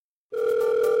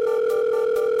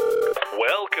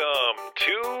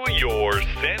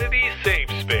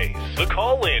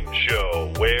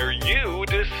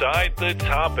Decide the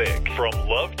topic. From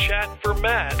love chat for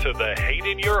Matt to the hate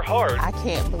in your heart. I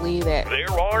can't believe it. There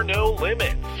are no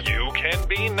limits. You can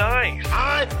be nice.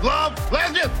 I love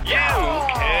lesbians. You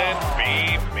can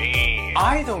be mean.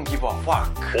 I don't give a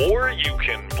fuck. Or you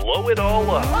can blow it all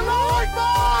up.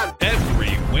 Fun!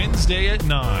 Every Wednesday at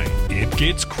 9, it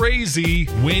gets crazy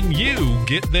when you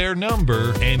get their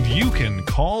number and you can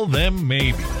call them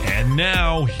maybe. And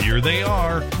now, here they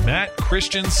are, Matt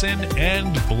Christensen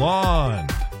and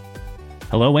Blonde.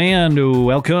 Hello and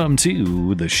welcome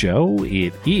to the show.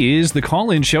 It is the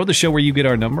call-in show, the show where you get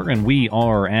our number and we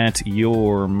are at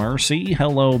your mercy.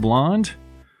 Hello, Blonde.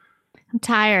 I'm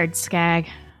tired, Skag.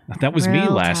 That was me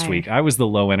Real last tired. week. I was the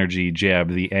low-energy Jeb,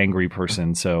 the angry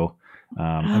person, so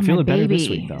I'm feeling better this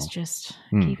week, though. It's just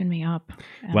keeping me up.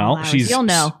 at Well, all hours. she's- You'll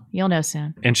know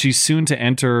soon. And she's soon to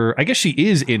enter, I guess she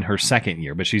is in her second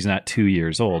year, but she's not 2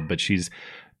 years old, but she's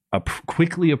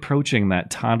quickly approaching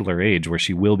that toddler age where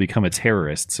she will become a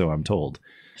terrorist, so I'm told.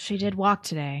 She did walk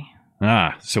today.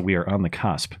 So we are on the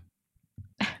cusp.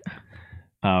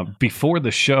 Before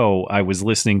the show, I was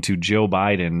listening to Joe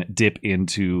Biden dip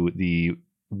into the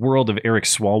world of Eric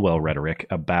Swalwell rhetoric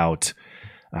about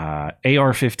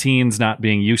AR-15s not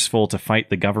being useful to fight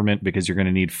the government because you're going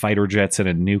to need fighter jets and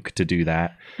a nuke to do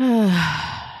that.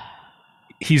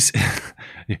 He's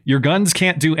your guns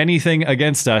can't do anything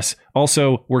against us.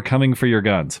 Also, we're coming for your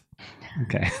guns.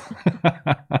 Okay.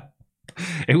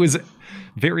 It was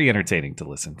very entertaining to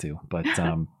listen to, but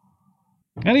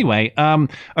anyway, a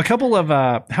couple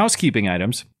of housekeeping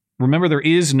items. Remember, there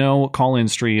is no call-in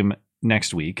stream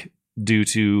next week due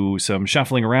to some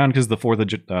shuffling around because of the 4th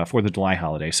of July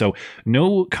holiday. So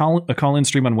no call-in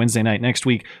stream on Wednesday night next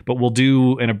week, but we'll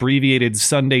do an abbreviated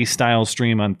Sunday-style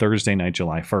stream on Thursday night,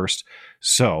 July 1st.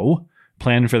 So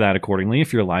plan for that accordingly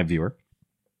if you're a live viewer.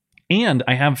 And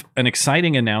I have an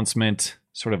exciting announcement,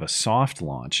 sort of a soft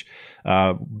launch.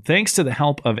 Thanks to the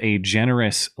help of a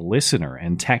generous listener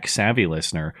and tech-savvy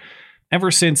listener,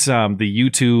 ever since the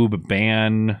YouTube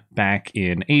ban back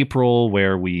in April,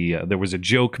 where there was a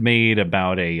joke made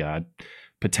about a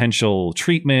potential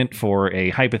treatment for a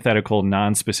hypothetical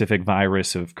non-specific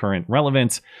virus of current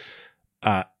relevance,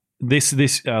 this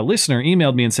listener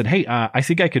emailed me and said, "Hey, I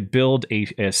think I could build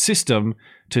a system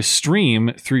to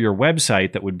stream through your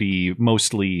website that would be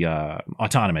mostly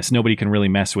autonomous. Nobody can really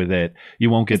mess with it. You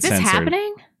won't get censored." Is this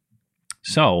happening?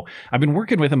 So I've been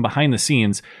working with him behind the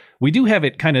scenes. We do have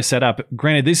it kind of set up.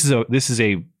 Granted, this is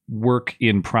a work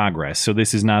in progress, so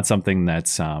this is not something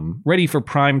that's ready for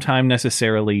prime time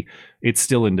necessarily. It's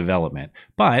still in development,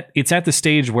 but it's at the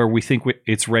stage where we think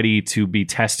it's ready to be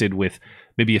tested with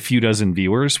maybe a few dozen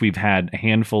viewers. We've had a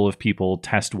handful of people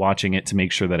test watching it to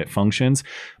make sure that it functions.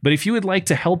 But if you would like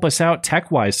to help us out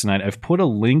tech-wise tonight, I've put a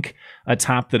link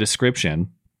atop the description.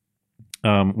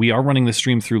 We are running the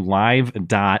stream through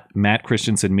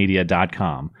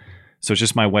live.mattchristiansenmedia.com. So it's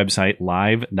just my website,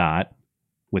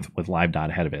 with live dot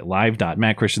ahead of it,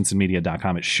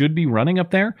 live.mattchristiansenmedia.com. It should be running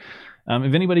up there.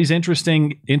 If anybody's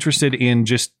interested in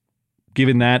just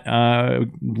leaving that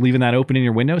open in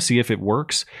your window, see if it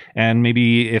works, and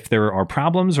maybe if there are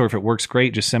problems or if it works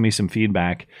great, just send me some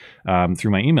feedback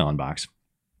through my email inbox.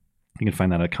 You can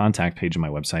find that at a contact page on my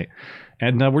website.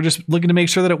 And we're just looking to make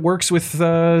sure that it works with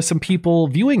some people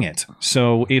viewing it.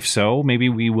 So if so, maybe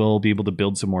we will be able to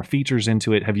build some more features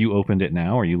into it. Have you opened it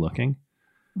now? Are you looking?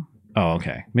 Oh,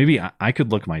 okay. Maybe I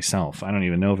could look myself. I don't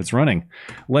even know if it's running.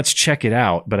 Let's check it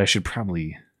out, but I should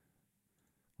probably...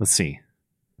 Let's see.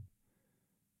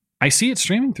 I see it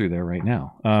streaming through there right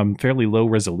now. Fairly low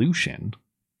resolution,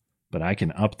 but I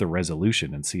can up the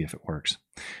resolution and see if it works.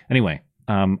 Anyway,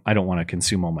 I don't want to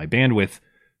consume all my bandwidth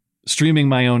streaming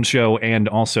my own show and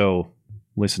also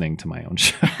listening to my own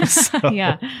show. So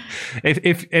Yeah.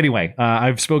 Anyway,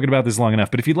 I've spoken about this long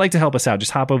enough, but if you'd like to help us out,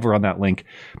 just hop over on that link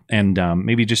and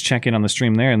maybe just check in on the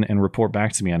stream there and report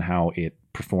back to me on how it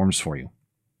performs for you.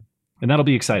 And that'll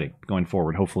be exciting going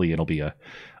forward. Hopefully it'll be a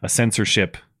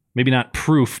censorship, maybe not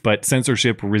proof, but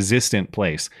censorship resistant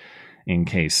place in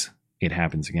case it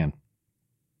happens again.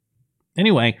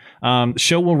 Anyway, the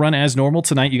show will run as normal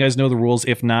tonight. You guys know the rules.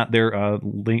 If not, they're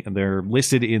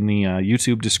listed in the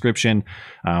YouTube description.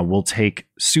 We'll take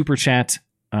Super Chat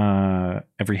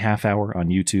every half hour on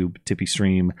YouTube, Tippy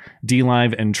Stream,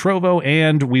 DLive, and Trovo,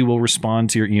 and we will respond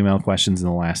to your email questions in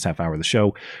the last half hour of the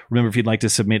show. Remember, if you'd like to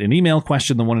submit an email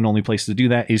question, the one and only place to do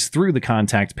that is through the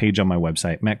contact page on my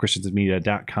website,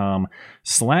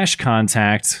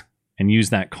 mattchristiansenmedia.com/contact. And use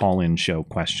that call-in show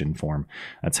question form.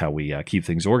 That's how we keep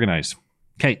things organized.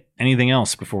 Okay, anything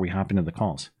else before we hop into the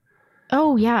calls?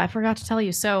 Oh, yeah, I forgot to tell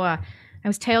you. So I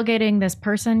was tailgating this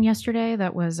person yesterday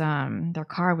that was their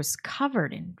car was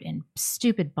covered in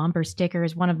stupid bumper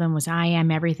stickers. One of them was "I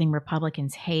am everything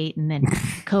Republicans hate," and then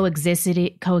coexist,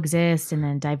 and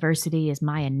then "diversity is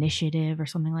my initiative" or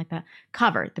something like that.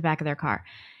 Covered the back of their car.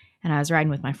 And I was riding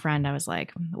with my friend. I was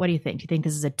like, "What do you think? Do you think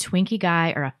this is a Twinkie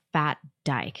guy or a fat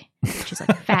dyke?" She's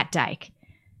like, "Fat dyke."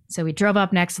 So we drove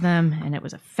up next to them, and it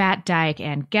was a fat dyke.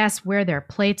 And guess where their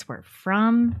plates were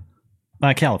from?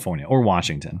 California or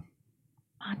Washington.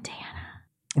 Montana.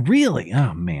 Really?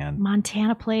 Oh, man.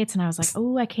 Montana plates. And I was like,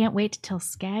 oh, I can't wait to tell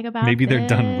Skag about Maybe they're this.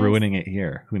 done ruining it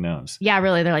here. Who knows? Yeah,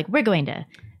 really. They're like, we're going to.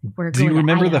 Do you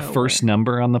remember the Idaho first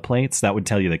number on the plates? That would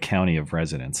tell you the county of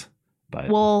residence. But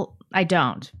Well, I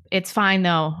don't. It's fine,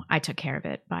 though. I took care of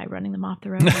it by running them off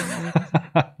the road.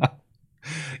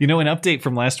 You know, an update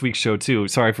from last week's show, too.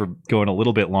 Sorry for going a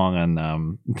little bit long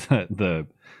on the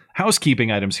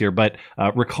housekeeping items here, but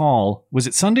recall, was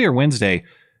it Sunday or Wednesday?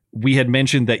 We had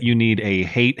mentioned that you need a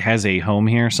 "hate has a home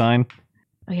here" sign.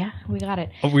 Oh, yeah, we got it.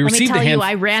 Oh, we Let me received tell a you,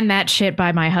 I ran that shit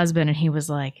by my husband, and he was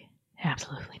like,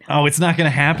 absolutely not. Oh, it's not going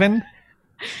to happen?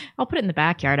 I'll put it in the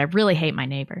backyard. I really hate my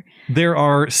neighbor. There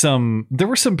were some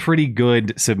pretty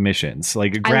good submissions,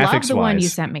 like graphics I love the one wise. you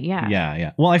sent me. Yeah.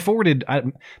 Yeah. Well, I forwarded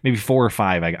maybe 4 or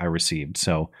 5 I received.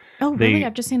 So Oh, really?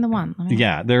 I've just seen the one.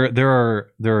 yeah, there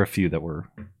are a few that were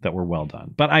well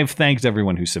done. But I've thanked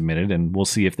everyone who submitted, and we'll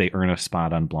see if they earn a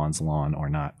spot on Blonde's Lawn or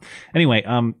not. Anyway,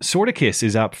 Sorticus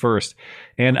is up first,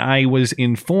 and I was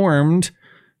informed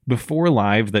before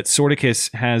live that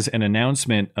Sorticus has an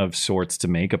announcement of sorts to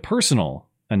make, a personal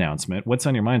announcement. What's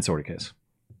on your mind, Sorticus?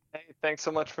 Hey, thanks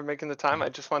so much for making the time. I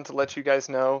just wanted to let you guys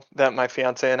know that my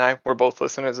fiance and I, we're both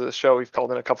listeners of the show. We've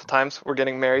called in a couple times. We're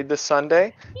getting married this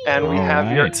Sunday, and we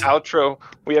have your outro.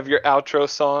 We have your outro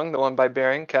song, the one by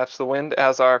Bering, "Catch the Wind,"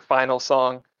 as our final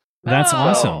song. That's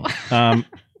awesome.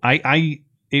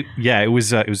 It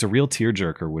was a real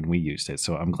tearjerker when we used it.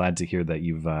 So I'm glad to hear that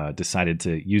you've decided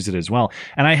to use it as well.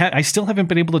 And I still haven't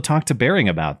been able to talk to Bering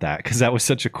about that, because that was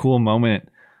such a cool moment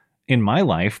in my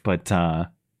life. But I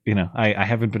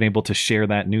haven't been able to share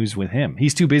that news with him.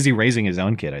 He's too busy raising his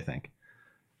own kid, I think.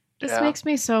 This makes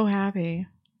me so happy.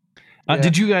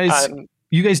 Did you guys?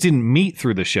 You guys didn't meet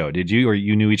through the show, did you? Or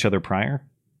you knew each other prior?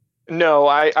 No,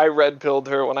 I red-pilled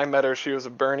her. When I met her, she was a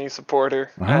Bernie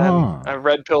supporter. And I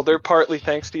red-pilled her partly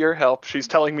thanks to your help. She's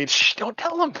telling me, shh, don't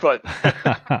tell him, but...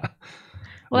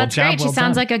 Well, that's great. She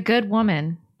sounds like a good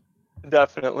woman.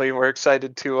 Definitely. We're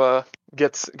excited to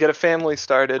get a family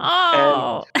started.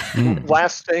 Oh! And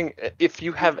last thing, if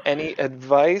you have any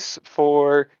advice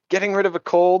for getting rid of a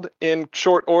cold in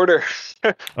short order.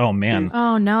 Oh, man.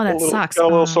 Oh, no, that sucks. Got a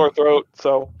little sore throat,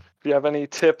 so if you have any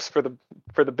tips for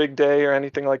the big day or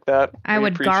anything like that, I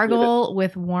would gargle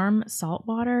with warm salt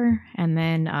water and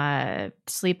then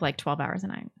sleep like 12 hours a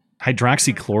night.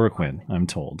 Hydroxychloroquine, I'm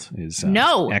told, is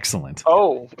excellent.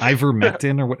 Oh,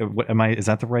 ivermectin, or what am I? Is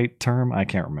that the right term? I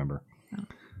can't remember.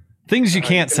 Things you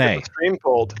can't say. Extreme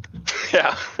cold.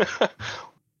 Yeah.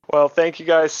 Well, thank you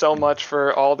guys so much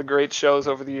for all the great shows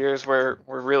over the years. We're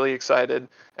really excited,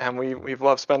 and we've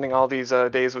loved spending all these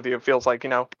days with you. It feels like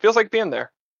being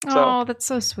there. Oh, that's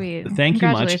so sweet. Thank you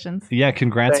much. Congratulations. Yeah,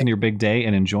 congrats on your big day,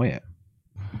 and enjoy it.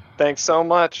 Thanks so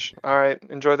much. All right,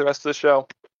 enjoy the rest of the show.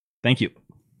 Thank you.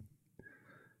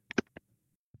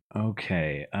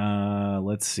 Okay,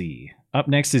 let's see. Up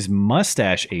next is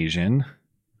Mustache Asian.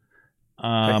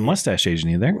 Mustache Asian,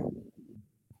 you there?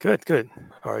 Good.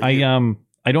 How are you?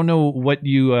 I don't know what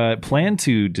you plan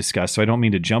to discuss, so I don't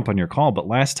mean to jump on your call, but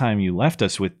last time you left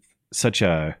us with such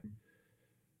a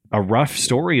rough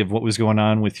story of what was going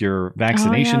on with your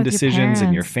vaccination decisions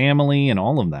and your family and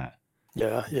all of that.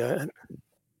 Yeah.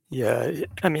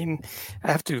 I mean,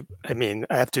 I have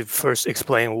to first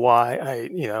explain why I,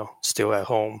 still at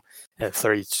home at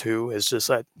 32. It's just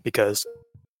like because,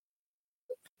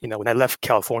 when I left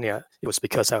California, it was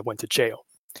because I went to jail.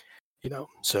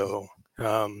 So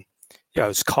I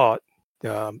was caught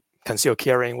concealed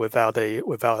carrying without a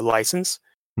license.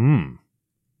 Mm.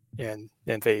 And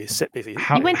then they said, you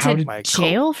went to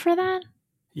jail for that?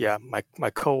 Yeah, my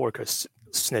coworkers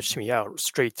snitched me out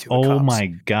straight to the cops. Oh my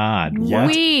God! What?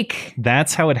 Weak.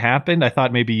 That's how it happened. I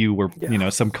thought maybe you were,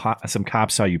 some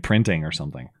cops saw you printing or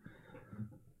something.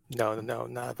 No,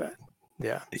 not that.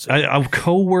 Yeah, so. A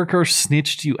coworker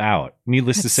snitched you out.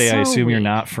 Needless to say, I assume you're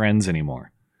not friends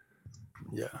anymore.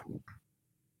 Yeah.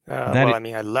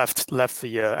 I left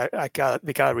the.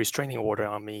 They got a restraining order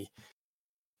on me.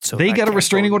 So they got a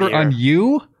restraining order on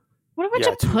you? What a bunch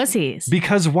of pussies.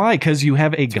 Because why? Because you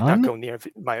have a gun? Not go near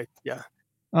my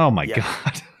Oh my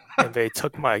God. And they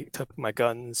took my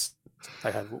guns.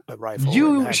 I had a rifle.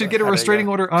 You should get a restraining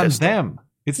order on them.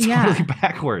 It's Yeah. totally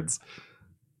backwards.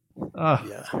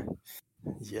 Ugh.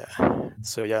 Yeah.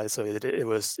 So it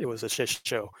was a shit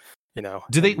show, you know.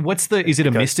 Do they? What's the? Is it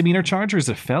a Because- misdemeanor charge or is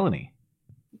it a felony?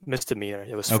 Misdemeanor.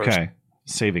 It was Okay,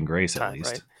 saving grace at time,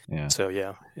 least. right? Yeah. So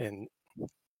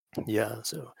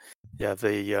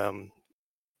they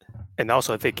and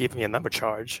also they gave me another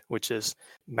charge, which is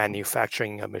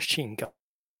manufacturing a machine gun.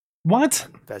 What?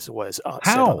 That was set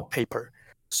How? on the paper.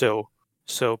 So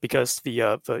because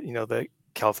the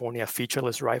California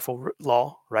featureless rifle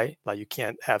law, right? Like you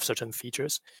can't have certain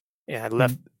features, and I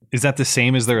left Is that the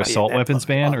same as their my assault net weapons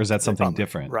ban, on- or is that something on the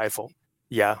different? rifle.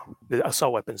 Yeah, the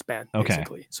assault weapons ban. Okay.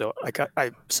 Basically. So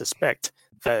I suspect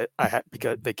that I had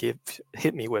because they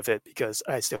hit me with it because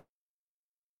I still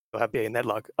have bayonet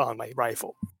lock on my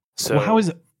rifle. So Well,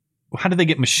 how did they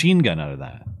get machine gun out of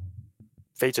that?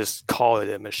 they just call it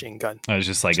a machine gun. Oh, it's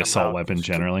just like Somehow assault weapon it's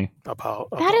generally.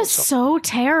 That is so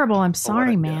terrible. I'm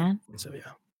sorry, yeah. man. So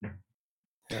yeah.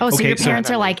 Oh, so Okay, your so- parents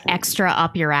are like extra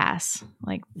up your ass,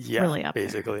 like Yeah, really up there.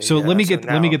 basically. So yeah. let me So get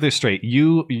now- this straight.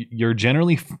 You're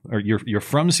generally or you're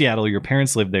from Seattle. Your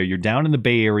parents live there. You're down in the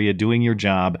Bay Area doing your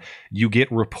job. You get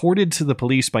reported to the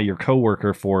police by your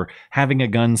coworker for having a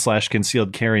gun /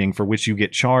 concealed carrying, for which you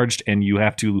get charged, and you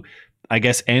have to, I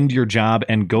guess, end your job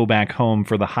and go back home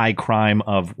for the high crime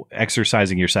of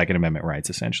exercising your Second Amendment rights,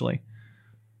 essentially.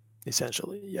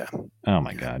 essentially, yeah. Oh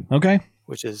my God. Okay.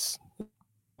 Which is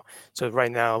so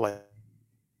right now,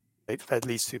 like that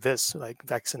leads to this, like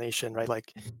vaccination, right?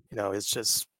 Like, you know, it's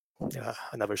just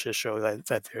another shit show that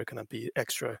they're gonna be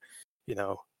extra, you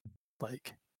know,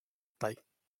 like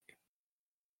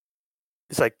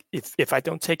it's like if I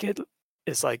don't take it,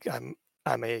 it's like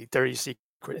I'm a dirty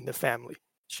secret in the family.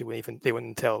 They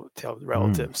wouldn't tell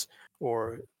relatives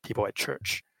or people at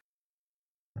church.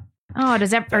 Oh, are you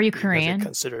Because they Korean?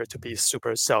 consider it to be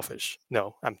super selfish.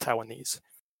 No, I'm Taiwanese.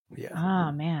 Yeah.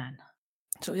 Oh man,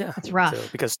 So yeah, it's rough. So,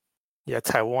 because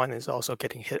Taiwan is also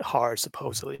getting hit hard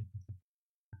supposedly.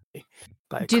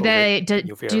 By Do COVID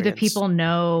new do the variants. people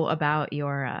know about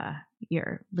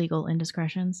your legal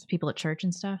indiscretions? People at church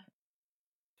and stuff.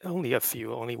 Only a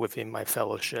few, only within my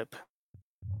fellowship.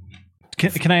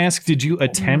 Can I ask, did you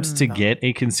attempt to No. get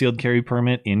a concealed carry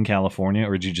permit in California,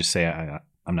 or did you just say,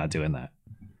 I'm not doing that?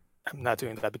 I'm not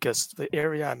doing that because the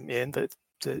area I'm in, the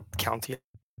county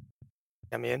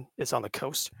I'm in, is on the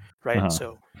coast, right? Uh-huh.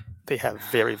 So they have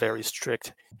very, very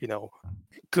strict, you know,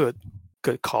 good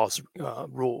cause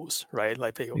rules, right?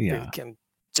 Like they Yeah. can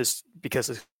just because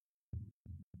the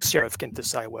sheriff can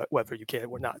decide whether you get it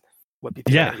or not. What be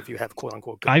Yeah. if you have quote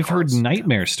unquote. Good I've heard cause,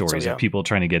 nightmare stories yeah. of people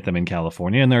trying to get them in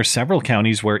California, and there are several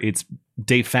counties where it's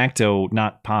de facto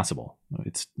not possible.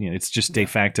 It's just de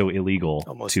facto illegal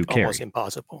to carry. almost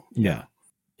impossible. Yeah.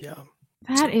 Yeah.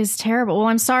 That is terrible. Well,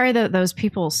 I'm sorry that those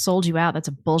people sold you out. That's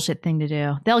a bullshit thing to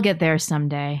do. They'll get there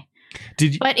someday.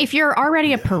 Did you, But if you're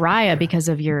already a pariah because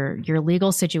of your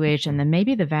legal situation, then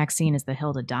maybe the vaccine is the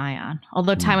hill to die on.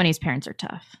 Although Taiwanese parents are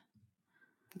tough.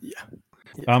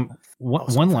 Yeah.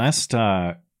 one last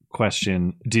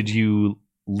question: did you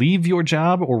leave your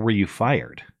job or were you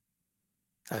fired?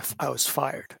 I was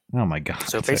fired. Oh my God!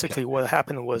 So basically, what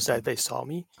happened was that they saw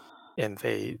me, and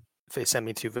they sent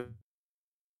me to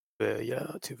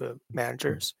the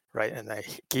managers, right? And I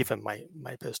gave them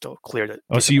my pistol, cleared it.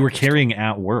 oh, so you were carrying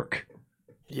at work?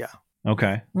 Yeah.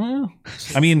 Okay. Well,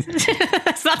 I mean,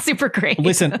 That's not super great.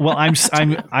 listen. Well,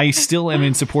 I still am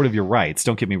in support of your rights.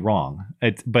 Don't get me wrong.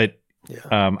 But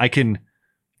Yeah. I can.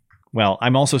 Well,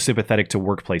 I'm also sympathetic to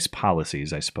workplace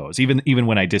policies, I suppose, even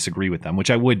when I disagree with them,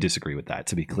 which I would disagree with that,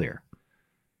 to be clear.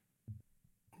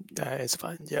 It's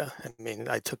fine. Yeah. I mean,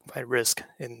 I took my risk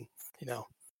and,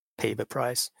 pay the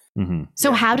price. Mm-hmm.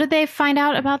 So Yeah. how did they find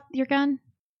out about your gun?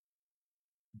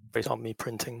 They saw me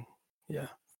printing. Yeah.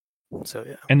 So,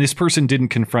 yeah. And this person didn't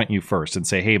confront you first and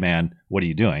say, "Hey, man, what are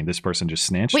you doing?" This person just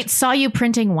snitched. Wait, saw you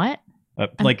printing what? I'm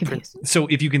like, confused. so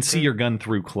if you can see your gun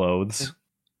through clothes,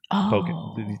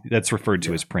 Oh. that's referred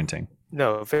to as printing.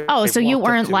 No. Oh, they so you walked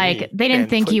up weren't to like me they didn't and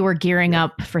think put- you were gearing yeah.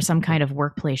 up for some kind of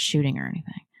workplace shooting or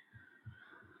anything.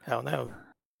 I don't know.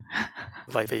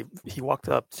 Like he walked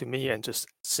up to me and just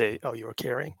say, "Oh, you were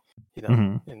carrying,"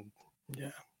 Mhm. and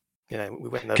yeah, we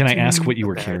went. Up Can I to ask what you the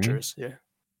were carrying? managers, Yeah,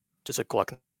 just a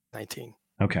Glock 19.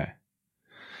 Okay.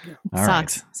 Yeah. All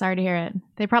Sucks. Sorry to hear it.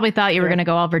 They probably thought you were Yeah. going to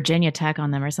go all Virginia Tech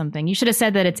on them or something. You should have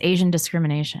said that it's Asian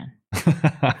discrimination.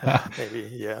 right. Maybe,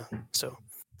 yeah. So,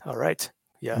 all right,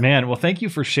 yeah. Man, well, thank you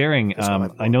for sharing. This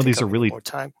one I know won't these take are up really, more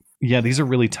time. these are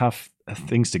really tough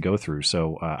things to go through.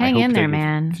 So I Hang hope in that there, you-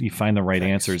 man. You find the right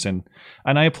Thanks. answers, and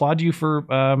I applaud you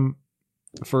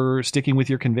for sticking with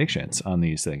your convictions on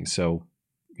these things. So,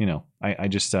 I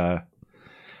just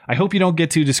I hope you don't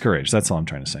get too discouraged. That's all I'm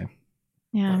trying to say.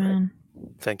 Yeah, man.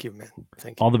 Thank you, man.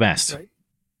 Thank you. All the best. Right.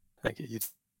 Thank you. You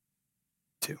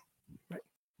too. Right.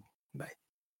 Bye.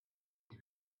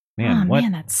 Man,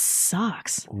 man, that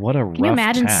sucks. What a rough Can you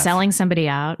imagine path. selling somebody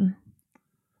out?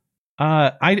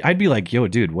 I'd be like, yo,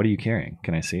 dude, what are you carrying?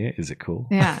 Can I see it? Is it cool?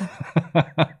 Yeah.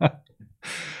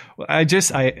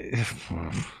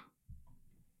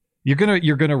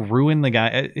 You're gonna ruin the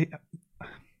guy.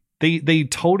 They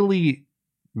totally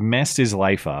messed his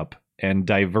life up and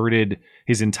diverted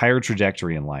his entire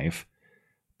trajectory in life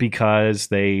because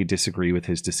they disagree with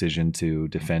his decision to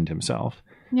defend himself.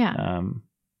 Yeah.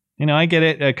 I get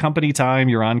it. Company time,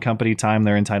 you're on company time.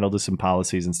 They're entitled to some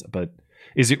policies and stuff, but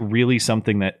is it really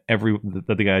something that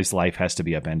that the guy's life has to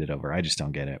be upended over? I just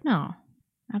don't get it. No,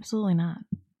 absolutely not.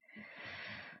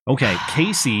 Okay,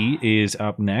 Casey is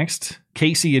up next.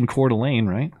 Casey in Coeur d'Alene,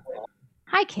 right?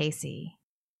 Hi, Casey.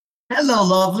 Hello,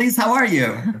 lovelies. How are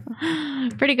you?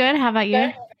 Pretty good. How about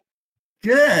you?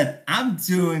 Good. I'm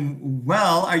doing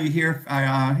well. Are you here?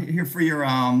 Here for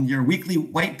your weekly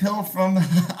white pill from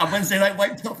a Wednesday night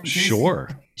white pill from Casey?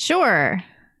 Sure.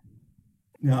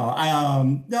 No,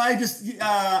 I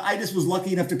just was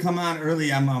lucky enough to come on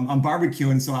early. I'm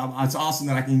barbecuing, so it's awesome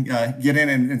that I can get in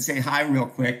and say hi real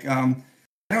quick. I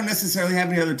don't necessarily have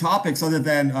any other topics other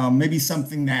than maybe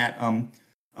something that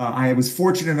I was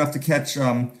fortunate enough to catch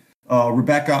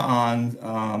Rebecca on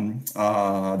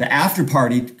the after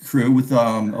party crew with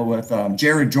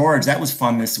Jared George. That was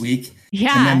fun this week.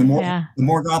 Yeah. And then the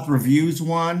Morgoth Reviews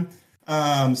one.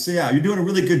 So yeah, you're doing a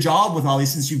really good job with all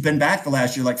these since you've been back the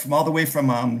last year, like from all the way from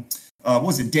what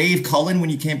was it, Dave Cullen when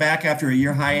you came back after a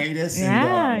year hiatus?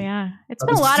 Yeah. It's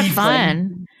been a lot of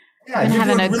fun. Yeah, I've been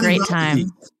having a really great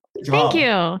time. Thank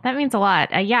you. That means a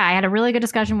lot. I had a really good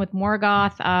discussion with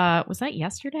Morgoth. Was that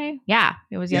yesterday? Yeah,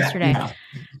 it was yesterday. Yeah.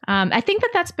 I think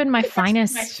that's been my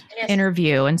finest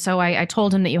interview. And so I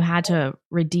told him that you had to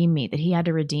redeem me, that he had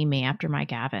to redeem me after my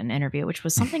Gavin interview, which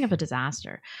was something of a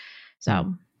disaster.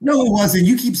 So... No, it wasn't.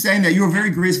 You keep saying that. You were very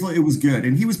graceful. It was good.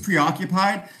 And he was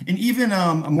preoccupied. And even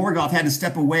Morgoth had to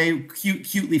step away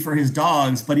cutely for his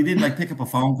dogs, but he didn't pick up a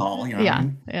phone call. You know what I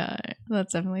mean? Yeah,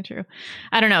 that's definitely true.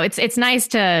 I don't know. It's nice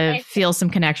to feel some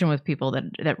connection with people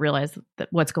that realize that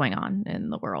what's going on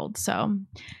in the world. So,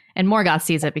 and Morgoth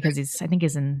sees it because I think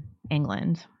he's in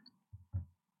England.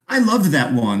 I loved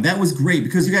that one. That was great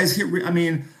because you guys hear,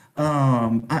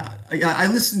 I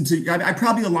listened to, I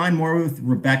probably align more with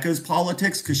Rebecca's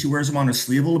politics because she wears them on her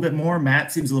sleeve a little bit more.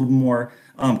 Matt seems a little more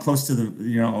close to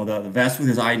the vest with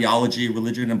his ideology,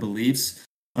 religion, and beliefs.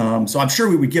 So I'm sure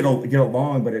we would get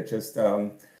along, but it just,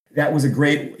 that was a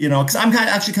great, because I'm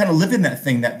kind of living that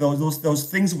thing, that those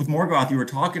things with Morgoth you were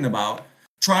talking about.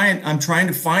 I'm trying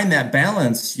to find that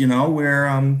balance,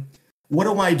 where, what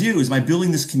do I do? Am I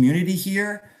building this community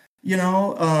here?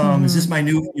 Is this my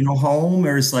new, home,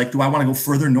 or is do I want to go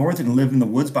further north and live in the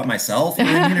woods by myself?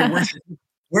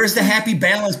 Where's the happy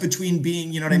balance between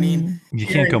being, you know what I mean? You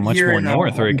can't go much more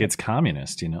north or it gets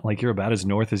communist, you're about as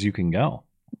north as you can go.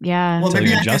 Yeah. Well,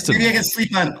 maybe I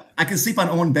can sleep on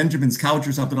Owen Benjamin's couch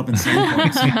or something up in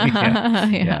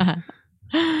Sandpoint. Yeah.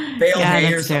 Bale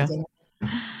hay or something.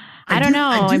 I don't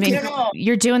know.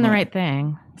 You're doing the right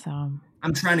thing. So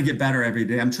I'm trying to get better every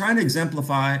day. I'm trying to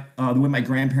exemplify the way my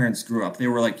grandparents grew up. They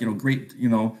were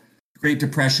Great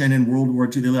Depression and World War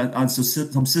II. They lived on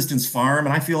subsistence farm.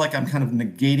 And I feel like I'm kind of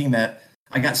negating that.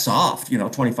 I got soft,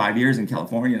 25 years in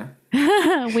California.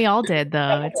 We all did,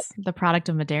 though. It's the product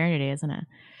of modernity, isn't it?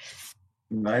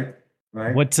 Right.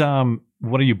 What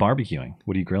are you barbecuing?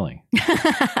 What are you grilling?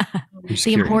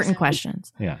 The important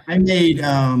questions. Yeah. I made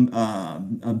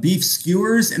beef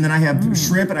skewers, and then I have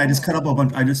shrimp, and I just cut up a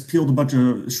bunch. I just peeled a bunch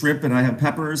of shrimp, and I have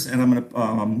peppers, and I'm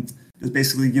gonna just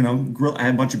basically grill. I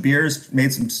had a bunch of beers,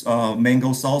 made some mango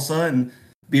salsa, and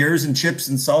beers and chips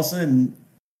and salsa, and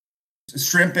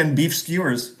shrimp and beef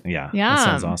skewers. Yeah, that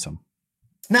sounds awesome.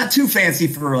 Not too fancy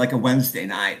for a Wednesday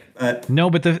night, but no.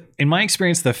 But in my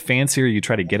experience, the fancier you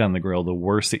try to get on the grill, the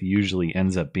worse it usually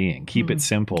ends up being. Keep it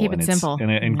simple. Keep it simple.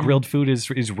 And grilled food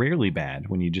is rarely bad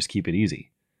when you just keep it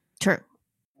easy. True.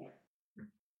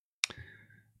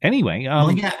 I Anyway,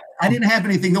 didn't have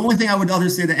anything. The only thing I would other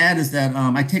say to add is that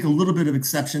I take a little bit of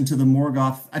exception to the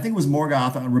Morgoth. I think it was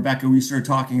Morgoth, Rebecca. We started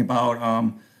talking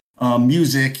about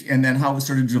music and then how it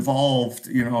sort of devolved,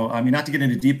 not to get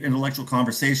into deep intellectual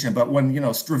conversation, but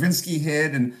when, Stravinsky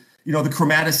hit and, the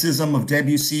chromaticism of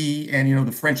Debussy and,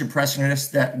 the French Impressionists,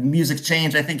 that music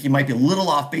changed. I think you might be a little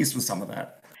off base with some of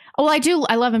that. Oh, well, I do.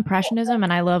 I love Impressionism,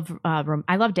 and I love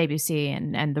Debussy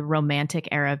and the Romantic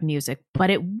era of music. But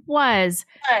it was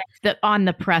on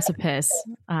the precipice.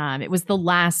 It was the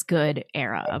last good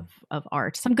era of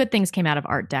art. Some good things came out of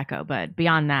Art Deco, but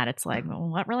beyond that, it's like, well,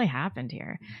 what really happened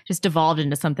here? Just devolved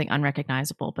into something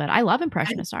unrecognizable. But I love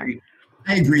Impressionist art.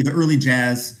 I agree. The early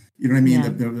jazz, you know what I mean? Yeah.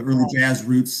 The early jazz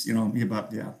roots, you know,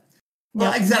 yeah. Well,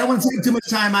 like I said, I don't want to take too much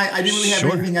time. I didn't really have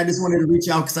anything. I just wanted to reach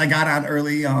out because I got on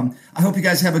early. I hope you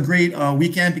guys have a great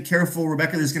weekend. Be careful,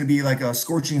 Rebecca. There's going to be like a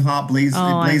scorching hot blazing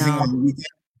on the weekend.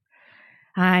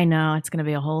 I know. It's going to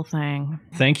be a whole thing.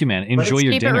 Thank you, man. Enjoy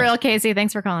your Keep dinner. it real, Casey.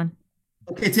 Thanks for calling.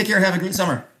 Okay, take care. Have a great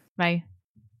summer. Bye.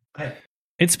 Bye.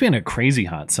 It's been a crazy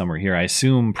hot summer here. I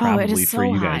assume probably it is for so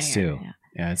you hot guys here, too.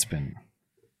 Yeah, it's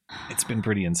been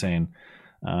pretty insane.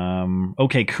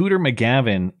 Okay, Cooter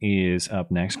McGavin is up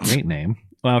next. Great name.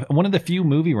 One of the few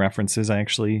movie references I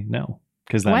actually know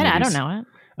because What? I don't know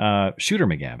it. Shooter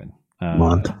McGavin.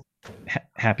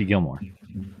 Happy Gilmore.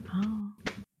 Oh.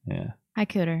 Yeah. Hi,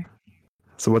 Cooter.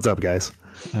 So what's up, guys?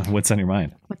 What's on your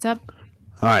mind? What's up?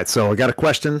 All right, so I got a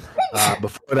question.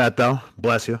 Before that, though,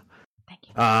 bless you. Thank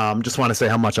you. Just want to say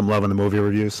how much I'm loving the movie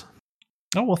reviews.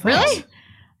 Oh, well, thanks. Really?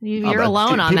 You're but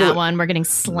alone on people- that one. We're getting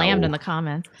slammed No. in the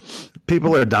comments.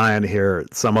 People are dying to hear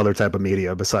some other type of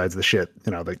media besides the shit,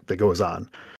 that goes on.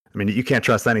 I mean, you can't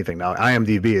trust anything now.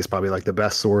 IMDb is probably like the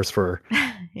best source for,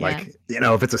 Yeah.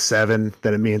 if it's a 7,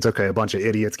 then it means, okay, a bunch of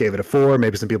idiots gave it a 4.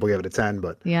 Maybe some people gave it a 10,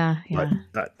 but Yeah.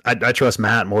 I trust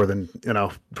Matt more than,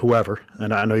 whoever.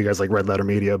 And I know you guys like Red Letter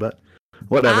Media, but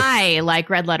whatever. I like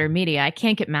Red Letter Media. I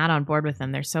can't get Matt on board with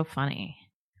them. They're so funny.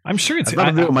 I'm sure it's It's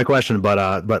nothing to do with my question, but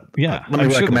yeah, let me I'm sure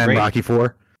they're recommend great. Rocky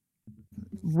 4.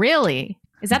 Really?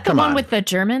 Is that the Come one on. with the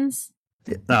Germans?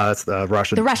 No, that's the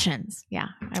Russian. The Russians. Yeah.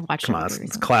 I watched Come it on, recently.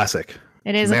 it's classic.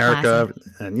 It is America, a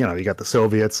classic. and you got the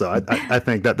Soviets. So I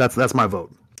think that's my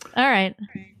vote. All right.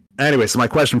 Anyway, so my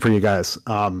question for you guys,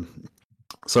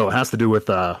 so it has to do with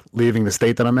leaving the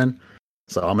state that I'm in.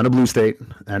 So I'm in a blue state,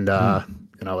 and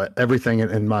everything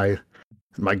in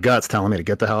my guts telling me to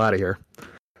get the hell out of here.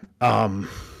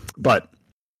 But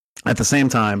at the same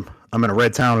time, I'm in a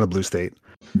red town in a blue state.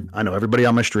 I know everybody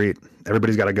on my street.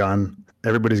 Everybody's got a gun.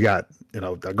 Everybody's got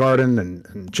a garden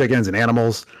and chickens and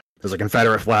animals. There's a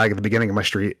Confederate flag at the beginning of my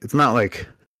street. It's not like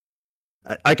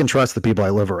I can trust the people I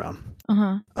live around.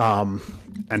 Uh-huh.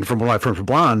 And from what I've heard from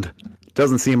Blonde, it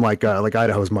doesn't seem like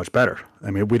Idaho is much better.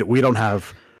 I mean, we don't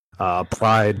have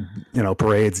pride,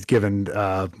 parades given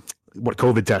what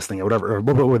COVID testing or whatever. Or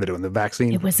what were they doing? The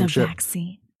vaccine? It was and a shit?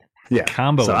 vaccine. Yeah,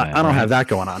 Combo So event, I don't right? have that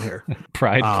going on here.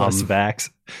 Pride plus vax.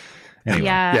 Anyway.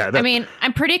 Yeah. Yeah, I mean,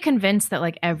 I'm pretty convinced that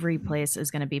like every place is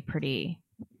going to be pretty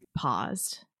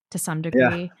paused to some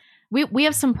degree. We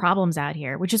have some problems out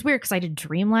here, which is weird because I did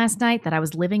dream last night that I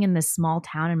was living in this small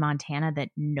town in Montana that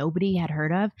nobody had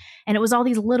heard of. And it was all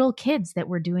these little kids that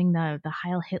were doing the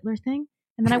Heil Hitler thing.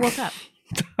 And then I woke up.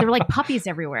 There were like puppies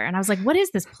everywhere. And I was like, what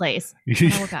is this place?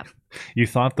 And I woke up. You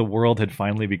thought the world had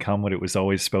finally become what it was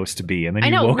always supposed to be, and then I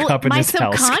you know. woke Well, up in this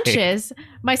hellscape.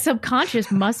 my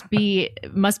subconscious must be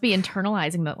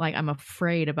internalizing that like I'm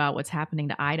afraid about what's happening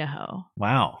to Idaho.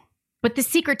 Wow. But the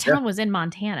secret town was in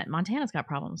Montana. Montana's got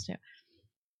problems too.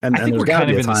 And, I think and there's we're got to kind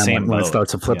be of a in the time same when it boat.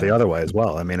 starts to flip Yeah. the other way as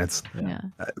well. I mean, it's Yeah.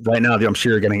 right now. I'm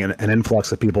sure you're getting an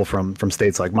influx of people from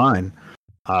states like mine.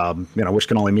 Which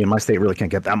can only mean my state really can't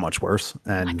get that much worse.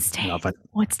 And What state? if I,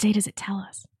 What state does it tell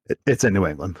us? it's in New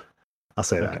England. I'll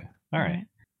say that. Okay. All right.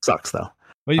 Sucks though.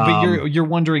 But you're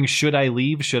wondering, should I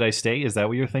leave? Should I stay? Is that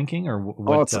what you're thinking, or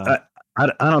what? Well, I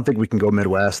don't think we can go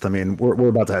Midwest. I mean, we're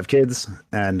about to have kids,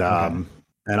 and Okay.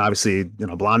 and obviously,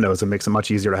 Blondos, it makes it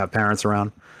much easier to have parents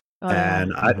around. Oh,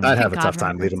 And yeah. I'd have a God tough time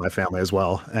remembers. leaving my family as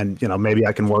well. And maybe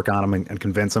I can work on them and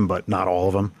convince them, but not all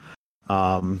of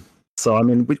them. So I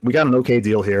mean, we got an okay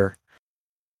deal here.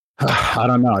 I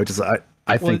don't know. I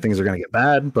think Well, things are going to get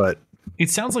bad, but It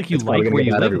sounds like you It's probably like gonna where get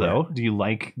you bad live, everywhere. though. Do you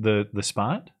like the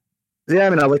spot? yeah, I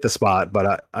mean, I like the spot,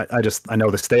 but I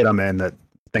know the state I'm in that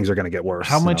things are going to get worse.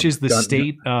 How much is the gun-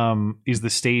 state? Is the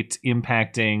state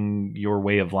impacting your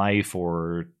way of life,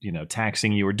 or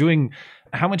taxing you, or doing?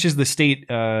 How much is the state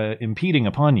impeding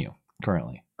upon you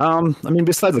currently? I mean,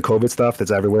 besides the COVID stuff that's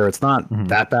everywhere, it's not Mhm.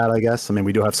 that bad, I guess. I mean,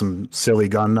 we do have some silly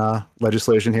gun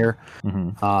legislation here.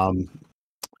 Mm-hmm.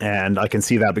 And I can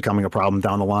see that becoming a problem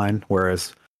down the line.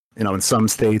 Whereas, in some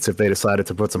states, if they decided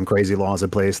to put some crazy laws in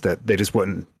place, that they just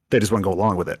wouldn't go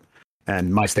along with it.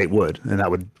 And my state would, and that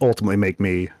would ultimately make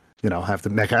me, have to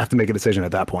make a decision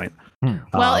at that point.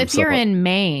 Well, if so- you're in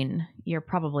Maine, you're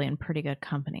probably in pretty good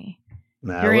company.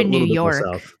 Nah, you're a in New little bit more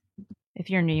York. south. If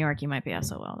you're in New York, you might be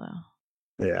SOL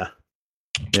though.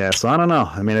 Yeah. So I don't know.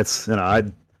 I mean, it's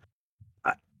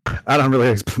I don't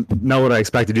really know what I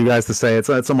expected you guys to say.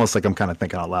 It's almost like I'm kind of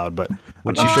thinking out loud, but I'm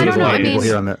Well, sure there's a lot of I people mean,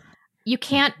 here on that. You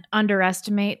can't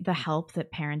underestimate the help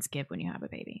that parents give when you have a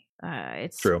baby.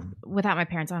 It's True. Without my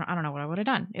parents, I don't know what I would have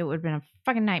done. It would have been a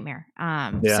fucking nightmare.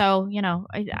 Yeah. So,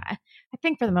 I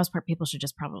think for the most part, people should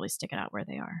just probably stick it out where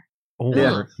they are.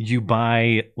 Or you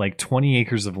buy like 20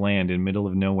 acres of land in middle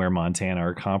of nowhere, Montana,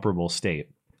 or comparable state,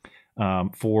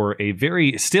 for a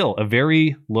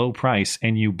very low price,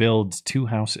 and you build 2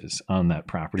 houses on that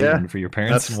property, one for your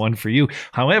parents and one for you.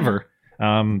 However,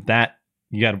 that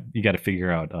you got to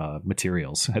figure out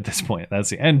materials at this point.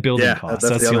 That's building costs.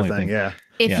 That's the only thing. Yeah.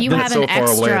 If you have an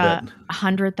extra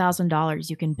 $100,000,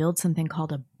 you can build something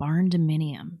called a barn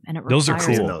dominium, and it those are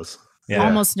requires cool.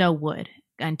 Almost no wood,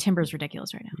 and timber's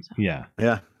ridiculous right now. So.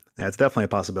 Yeah, it's definitely a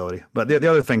possibility. But the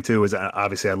other thing too is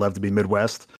obviously I'd love to be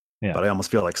Midwest. Yeah. But I almost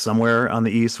feel like somewhere on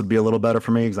the east would be a little better for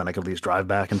me, because then I could at least drive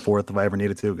back and forth if I ever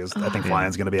needed to, because I think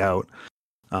flying's going to be out.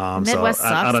 Midwest so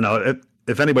sucks. I don't know.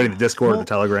 If anybody in the Discord or the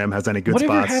Telegram has any good spots.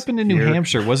 Whatever happened to New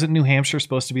Hampshire? Wasn't New Hampshire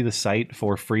supposed to be the site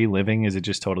for free living? Is it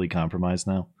just totally compromised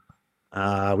now?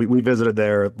 We visited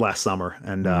there last summer,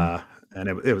 and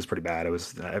it was pretty bad. It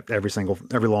was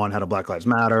every lawn had a Black Lives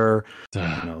Matter,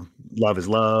 love is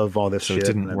love, all this so shit.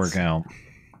 So it didn't work out.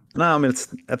 No, I mean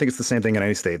I think it's the same thing in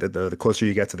any state. That the closer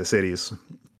you get to the cities,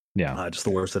 just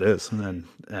the worse it is.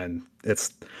 And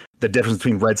it's the difference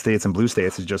between red states and blue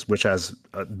states is just which has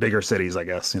bigger cities, I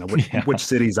guess. Which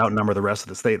cities outnumber the rest of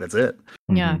the state. That's it.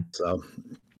 Yeah. So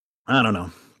I don't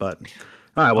know, but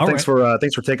all right. Well, thanks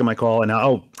for taking my call. And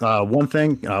one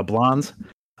thing, Blondes.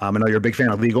 I know you're a big fan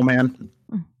of Legal Man.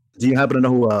 Do you happen to know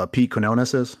who Pete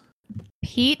Quinones is?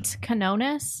 Pete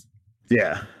Quinones?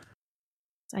 Yeah.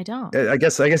 I don't. I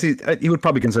guess he would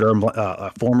probably consider him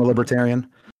a former libertarian,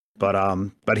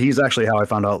 but he's actually how I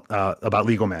found out about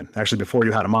Legal Man, actually before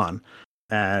you had him on.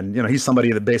 And he's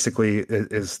somebody that basically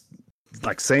is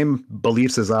like same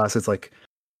beliefs as us. It's like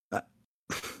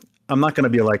I'm not going to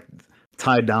be like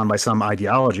tied down by some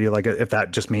ideology, like if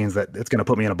that just means that it's going to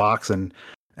put me in a box and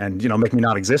make me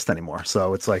not exist anymore.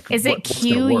 So it's like, is it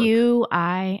Quin?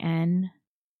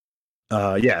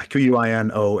 Yeah,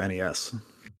 Quinones.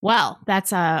 Well,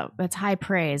 that's high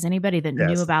praise. Anybody that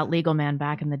knew about Legal Man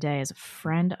back in the day is a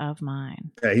friend of mine.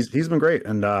 Yeah, he's been great,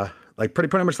 and like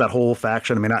pretty much that whole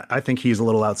faction. I mean, I think he's a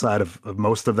little outside of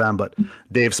most of them, but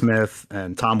Dave Smith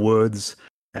and Tom Woods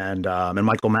and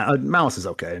Michael Malice is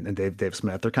okay, and Dave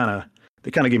Smith, they kind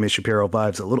of give me Shapiro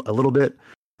vibes a little bit,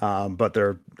 but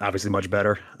they're obviously much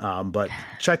better. But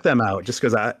check them out, just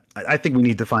because I think we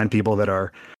need to find people that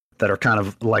are kind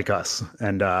of like us,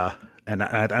 and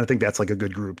I think that's like a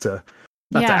good group to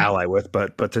not to ally with,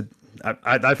 but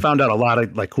I found out a lot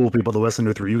of like cool people to listen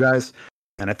to through you guys,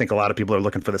 and I think a lot of people are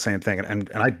looking for the same thing. And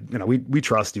I we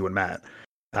trust you and Matt,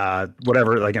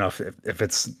 whatever, like if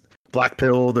it's Black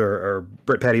Pilled or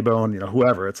Britt Pettibone,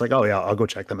 whoever, it's like, oh yeah, I'll go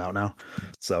check them out now.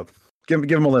 So give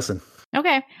them a listen.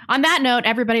 Okay. On that note,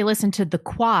 everybody listen to The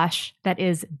Quash. That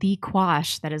is The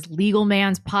Quash. That is Legal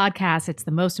Man's podcast. It's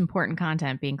the most important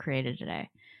content being created today.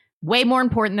 Way more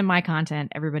important than my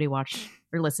content. Everybody watch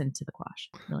or listen to The Quash.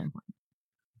 Really important.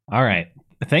 All right.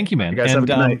 Thank you, man. You guys have a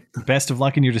good night. Best of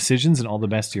luck in your decisions and all the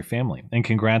best to your family. And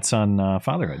congrats on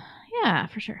fatherhood. Yeah,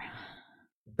 for sure.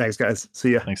 Thanks, guys.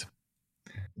 See ya. Thanks.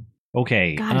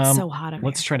 Okay. God, it's so hot up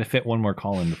Let's try to fit one more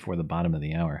call in before the bottom of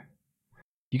the hour.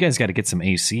 You guys got to get some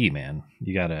AC, man.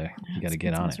 You gotta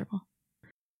get on miserable.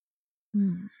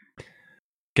 It.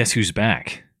 Guess who's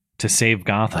back to save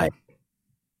Gotham? Hi.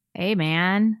 Hey,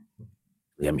 man.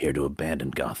 I'm here to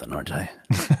abandon Gotham, aren't I?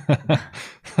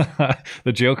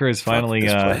 The Joker has finally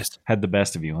had the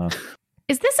best of you, huh?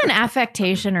 Is this an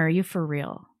affectation or are you for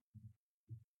real?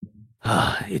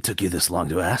 It took you this long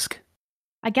to ask?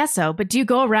 I guess so, but do you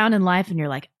go around in life and you're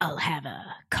like, I'll have a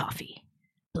coffee,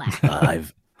 black?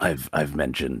 I've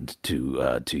mentioned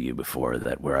to you before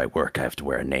that where I work, I have to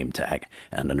wear a name tag,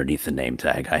 and underneath the name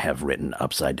tag, I have written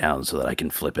upside down so that I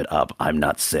can flip it up. I'm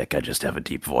not sick. I just have a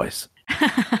deep voice.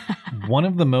 One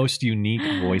of the most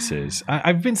unique voices.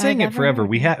 I've been saying it forever.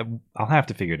 I'll have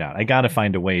to figure it out. I got to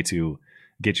find a way to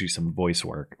get you some voice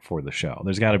work for the show.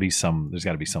 There's got to be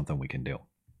something we can do.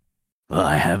 Well,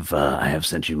 I have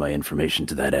sent you my information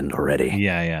to that end already.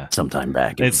 Yeah. Sometime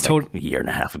back. It's like a year and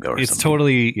a half ago or something. It's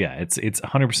totally, it's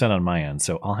 100% on my end.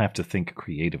 So I'll have to think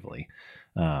creatively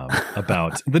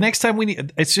about the next time we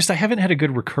need. It's just I haven't had a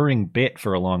good recurring bit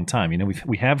for a long time.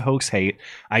 We have Hoax Hate.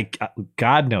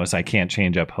 God knows I can't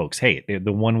change up Hoax Hate.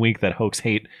 The one week that Hoax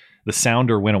Hate the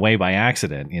sounder went away by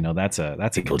accident, that's a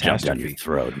People jump down your catastrophe.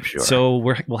 throat, I'm sure. So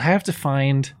we'll have to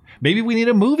find. Maybe we need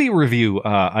a movie review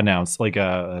announced, like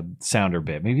a sounder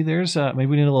bit. Maybe maybe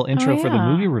we need a little intro for the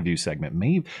movie review segment.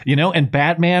 Maybe and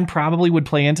Batman probably would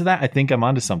play into that. I think I'm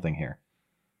onto something here.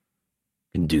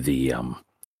 And do the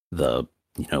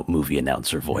movie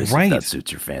announcer voice, right? If that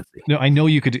suits your fancy. No, I know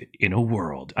you could. In a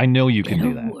world, I know you can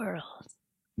do that. World.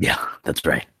 Yeah, that's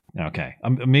right. Okay,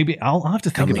 maybe I'll have to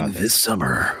think Coming about this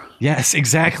summer. Yes,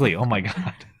 exactly. Oh my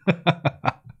god.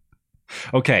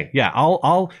 Okay, yeah,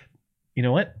 I'll. You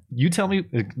know what? You tell me.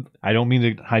 I don't mean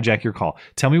to hijack your call.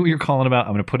 Tell me what you're calling about.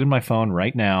 I'm going to put in my phone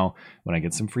right now when I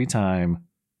get some free time.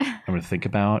 I'm going to think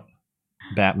about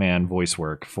Batman voice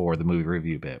work for the movie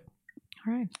review bit.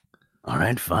 All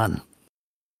right, fun.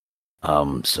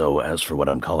 So as for what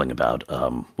I'm calling about,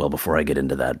 well, before I get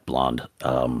into that, Blonde,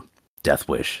 Death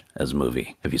Wish as a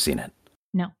movie, have you seen it?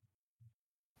 No.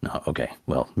 No. Okay.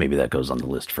 Well, maybe that goes on the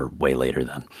list for way later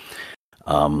then.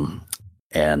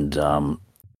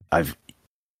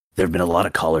 There have been a lot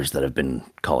of callers that have been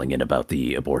calling in about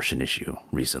the abortion issue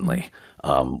recently,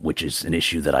 which is an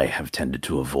issue that I have tended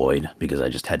to avoid because I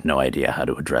just had no idea how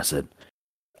to address it.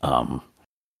 I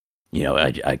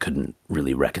couldn't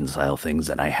really reconcile things,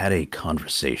 and I had a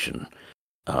conversation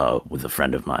with a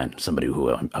friend of mine, somebody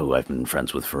who I've been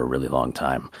friends with for a really long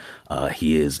time.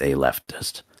 He is a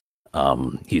leftist.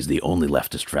 He's the only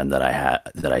leftist friend that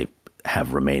I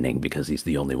have remaining because he's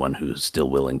the only one who's still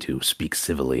willing to speak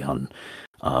civilly on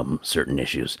certain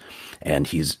issues, and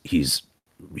he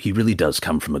really does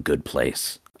come from a good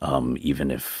place,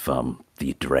 even if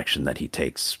the direction that he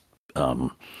takes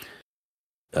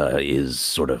is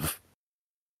sort of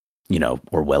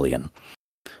Orwellian.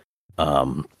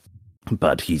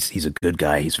 But he's a good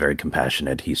guy. He's very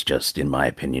compassionate. He's just, in my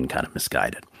opinion, kind of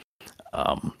misguided.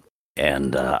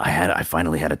 I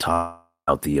finally had a talk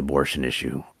about the abortion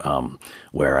issue,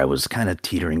 where I was kind of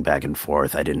teetering back and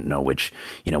forth. I didn't know which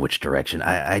direction.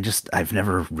 I've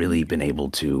never really been able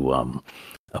to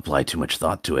apply too much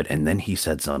thought to it. And then he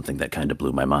said something that kind of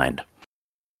blew my mind.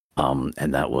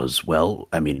 And that was, well,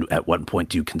 I mean, at what point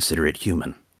do you consider it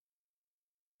human?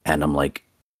 And I'm like,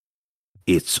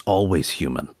 it's always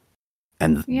human.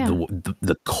 And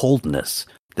the coldness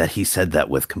that he said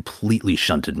that with completely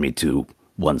shunted me to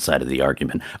one side of the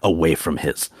argument, away from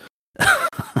his.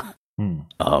 And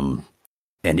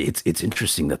it's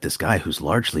interesting that this guy, who's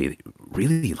largely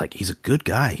really, like, he's a good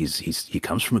guy. He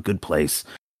comes from a good place,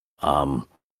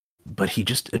 but he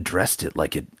just addressed it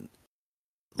like it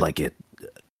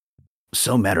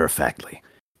so matter of factly.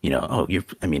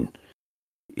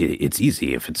 It's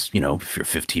easy if it's if you're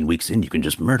 15 weeks in, you can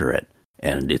just murder it.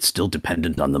 And it's still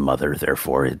dependent on the mother,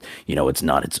 therefore, it's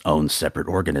not its own separate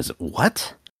organism.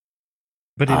 What?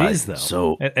 But it is, though.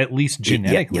 So at least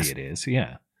genetically, it is.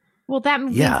 Yeah. Well, that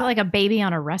means like a baby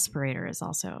on a respirator is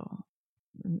also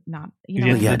not.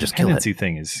 The just dependency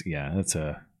thing is that's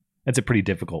a pretty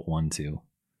difficult one to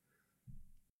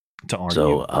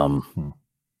argue.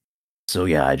 So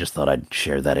I just thought I'd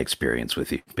share that experience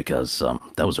with you because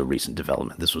that was a recent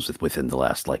development. This was within the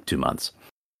last 2 months.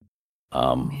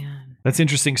 That's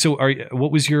interesting. So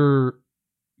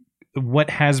what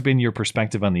has been your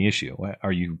perspective on the issue? What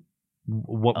were you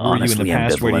in the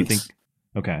past? Where do you think?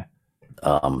 Okay.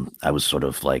 I was sort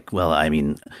of like, well, I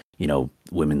mean,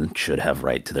 women should have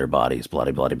right to their bodies, blah,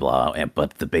 blah, blah, blah.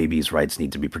 But the baby's rights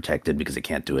need to be protected because it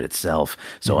can't do it itself.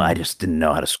 So I just didn't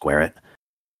know how to square it.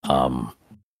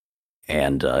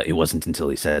 And it wasn't until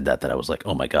he said that I was like,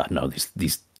 oh my God, no,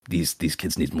 these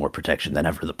kids need more protection than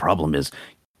ever. The problem is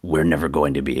we're never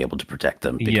going to be able to protect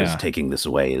them because taking this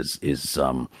away is it's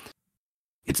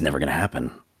never going to happen.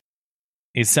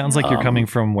 It sounds like you're coming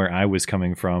from where I was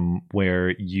coming from,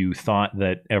 where you thought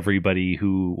that everybody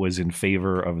who was in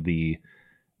favor of the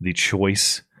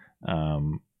choice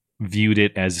viewed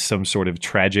it as some sort of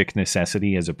tragic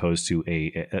necessity, as opposed to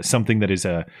a something that is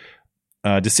a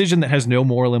decision that has no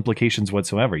moral implications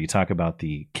whatsoever. You talk about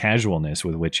the casualness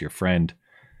with which your friend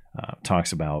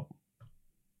talks about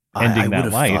ending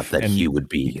that life. I would have thought that he would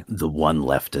be the one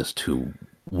leftist who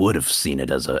would have seen it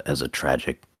as a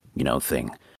tragic,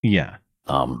 thing. Yeah.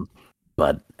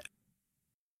 But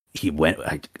he went.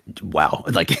 Wow!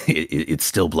 Like it's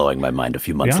still blowing my mind a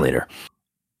few months later.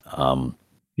 So,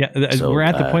 we're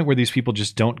at the point where these people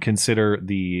just don't consider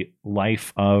the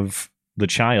life of the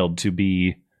child to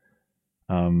be,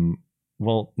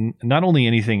 not only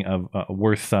anything of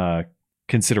worth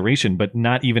consideration, but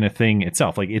not even a thing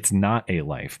itself. Like it's not a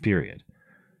life. Period.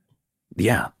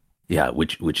 Yeah.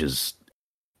 Which is,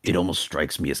 it almost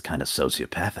strikes me as kind of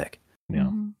sociopathic. Yeah.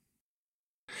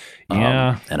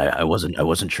 Yeah. And I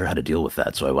wasn't sure how to deal with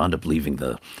that, so I wound up leaving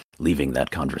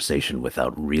that conversation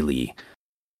without really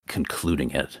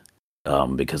concluding it,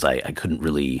 because I couldn't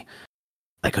really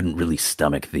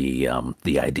stomach the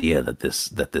idea that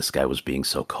this guy was being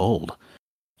so cold.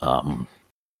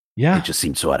 Yeah. It just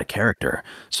seemed so out of character.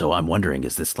 So I'm wondering,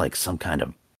 is this like some kind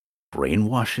of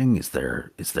brainwashing? Is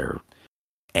there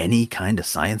any kind of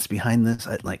science behind this?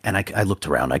 I looked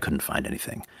around, I couldn't find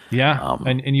anything. Yeah,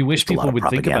 and you wish people would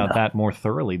think about propaganda. that more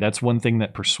thoroughly. That's one thing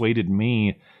that persuaded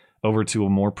me over to a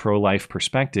more pro-life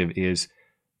perspective is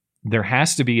there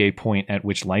has to be a point at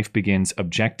which life begins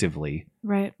objectively.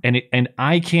 Right. And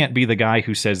I can't be the guy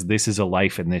who says this is a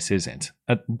life and this isn't.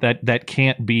 That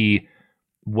can't be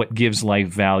what gives life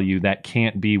value. That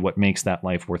can't be what makes that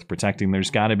life worth protecting.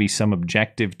 There's got to be some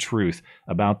objective truth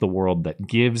about the world that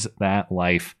gives that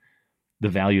life the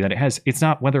value that it has. It's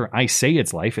not whether I say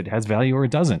it's life, it has value or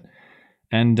it doesn't.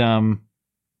 And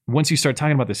once you start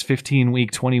talking about this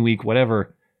 15-week, 20-week,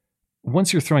 whatever,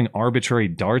 once you're throwing arbitrary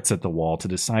darts at the wall to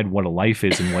decide what a life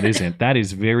is and what isn't, that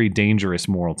is very dangerous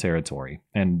moral territory.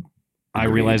 And I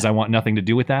realize I want nothing to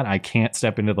do with that. I can't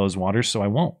step into those waters, so I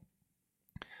won't.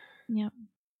 Yep.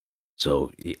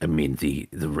 So, I mean, the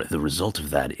result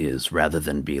of that is, rather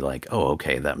than be like, oh,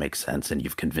 okay, that makes sense, and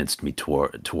you've convinced me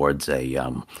towards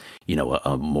a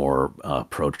more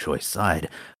pro-choice side,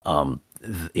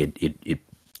 it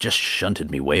just shunted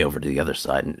me way over to the other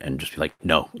side and just be like,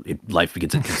 no, life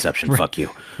begins at conception. Right. Fuck you.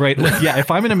 Right. Yeah.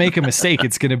 If I'm going to make a mistake,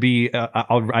 it's going to be,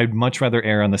 I'd much rather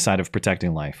err on the side of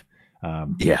protecting life.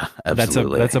 Yeah,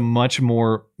 absolutely. That's a much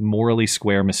more morally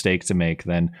square mistake to make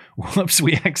than, whoops,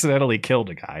 we accidentally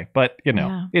killed a guy. But,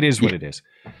 It is what it is.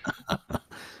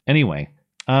 Anyway,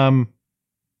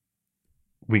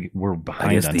 we're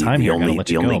behind on time here.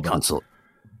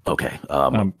 Okay.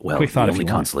 Quick thought,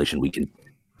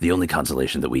 the only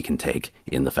consolation that we can take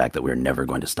in the fact that we're never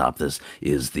going to stop this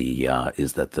is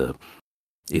that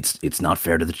it's not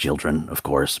fair to the children, of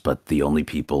course, but the only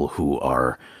people who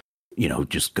are,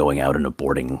 just going out and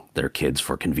aborting their kids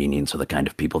for convenience are the kind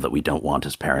of people that we don't want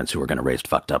as parents who are going to raise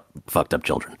fucked up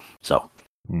children. So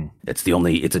it's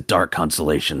a dark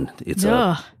consolation. It's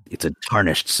a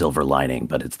tarnished silver lining,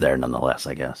 but it's there nonetheless,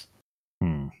 I guess.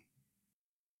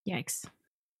 Yikes.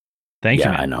 Thank you,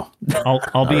 man. I know.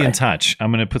 I'll be in touch.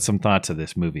 I'm going to put some thought to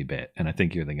this movie bit, and I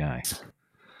think you're the guy.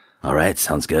 All right.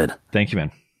 Sounds good. Thank you,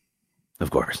 man.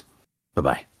 Of course.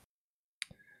 Bye-bye.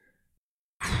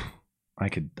 I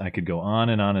could go on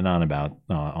and on and on about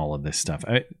all of this stuff.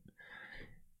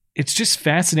 It's just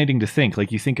fascinating to think.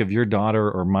 Like, you think of your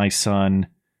daughter or my son,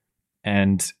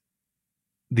 and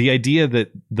the idea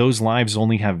that those lives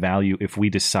only have value if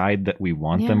we decide that we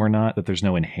want them or not, that there's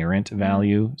no inherent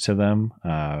value to them.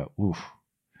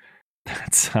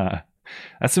 That's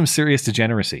some serious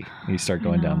degeneracy when you start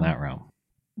going down that route.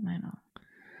 I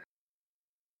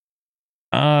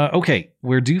know. Okay,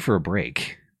 we're due for a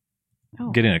break.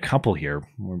 Oh. Getting a couple here.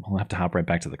 We'll have to hop right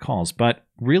back to the calls. But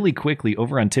really quickly,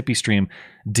 over on Tippy Stream,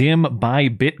 Dim by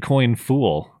Bitcoin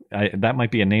Fool. That might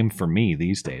be a name for me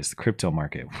these days, the crypto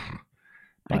market.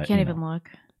 But, I can't even look.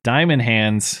 Diamond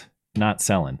hands, not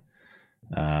selling.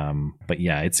 But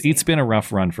yeah, it's been a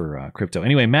rough run for crypto.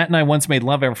 Anyway, Matt and I once made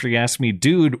love after he asked me,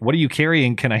 dude, what are you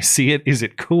carrying? Can I see it? Is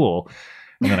it cool?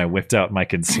 And then I whipped out my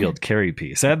concealed carry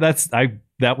piece.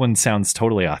 That one sounds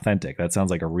totally authentic. That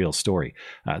sounds like a real story.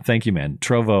 Thank you, man.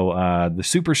 Trovo, the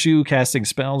Super Shoe casting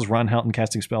spells, Ron Helton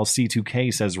casting spells,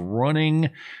 C2K says running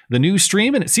the new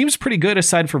stream, and it seems pretty good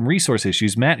aside from resource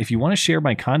issues. Matt, if you want to share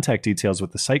my contact details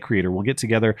with the site creator, we'll get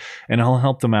together and I'll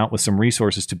help them out with some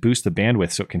resources to boost the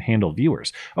bandwidth so it can handle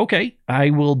viewers. Okay,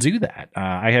 I will do that.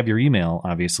 I have your email,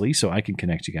 obviously, so I can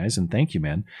connect you guys, and thank you,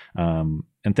 man.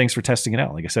 And thanks for testing it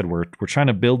out. Like I said, we're trying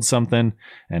to build something,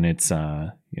 and it's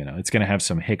it's going to have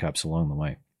some hiccups along the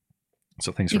way.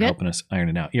 So thanks for helping us iron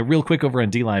it out. Yeah, real quick over on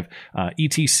DLive,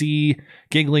 ETC,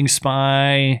 Giggling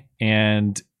Spy,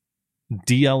 and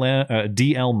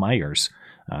DL Myers.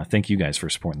 Thank you guys for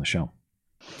supporting the show.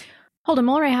 Holden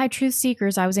Mulray, hi, Truth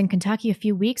Seekers. I was in Kentucky a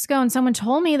few weeks ago, and someone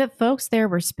told me that folks there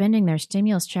were spending their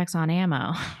stimulus checks on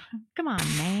ammo. Come on,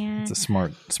 man. It's a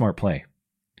smart play.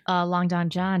 Long Don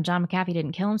John McAfee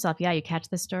didn't kill himself. Yeah, you catch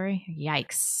this story?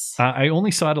 Yikes. I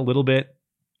only saw it a little bit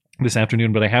this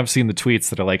afternoon, but I have seen the tweets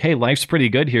that are like, hey, life's pretty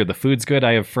good here. The food's good.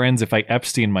 I have friends. If I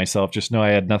Epstein myself, just know I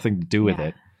had nothing to do with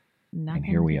it. Nothing and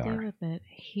here we to are. do with it.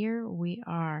 Here we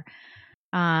are.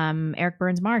 Eric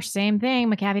Burns Marsh, same thing.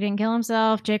 McAfee didn't kill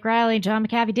himself. Jake Riley, John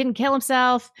McAfee didn't kill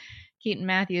himself. Keaton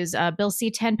Matthews, Bill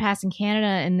C-10 passed in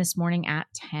Canada in this morning at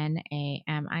 10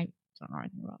 a.m. I don't know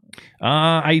anything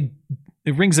about it.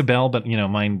 It rings a bell, but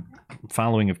mine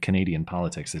following of Canadian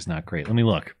politics is not great. Let me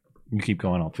look. You keep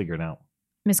going. I'll figure it out.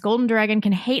 Miss Golden Dragon,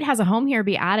 can Hate Has a Home Here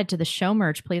be added to the show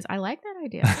merch, please? I like that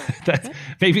idea.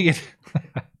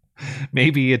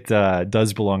 Maybe it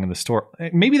does belong in the store.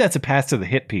 Maybe that's a pass to the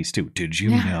hit piece too. Did you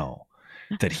know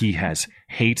that he has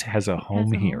Hate Has a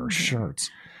Home Here shirts?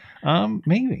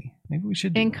 Maybe we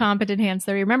should do Incompetent Hands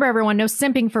Theory. Remember, everyone, no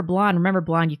simping for Blonde. Remember,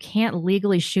 Blonde, you can't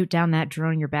legally shoot down that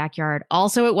drone in your backyard.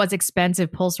 Also, it was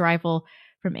expensive. Pulse rifle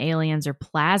from Aliens or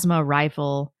plasma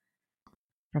rifle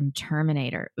from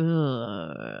Terminator.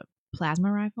 Ugh.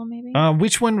 Plasma rifle, maybe?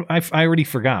 Which one? I already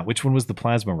forgot. Which one was the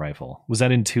plasma rifle? Was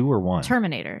that in 2 or 1?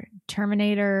 Terminator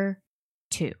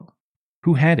 2.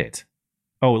 Who had it?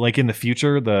 Oh, like in the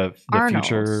future? The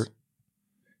future.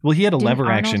 Well, he had a lever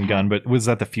action gun, but was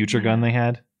that the future gun they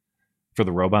had for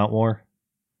the robot war?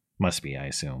 Must be, I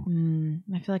assume.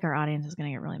 I feel like our audience is going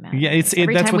to get really mad. Yeah,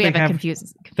 that's what they have.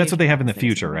 That's what they have in the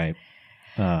future, right?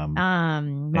 Long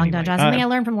John John. Something I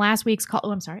learned from last week's call.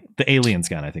 Oh, I'm sorry. The Aliens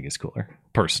gun, I think, is cooler,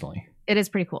 personally. It is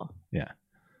pretty cool. Yeah.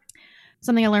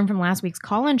 Something I learned from last week's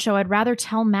call-in show. I'd rather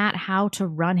tell Matt how to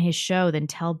run his show than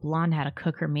tell Blonde how to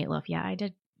cook her meatloaf. Yeah, I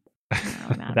did.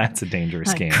 That's a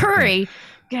dangerous game. Curry.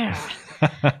 God.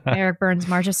 Eric Burns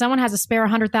March. If someone has a spare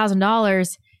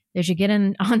 $100,000, they should get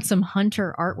in on some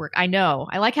Hunter artwork. I know.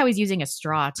 I like how he's using a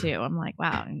straw too. I'm like,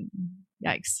 wow,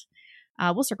 yikes.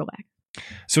 We'll circle back.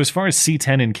 So as far as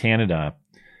C10 in Canada,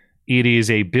 it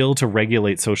is a bill to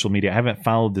regulate social media. I haven't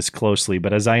followed this closely,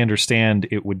 but as I understand,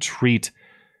 it would treat.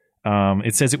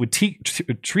 It says it would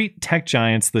treat tech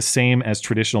giants the same as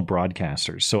traditional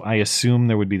broadcasters. So I assume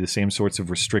there would be the same sorts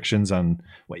of restrictions on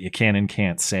what you can and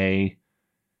can't say.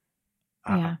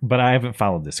 Yeah. But I haven't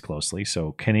followed this closely.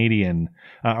 So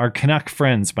our Canuck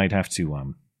friends might have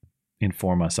to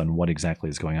inform us on what exactly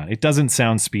is going on. It doesn't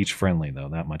sound speech friendly, though.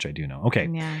 That much I do know.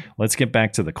 Okay, Let's get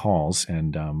back to the calls,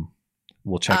 and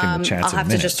we'll check in the chats. I'll have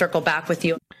to just circle back with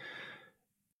you.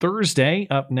 Thursday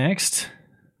up next.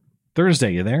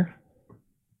 Thursday, you there?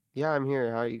 Yeah, I'm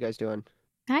here. How are you guys doing?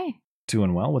 Hi.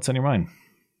 Doing well. What's on your mind?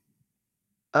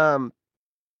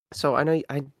 So I know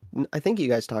I think you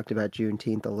guys talked about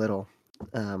Juneteenth a little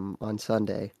on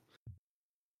Sunday.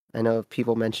 I know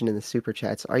people mentioned in the super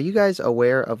chats. Are you guys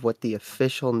aware of what the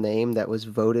official name that was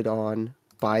voted on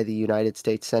by the United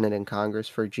States Senate and Congress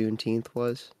for Juneteenth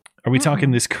was? Are we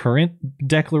talking this current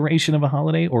declaration of a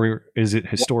holiday, or is it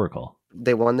historical?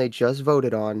 The one they just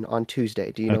voted on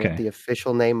Tuesday. Do you know what the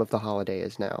official name of the holiday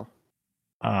is now?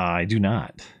 I do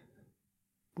not.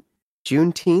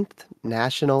 Juneteenth,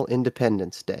 National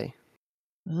Independence Day.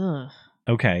 Ugh.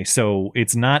 Okay, so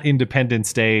it's not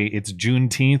Independence Day, it's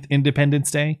Juneteenth Independence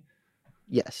Day?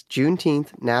 Yes,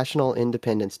 Juneteenth National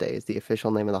Independence Day is the official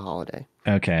name of the holiday.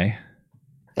 Okay.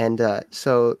 And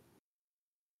so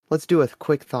let's do a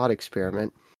quick thought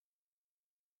experiment.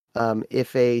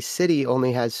 If a city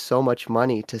only has so much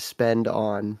money to spend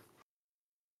on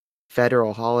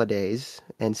federal holidays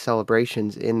and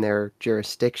celebrations in their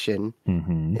jurisdiction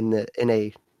in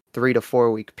a 3 to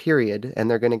 4 week period,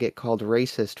 and they're going to get called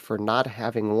racist for not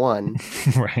having one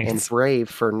and brave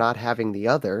for not having the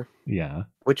other. Yeah.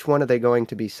 Which one are they going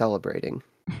to be celebrating?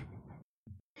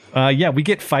 We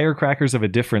get firecrackers of a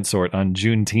different sort on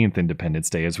Juneteenth Independence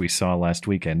Day, as we saw last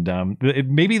weekend.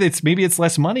 Maybe it's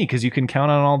less money because you can count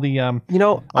on all the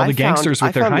gangsters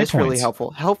with their high points. I found this really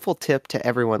helpful. Helpful tip to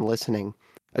everyone listening.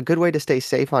 A good way to stay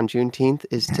safe on Juneteenth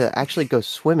is to actually go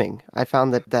swimming. I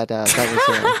found that was.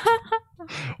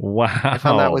 Wow. I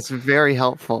found that was very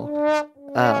helpful.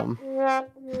 But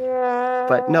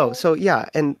no, so yeah,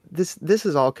 and this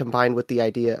is all combined with the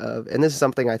idea of, and this is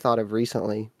something I thought of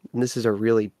recently, and this is a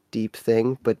really deep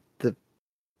thing, but the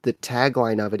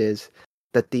tagline of it is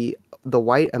that the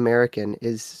white American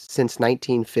is, since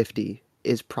 1950,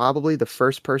 is probably the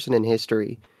first person in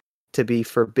history to be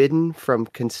forbidden from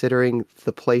considering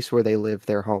the place where they live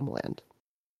their homeland.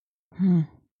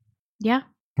 Yeah.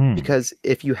 Because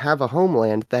if you have a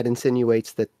homeland, that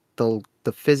insinuates that the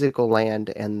physical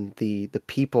land and the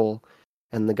people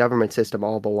and the government system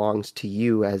all belongs to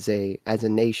you as a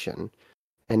nation,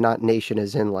 and not nation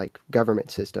as in like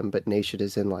government system, but nation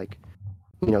as in like,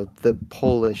 the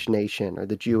Polish nation or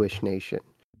the Jewish nation.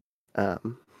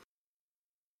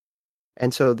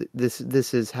 And so this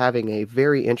is having a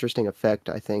very interesting effect,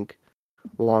 I think,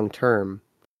 long term.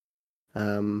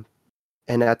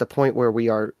 And at the point where we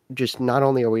are just, not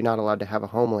only are we not allowed to have a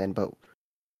homeland, but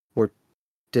we're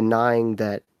denying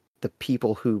that the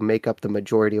people who make up the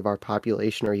majority of our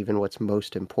population are even what's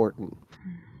most important.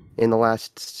 In the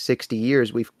last 60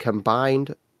 years, we've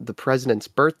combined the president's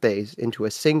birthdays into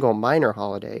a single minor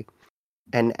holiday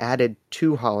and added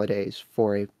 2 holidays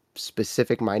for a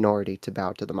specific minority to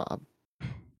bow to the mob.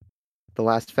 The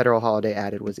last federal holiday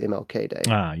added was MLK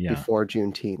Day before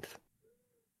Juneteenth.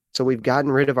 So we've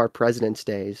gotten rid of our President's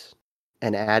Days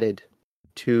and added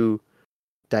 2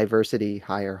 diversity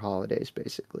higher holidays,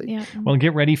 basically. Yeah. Well,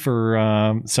 get ready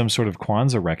for some sort of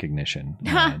Kwanzaa recognition.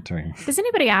 Does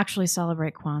anybody actually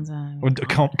celebrate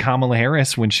Kwanzaa? Kamala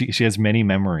Harris, when she has many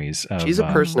memories. She's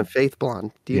a person of faith,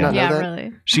 Blonde. Do you not know that?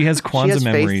 Really. She has Kwanzaa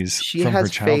memories from her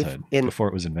childhood before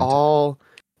it was invented.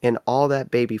 In all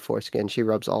that baby foreskin, she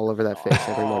rubs all over that face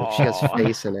every morning. She has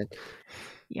face in it.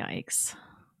 Yikes.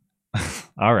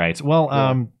 All right.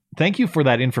 Well, thank you for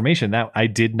that information. That I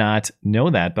did not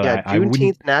know that, but I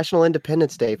Juneteenth, National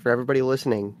Independence Day, for everybody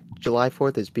listening. July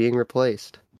 4th is being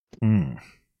replaced.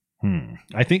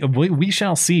 I think we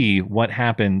shall see what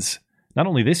happens, not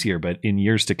only this year, but in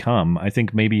years to come. I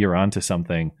think maybe you're onto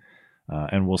something,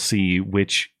 and we'll see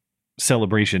which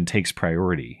celebration takes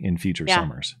priority in future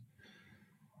summers.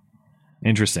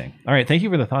 Interesting. All right. Thank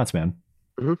you for the thoughts, man.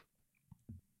 Mm-hmm.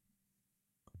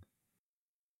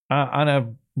 On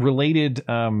a related,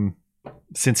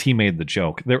 since he made the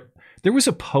joke, there was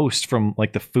a post from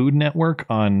like the Food Network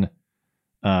on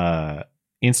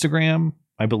Instagram,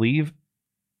 I believe.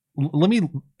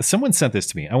 Someone sent this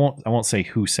to me. I won't say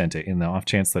who sent it in the off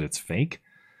chance that it's fake,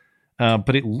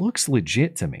 but it looks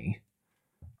legit to me.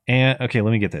 And okay,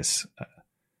 let me get this.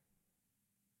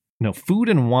 No, Food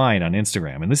and Wine on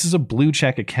Instagram. And this is a blue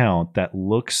check account that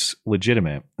looks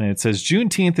legitimate. And it says,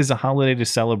 Juneteenth is a holiday to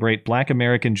celebrate Black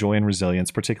American joy and resilience,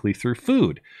 particularly through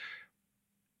food.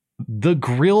 The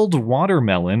grilled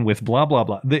watermelon with blah, blah,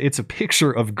 blah. It's a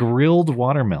picture of grilled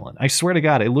watermelon. I swear to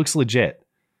God, it looks legit.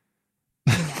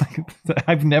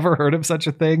 I've never heard of such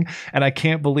a thing. And I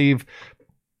can't believe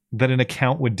that an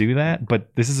account would do that.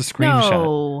 But this is a screenshot.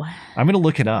 No. I'm going to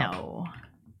look it up. No.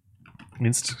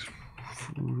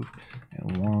 Food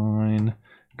and Wine.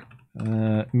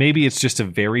 Maybe it's just a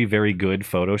very, very good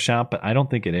Photoshop, but I don't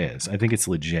think it is. I think it's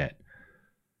legit.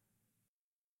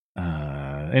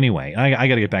 Anyway, I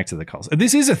got to get back to the calls.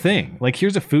 This is a thing. Like,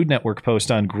 here's a Food Network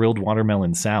post on grilled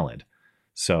watermelon salad.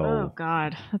 So, oh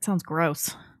God, that sounds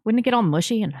gross. Wouldn't it get all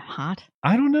mushy and hot?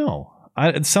 I don't know.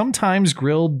 Sometimes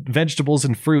grilled vegetables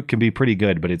and fruit can be pretty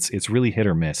good, but it's really hit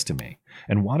or miss to me.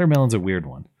 And watermelon's a weird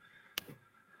one.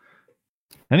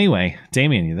 Anyway,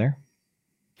 Damien, you there?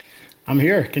 I'm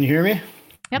here. Can you hear me?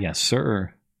 Yep. Yes,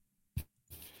 sir.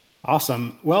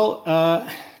 Awesome. Well,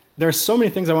 there's so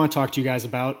many things I want to talk to you guys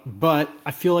about, but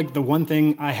I feel like the one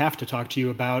thing I have to talk to you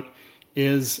about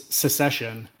is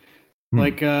secession.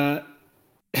 Like, I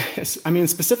mean,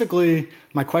 specifically,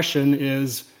 my question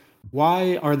is,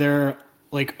 why are there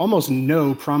like almost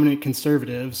no prominent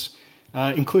conservatives,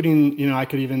 including, I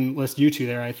could even list you two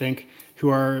there, I think, who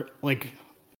are like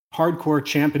hardcore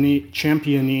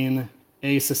championing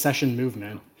a secession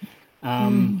movement.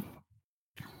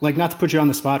 Like, not to put you on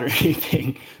the spot or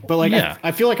anything, but like,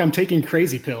 I feel like I'm taking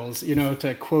crazy pills,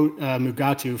 to quote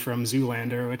Mugatu from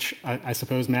Zoolander, which I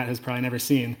suppose Matt has probably never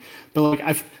seen. But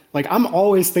I'm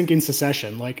always thinking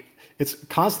secession. Like, it's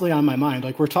constantly on my mind.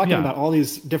 Like, we're talking about all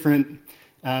these different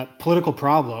political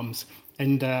problems,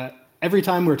 and every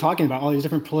time we're talking about all these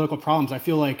different political problems, I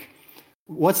feel like,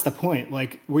 what's the point?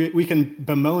 Like, we can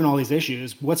bemoan all these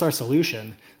issues. What's our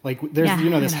solution? Like, there's,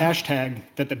 this hashtag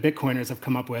that the Bitcoiners have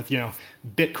come up with,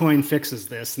 Bitcoin fixes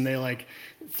this, and they like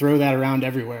throw that around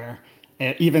everywhere.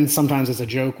 And even sometimes as a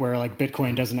joke where like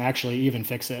Bitcoin doesn't actually even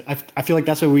fix it. I feel like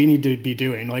that's what we need to be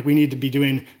doing. Like, we need to be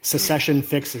doing secession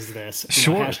fixes this.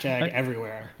 Sure. Hashtag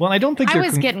everywhere. Well, I don't think I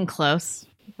was getting close,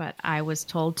 but I was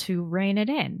told to rein it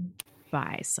in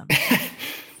by somebody.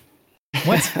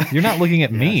 What? You're not looking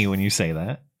at me when you say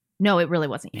that. No, it really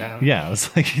wasn't you. No. Yeah,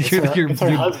 it's like you're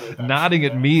nodding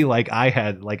at me like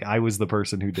I was the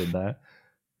person who did that.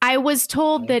 I was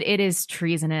told that it is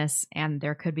treasonous and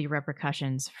there could be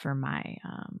repercussions for my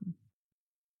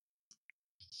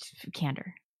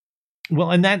candor.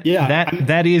 Well, and that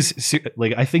is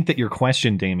like, I think that your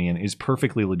question, Damien, is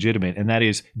perfectly legitimate, and that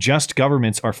is, just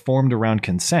governments are formed around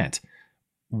consent.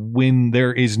 When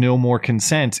there is no more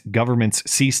consent, governments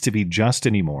cease to be just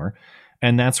anymore.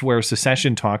 And that's where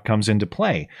secession talk comes into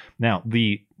play. Now,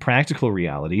 the practical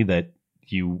reality that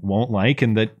you won't like,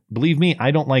 and that, believe me,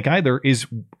 I don't like either, is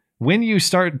when you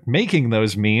start making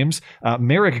those memes,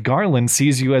 Merrick Garland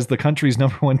sees you as the country's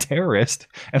 #1 terrorist,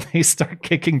 and they start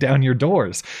kicking down your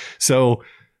doors. So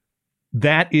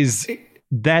that's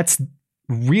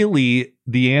really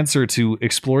the answer to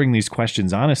exploring these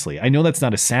questions honestly. I know that's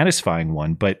not a satisfying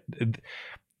one, but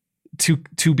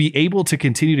to be able to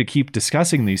continue to keep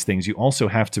discussing these things, you also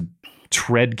have to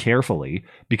tread carefully,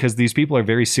 because these people are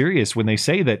very serious when they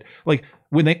say that, like,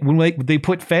 when they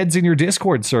put feds in your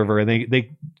Discord server and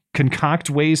they concoct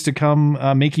ways to come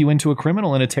make you into a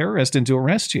criminal and a terrorist and to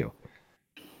arrest you.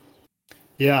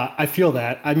 Yeah, I feel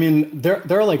that. I mean, there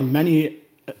are like many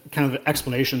kind of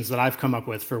explanations that I've come up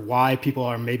with for why people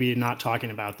are maybe not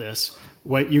talking about this.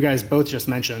 What you guys both just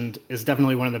mentioned is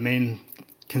definitely one of the main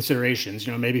considerations.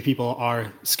 You know, maybe people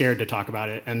are scared to talk about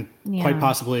it, and quite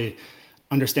possibly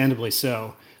understandably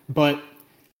so. But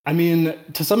I mean,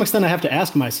 to some extent, I have to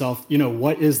ask myself, you know,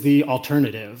 what is the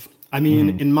alternative? I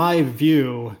mean, in my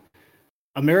view,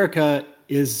 America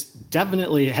is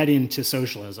definitely heading to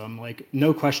socialism, like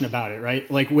no question about it, right?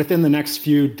 Like within the next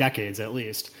few decades, at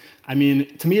least. I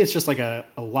mean, to me, it's just like a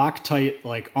Loctite,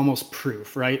 like almost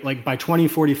proof, right? Like by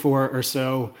 2044 or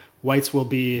so, whites will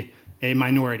be a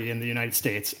minority in the United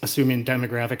States, assuming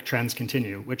demographic trends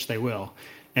continue, which they will.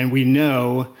 And we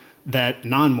know that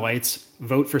non-whites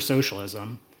vote for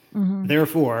socialism.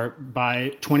 Therefore, by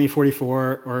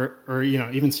 2044 or you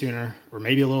know, even sooner, or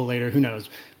maybe a little later, who knows?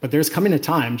 But there's coming a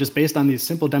time, just based on these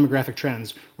simple demographic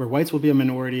trends, where whites will be a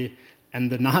minority and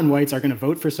the non-whites are going to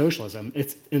vote for socialism.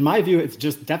 It's, in my view, it's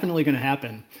just definitely going to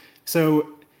happen. So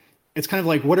it's kind of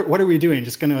like, what are we doing?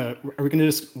 Are we going to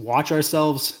just watch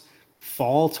ourselves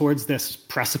fall towards this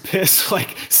precipice,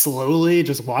 like slowly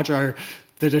just watch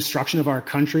the destruction of our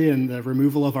country and the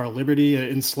removal of our liberty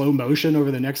in slow motion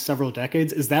over the next several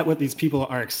decades? Is that what these people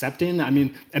are accepting? I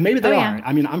mean, and maybe they are.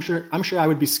 I mean, I'm sure I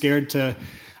would be scared to,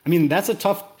 I mean, that's a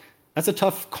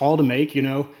tough call to make, you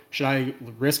know. Should I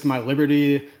risk my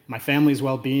liberty, my family's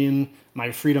well-being,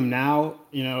 my freedom now?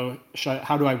 You know,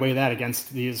 how do I weigh that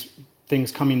against these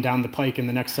things coming down the pike in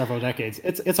the next several decades?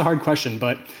 It's a hard question,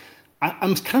 but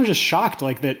I'm kind of just shocked,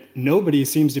 like, that nobody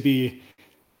seems to be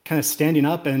kind of standing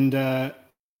up and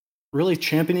really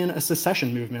championing a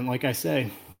secession movement, like I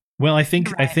say. Well, I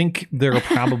think there are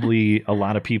probably a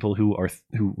lot of people who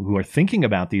are thinking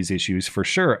about these issues for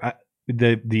sure.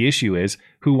 The issue is,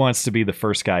 who wants to be the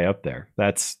first guy up there?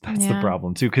 That's the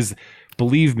problem too. Because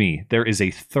believe me, there is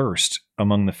a thirst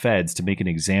among the feds to make an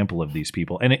example of these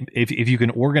people. And if you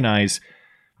can organize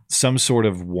some sort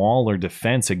of wall or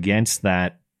defense against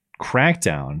that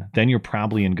crackdown, then you're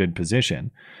probably in good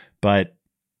position. But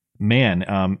man,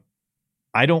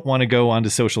 I don't want to go onto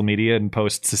social media and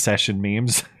post secession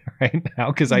memes right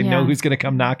now, because I know who's going to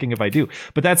come knocking if I do.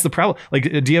 But that's the problem. Like,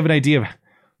 do you have an idea of?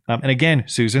 And again,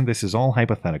 Susan, this is all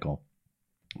hypothetical.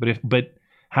 But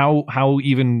how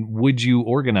even would you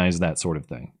organize that sort of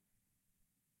thing?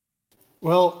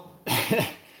 Well,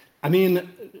 I mean,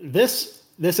 this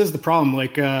is the problem.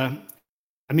 Like, I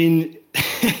mean,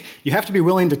 you have to be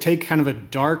willing to take kind of a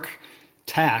dark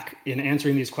tack in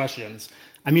answering these questions.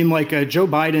 I mean, like Joe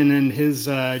Biden and his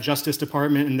Justice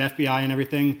Department and the FBI and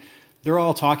everything, they're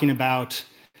all talking about,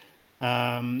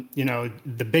 you know,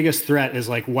 the biggest threat is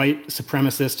like white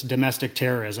supremacist domestic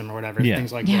terrorism or whatever,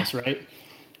 things like this, right?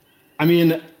 I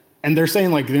mean, and they're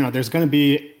saying, like, you know, there's going to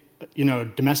be, you know,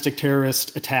 domestic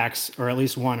terrorist attacks, or at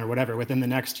least one or whatever, within the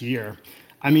next year.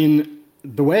 I mean,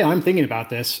 the way I'm thinking about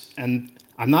this, and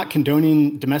I'm not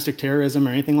condoning domestic terrorism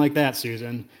or anything like that,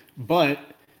 Susan, but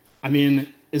I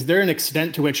mean, is there an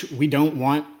extent to which we don't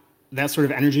want that sort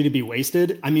of energy to be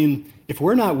wasted? I mean, if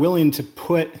we're not willing to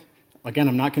put, again,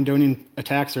 I'm not condoning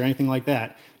attacks or anything like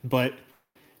that, but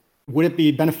would it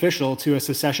be beneficial to a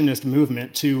secessionist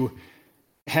movement to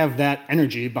have that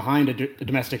energy behind a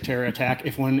domestic terror attack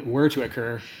if one were to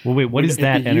occur? Well, wait, what is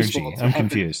that energy? I'm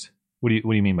confused. What do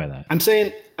you mean by that? I'm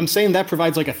saying that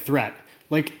provides like a threat.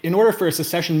 Like, in order for a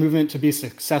secession movement to be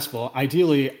successful, I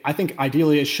think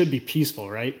ideally it should be peaceful,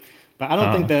 right? But I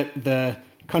don't think that the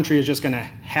country is just going to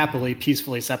happily,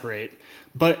 peacefully separate.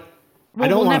 But I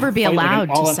don't we'll want never be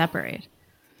allowed to separate.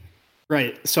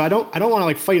 Right. So I don't want to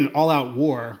like fight an all-out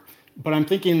war. But I'm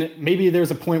thinking maybe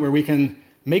there's a point where we can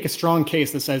make a strong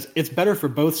case that says it's better for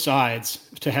both sides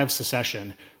to have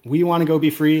secession. We want to go be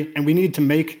free, and we need to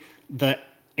make the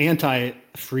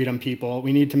anti-freedom people,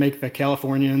 we need to make the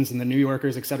Californians and the New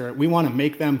Yorkers, et cetera, we want to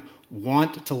make them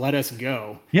want to let us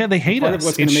go. Yeah, they hate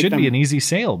us. It should be an easy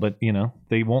sale, but you know,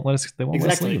 they won't let us. They won't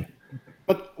let us leave.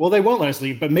 But they won't let us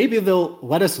leave. But maybe they'll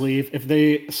let us leave if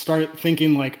they start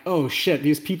thinking like, oh shit,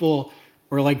 these people,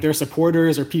 or like their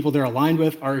supporters or people they're aligned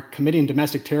with, are committing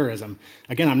domestic terrorism.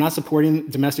 Again, I'm not supporting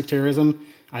domestic terrorism.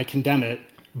 I condemn it.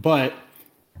 But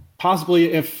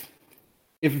possibly if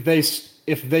they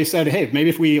said, hey, maybe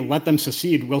if we let them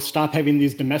secede, we'll stop having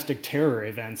these domestic terror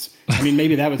events. I mean,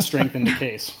 maybe that would strengthen the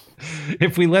case.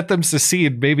 If we let them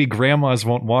secede, maybe grandmas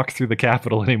won't walk through the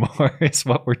Capitol anymore. Is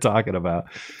what we're talking about.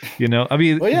 You know, I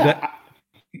mean, well, yeah.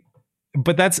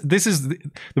 But this is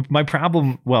my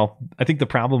problem. Well, I think the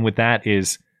problem with that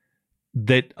is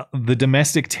that the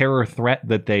domestic terror threat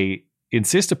that they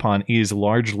insist upon is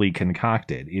largely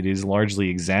concocted. It is largely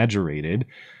exaggerated.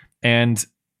 And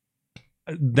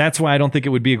that's why I don't think it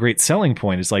would be a great selling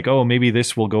point. It's like, oh, maybe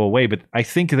this will go away. But I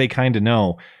think they kind of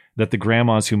know that the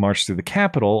grandmas who march through the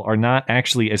Capitol are not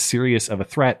actually as serious of a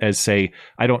threat as, say,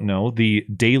 I don't know, the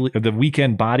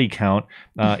weekend body count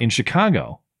in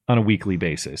Chicago on a weekly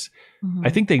basis. Mm-hmm. I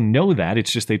think they know that.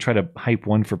 It's just they try to hype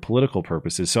one for political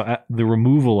purposes. So the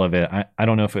removal of it, I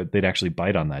don't know if they'd actually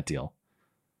bite on that deal.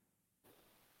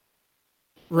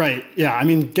 Right. Yeah. I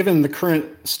mean, given the current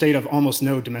state of almost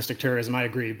no domestic terrorism, I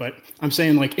agree. But I'm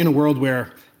saying, like, in a world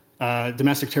where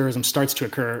domestic terrorism starts to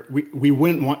occur, we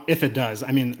wouldn't want, if it does,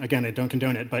 I mean, again, I don't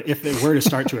condone it, but if it were to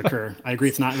start to occur, I agree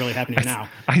it's not really happening now.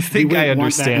 I think I understand.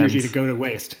 Want that energy to go to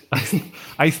waste.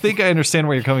 I think I understand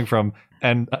where you're coming from.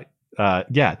 And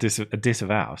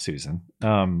disavow, Susan.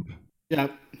 Yeah.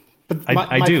 But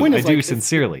I do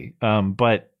sincerely.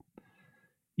 But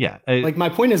yeah. Like, my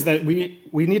point is that we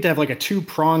need to have like a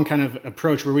two-pronged kind of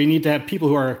approach where we need to have people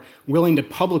who are willing to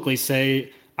publicly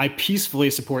say, I peacefully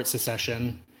support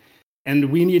secession.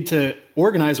 And we need to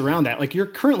organize around that. Like, you're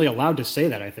currently allowed to say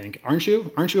that, I think. Aren't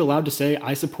you? Aren't you allowed to say,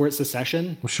 I support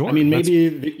secession? Well, sure. I mean,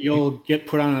 maybe you'll get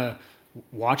put on a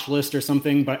watch list or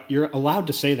something, but you're allowed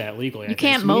to say that legally. You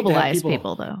can't mobilize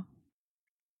people, though.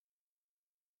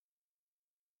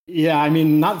 Yeah, I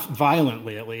mean, not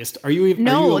violently, at least. Are you even?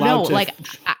 No. Like,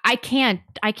 I can't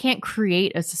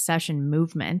create a secession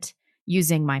movement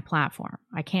using my platform.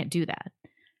 I can't do that.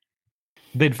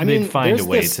 They'd find a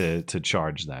way to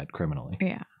charge that criminally.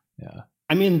 Yeah.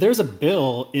 I mean, there's a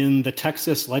bill in the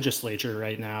Texas legislature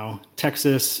right now,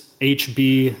 Texas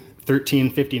HB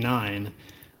 1359,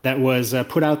 that was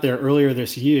put out there earlier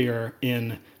this year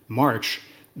in March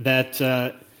that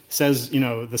says,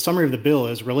 the summary of the bill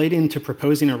is relating to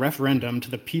proposing a referendum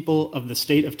to the people of the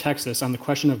state of Texas on the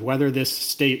question of whether this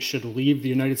state should leave the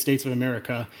United States of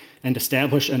America and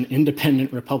establish an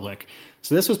independent republic.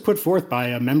 So this was put forth by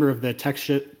a member of the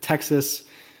Texas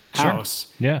House.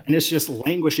 Sure. Yeah. And it's just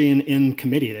languishing in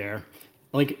committee there.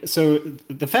 Like, so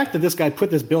the fact that this guy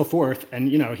put this bill forth and,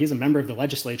 he's a member of the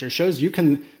legislature shows you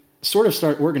can sort of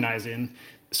start organizing.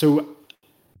 So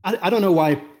I don't know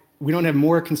why we don't have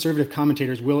more conservative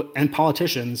commentators and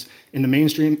politicians in the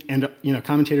mainstream and,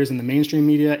 commentators in the mainstream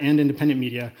media and independent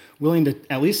media willing to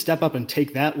at least step up and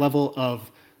take that level of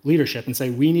leadership and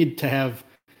say, we need to have,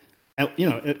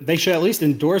 they should at least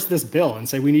endorse this bill and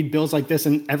say, we need bills like this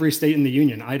in every state in the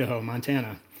union, Idaho,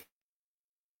 Montana.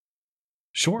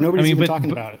 Sure. Nobody's even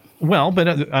talking about it. Well,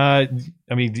 but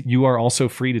you are also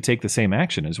free to take the same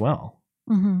action as well.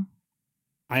 Mm-hmm.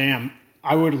 I am.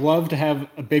 I would love to have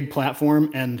a big platform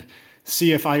and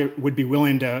see if I would be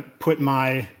willing to put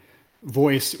my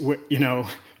voice,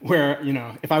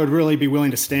 if I would really be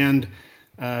willing to stand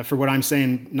for what I'm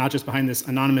saying, not just behind this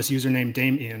anonymous username,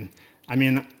 Dame Ian. I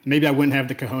mean, maybe I wouldn't have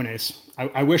the cojones.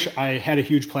 I wish I had a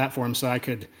huge platform so I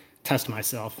could test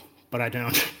myself, but I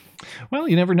don't. Well,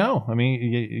 you never know. I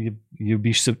mean, you'd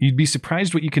be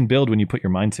surprised what you can build when you put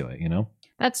your mind to it,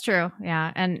 That's true.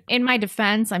 Yeah. And in my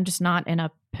defense, I'm just not in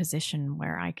a position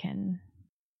where I can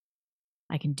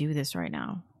do this right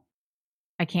now.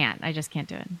 I just can't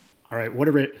do it. All right.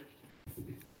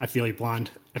 I feel you,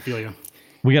 Blonde. I feel you.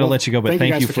 We got to let you go, but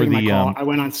thank you for the. I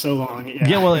went on so long.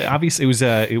 Yeah. Well, obviously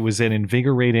it was an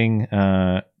invigorating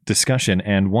discussion,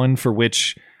 and one for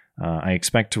which I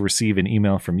expect to receive an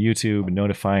email from YouTube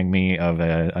notifying me of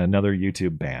another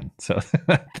YouTube ban. So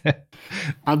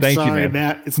I'm sorry,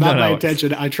 Matt. It's not my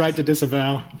intention. I tried to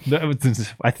disavow.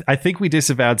 I think we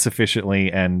disavowed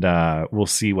sufficiently, and we'll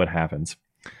see what happens.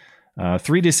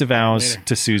 3 disavows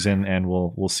to Susan, and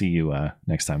we'll see you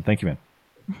next time. Thank you, man.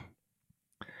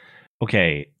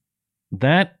 Okay,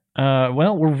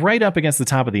 we're right up against the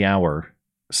top of the hour.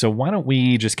 So why don't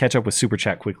we just catch up with Super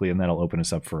Chat quickly, and that'll open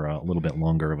us up for a little bit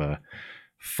longer of a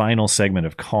final segment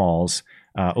of calls.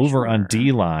 Over on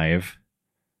D Live,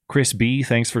 Chris B,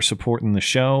 thanks for supporting the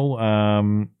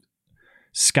show.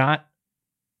 Scott,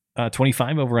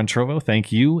 25 over on Trovo,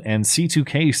 thank you. And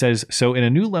C2K says, so in a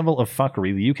new level of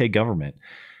fuckery, the UK government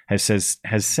has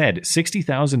said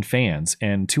 60,000 fans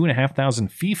and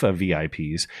 2,500 FIFA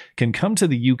VIPs can come to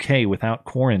the UK without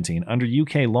quarantine. Under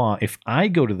UK law, if I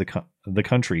go to the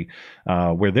country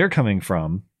where they're coming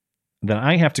from, then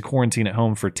I have to quarantine at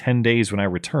home for 10 days when I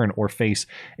return or face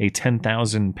a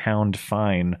 £10,000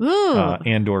 fine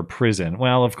and or prison.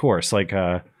 Well, of course, like,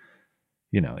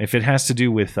 if it has to do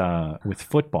with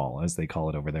football, as they call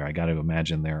it over there, I got to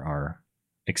imagine there are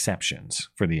exceptions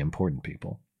for the important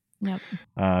people.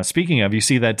 Yep. Speaking of, you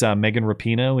see that Megan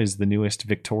Rapinoe is the newest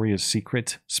Victoria's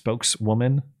Secret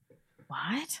spokeswoman.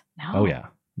 What? No. Oh yeah,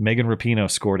 Megan Rapinoe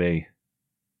scored a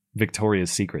Victoria's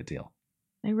Secret deal.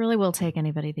 They really will take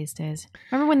anybody these days.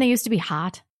 Remember when they used to be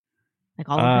hot? Like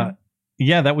all of them?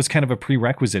 Yeah, that was kind of a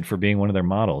prerequisite for being one of their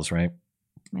models, right?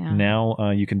 Yeah.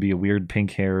 Now you can be a weird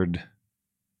pink-haired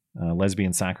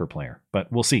lesbian soccer player.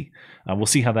 But we'll see. We'll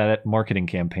see how that marketing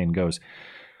campaign goes.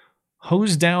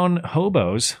 Hose Down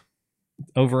Hobos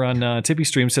over on Tippy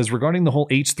Stream says, regarding the whole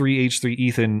H3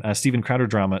 Ethan Steven Crowder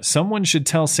drama, someone should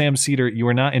tell Sam Seder you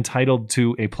are not entitled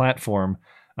to a platform.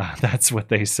 That's what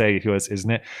they say to us, isn't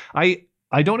it?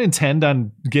 I don't intend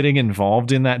on getting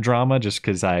involved in that drama just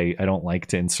because I don't like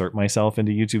to insert myself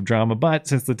into YouTube drama. But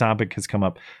since the topic has come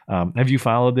up, have you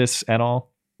followed this at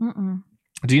all? Mm-mm.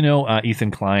 Do you know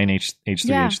Ethan Klein,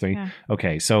 H3H3? Yeah.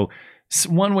 Okay, so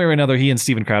one way or another, he and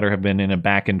Steven Crowder have been in a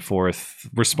back and forth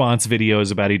response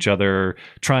videos about each other,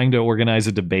 trying to organize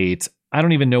a debate. I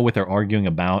don't even know what they're arguing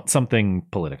about, something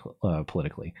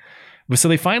politically. So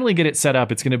they finally get it set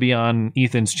up. It's going to be on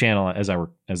Ethan's channel, as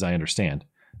I understand.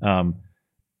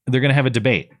 They're going to have a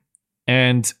debate,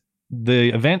 and the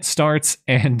event starts,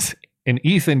 and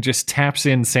Ethan just taps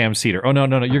in Sam Seder. Oh no,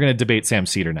 you're going to debate Sam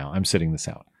Seder now. I'm sitting this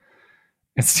out.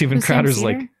 And Steven Crowder's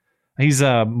like, he's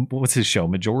what's his show?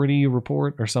 Majority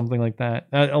Report or something like that.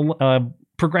 A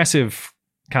progressive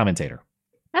commentator.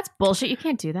 That's bullshit. You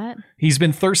can't do that. He's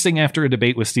been thirsting after a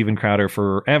debate with Steven Crowder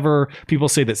forever. People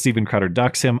say that Steven Crowder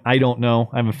ducks him. I don't know.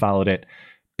 I haven't followed it.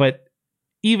 But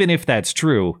even if that's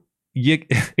true,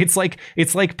 it's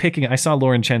like picking. I saw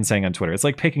Lauren Chen saying on Twitter, it's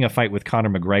like picking a fight with Conor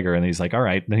McGregor, and he's like, all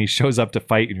right. Then he shows up to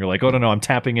fight, and you're like, oh no, I'm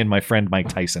tapping in my friend Mike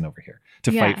Tyson over here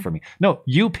to fight for me. No,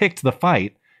 you picked the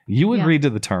fight. You agreed to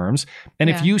the terms, and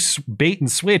if you bait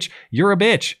and switch, you're a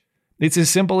bitch. It's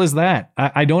as simple as that.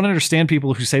 I don't understand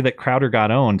people who say that Crowder got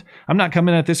owned. I'm not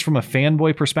coming at this from a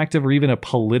fanboy perspective or even a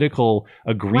political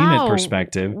agreement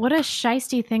perspective. What a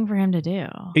shisty thing for him to do.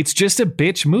 It's just a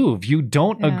bitch move. You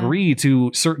don't agree to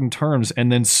certain terms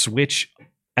and then switch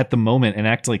at the moment and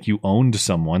act like you owned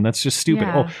someone. That's just stupid.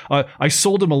 Yeah. I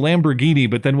sold him a Lamborghini,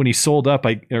 but then when he showed up,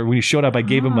 I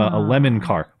gave him a lemon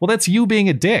car. Well, that's you being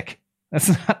a dick. That's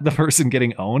not the person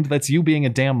getting owned. That's you being a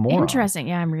damn moron. Interesting.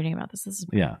 Yeah, I'm reading about this.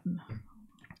 Yeah.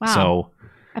 Wow. So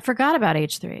I forgot about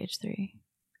H3.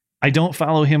 I don't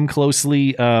follow him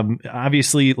closely.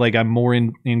 Obviously, like I'm more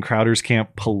in Crowder's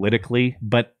camp politically,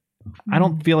 but I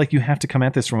don't feel like you have to come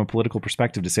at this from a political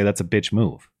perspective to say that's a bitch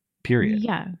move. Period.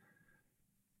 Yeah.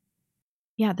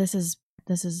 Yeah, this is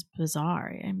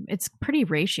bizarre. It's pretty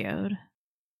ratioed.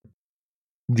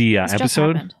 The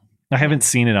episode? I haven't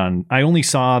seen it on. I only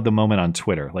saw the moment on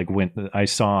Twitter, like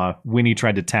when he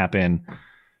tried to tap in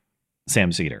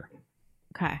Sam Seder.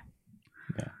 Okay.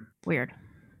 Yeah. Weird.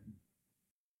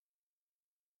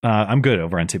 I'm good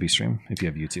over on Tippy Stream if you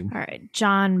have YouTube. All right.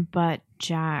 John Butt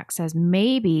Jack says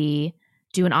maybe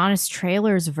do an Honest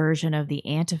Trailers version of the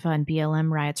Antifa and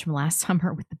BLM riots from last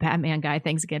summer with the Batman guy.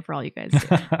 Thanks again for all you guys do.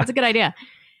 That's a good idea.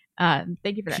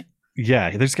 Thank you for that.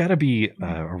 Yeah, there's got to be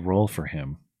a role for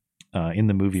him. In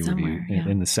the movie review,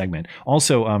 in the segment.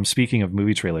 Also, speaking of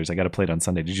movie trailers, I got to play it on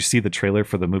Sunday. Did you see the trailer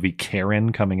for the movie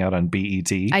Karen coming out on BET?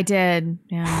 I did.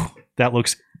 Yeah. That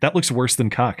looks worse than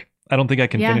Cuck. I don't think I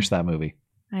can finish that movie.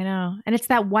 I know. And it's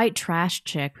that white trash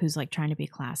chick who's like trying to be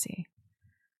classy.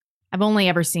 I've only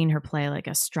ever seen her play like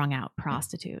a strung out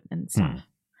prostitute and stuff.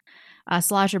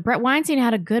 Slosher, Brett Weinstein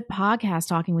had a good podcast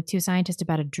talking with two scientists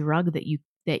about a drug that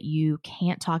you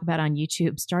can't talk about on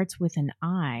YouTube. Starts with an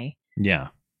I. Yeah.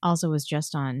 Also was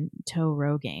just on Toe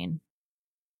Rogaine.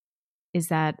 Is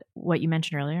that what you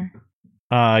mentioned earlier?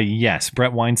 Yes.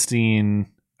 Brett Weinstein.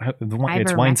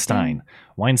 It's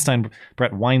Weinstein.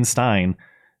 Brett Weinstein.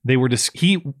 They were just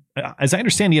as I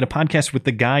understand, he had a podcast with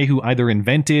the guy who either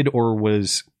invented or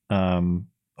was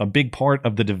a big part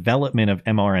of the development of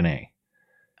mRNA.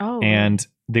 Oh. And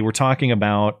they were talking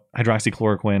about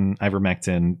hydroxychloroquine,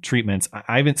 ivermectin treatments.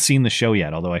 I haven't seen the show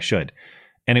yet, although I should.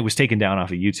 And it was taken down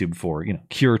off of YouTube for,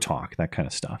 Cure Talk, that kind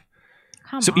of stuff.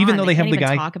 So even though they have the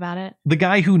guy talk about it, the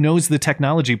guy who knows the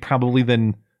technology probably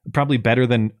better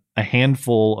than a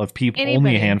handful of people,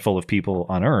 only a handful of people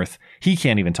on Earth, he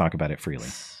can't even talk about it freely.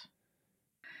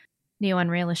 Neo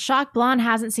Unrealist. Shock Blonde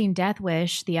hasn't seen Death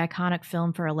Wish, the iconic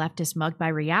film for a leftist mugged by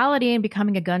reality and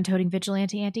becoming a gun-toting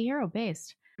vigilante anti-hero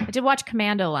based. I did watch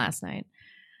Commando last night.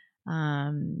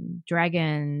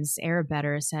 Dragons Air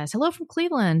Better says, hello from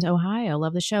Cleveland, Ohio.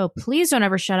 Love the show. Please don't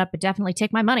ever shut up, but definitely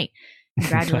take my money.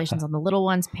 Congratulations on the little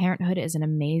ones. Parenthood is an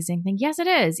amazing thing. Yes, it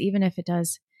is, even if it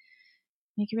does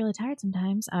make you really tired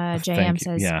sometimes. JM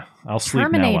says, yeah, I'll sleep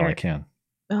now while I can.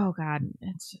 Oh God,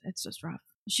 it's just rough.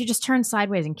 She just turns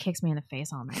sideways and kicks me in the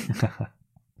face all night.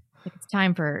 It's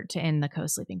time to end the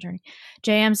co-sleeping journey.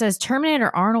 JM says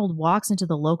Terminator Arnold walks into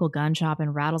the local gun shop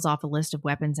and rattles off a list of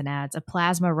weapons and adds a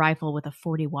plasma rifle with a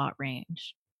 40-watt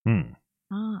range.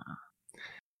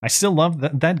 I still love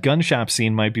that gun shop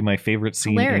scene. Might be my favorite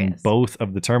scene in both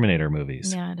of the Terminator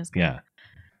movies. Yeah, it is good. Yeah.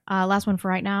 Last one for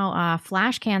right now.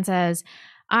 Flashcan says,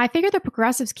 I figure the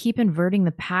progressives keep inverting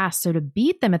the past, so to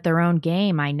beat them at their own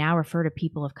game, I now refer to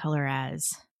people of color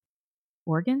as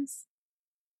organs.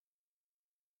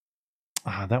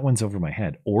 That one's over my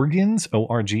head. Organs?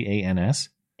 ORGANS?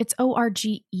 It's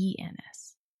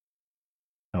ORGENS.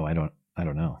 Oh, I don't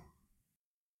know.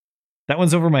 That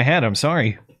one's over my head. I'm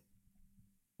sorry.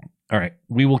 All right.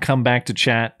 We will come back to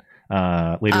chat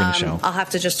later in the show. I'll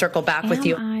have to just circle back with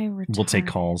you. We'll take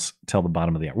calls till the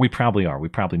bottom of the hour. We probably are. We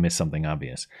probably missed something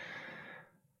obvious.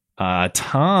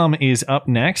 Tom is up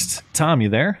next. Tom, you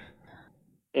there?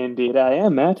 Indeed I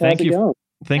am, Matt. How's it going?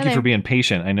 Thank you for being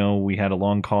patient. I know we had a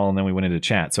long call and then we went into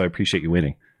chat, so I appreciate you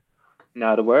waiting.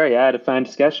 Not to worry. I had a fine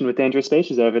discussion with Dangerous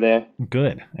Spaces over there.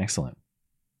 Good. Excellent.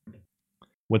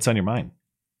 What's on your mind?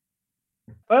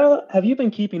 Well, have you been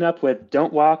keeping up with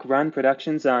Don't Walk, Run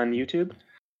Productions on YouTube?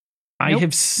 I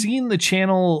have seen the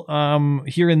channel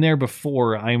here and there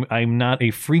before. I'm not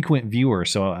a frequent viewer,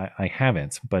 so I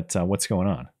haven't. But what's going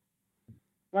on?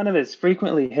 One of his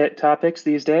frequently hit topics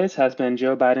these days has been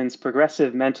Joe Biden's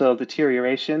progressive mental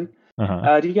deterioration.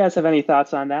 Do you guys have any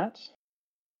thoughts on that?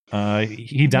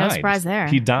 He died. No surprise there.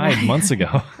 He died months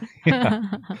ago.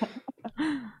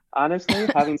 Honestly,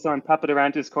 having someone puppet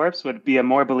around his corpse would be a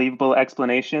more believable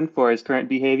explanation for his current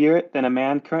behavior than a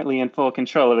man currently in full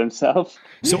control of himself.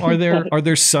 So are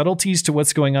there subtleties to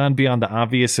what's going on beyond the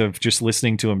obvious of just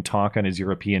listening to him talk on his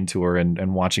European tour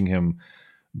and watching him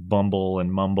bumble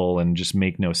and mumble and just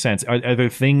make no sense? Are there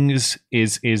things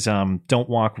is Don't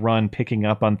Walk, Run picking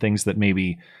up on things that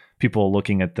maybe people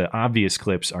looking at the obvious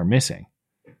clips are missing?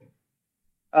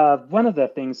 One of the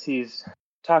things he's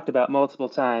talked about multiple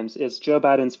times is Joe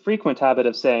Biden's frequent habit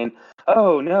of saying,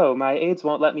 "Oh no, my aides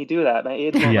won't let me do that. My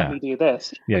aides won't let me do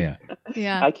this. Yeah.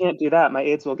 I can't do that. My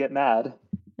aides will get mad."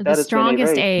 The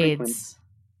strongest aides.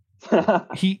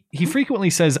 He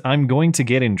frequently says, "I'm going to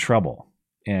get in trouble."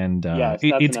 And yes,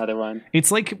 that's another one.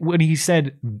 It's like when he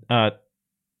said,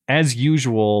 as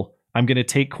usual, I'm going to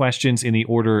take questions in the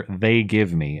order they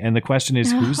give me. And the question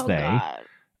is, who's they?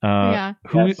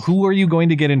 Who are you going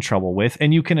to get in trouble with?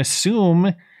 And you can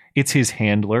assume it's his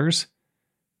handlers.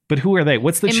 But who are they?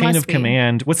 What's the chain of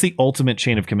command? What's the ultimate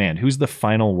chain of command? Who's the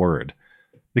final word?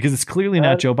 Because it's clearly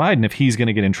not Joe Biden if he's going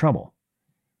to get in trouble.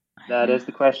 That is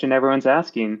the question everyone's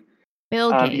asking.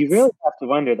 Bill Gates. You really have to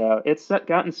wonder, though. It's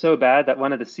gotten so bad that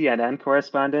one of the CNN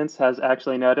correspondents has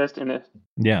actually noticed, I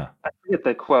forget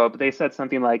the quote, but they said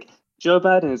something like, Joe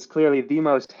Biden is clearly the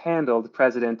most handled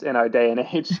president in our day and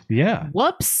age. Yeah.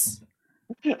 Whoops.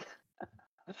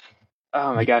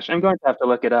 Oh my gosh, I'm going to have to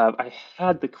look it up. I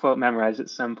had the quote memorized at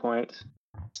some point.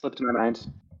 It slipped my mind.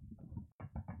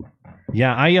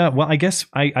 Yeah, I guess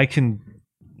I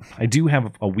do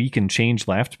have a week and change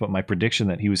left, but my prediction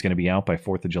that he was going to be out by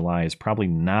 4th of July is probably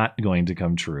not going to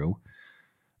come true.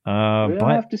 We'll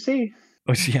have to see.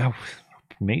 Yeah,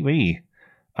 maybe.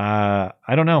 I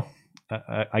don't know.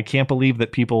 I can't believe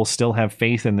that people still have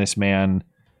faith in this man,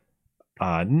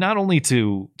 not only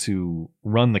to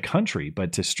run the country,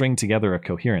 but to string together a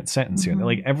coherent sentence here.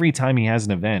 Like every time he has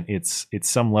an event, it's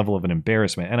some level of an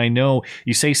embarrassment. And I know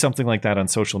you say something like that on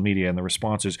social media and the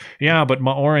response is, yeah, but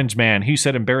my orange man, he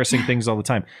said embarrassing things all the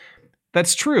time.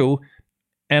 That's true.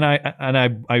 And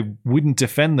I wouldn't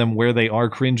defend them where they are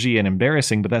cringy and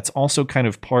embarrassing, but that's also kind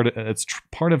of part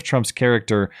of Trump's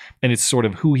character, and it's sort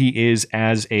of who he is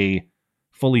as a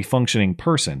fully functioning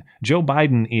person. Joe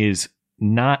Biden is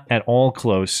not at all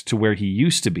close to where he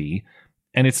used to be,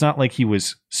 and it's not like he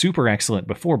was super excellent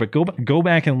before, but go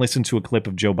back and listen to a clip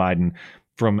of Joe Biden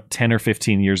from 10 or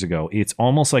 15 years ago. It's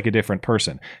almost like a different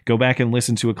person. Go back and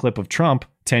listen to a clip of Trump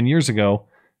 10 years ago,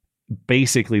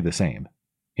 basically the same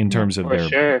in terms of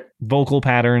their vocal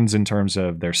patterns, in terms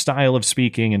of their style of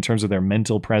speaking, in terms of their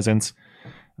mental presence.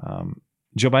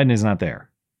 Joe Biden is not there.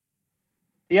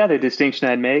 The other distinction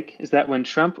I'd make is that when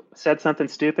Trump said something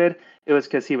stupid, it was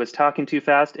because he was talking too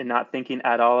fast and not thinking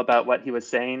at all about what he was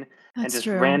saying. That's and just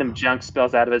true. Random junk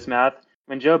spills out of his mouth.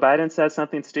 When Joe Biden says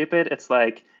something stupid, it's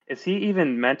like, is he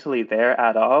even mentally there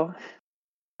at all?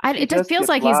 It just feels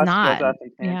like he's not.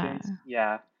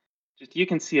 Yeah. Just you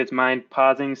can see his mind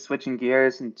pausing, switching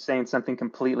gears, and saying something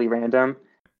completely random.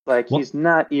 Like he's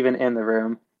not even in the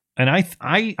room. And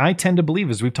I tend to believe,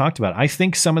 as we've talked about, I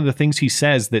think some of the things he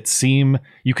says that seem,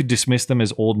 you could dismiss them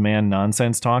as old man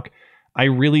nonsense talk. I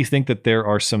really think that there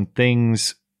are some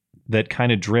things that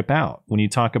kind of drip out when you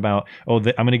talk about, I'm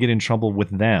going to get in trouble with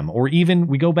them. Or even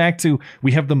we go back to,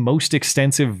 we have the most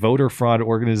extensive voter fraud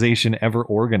organization ever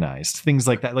organized. Things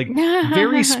like that, like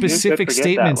very specific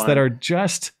statements that are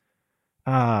just,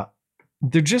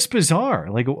 they're just bizarre.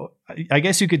 Like, I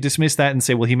guess you could dismiss that and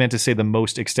say, well, he meant to say the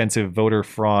most extensive voter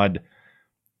fraud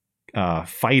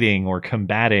fighting or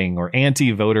combating or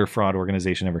anti-voter fraud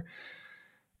organization ever.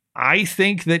 I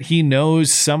think that he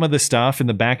knows some of the stuff in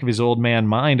the back of his old man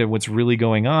mind and what's really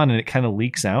going on, and it kind of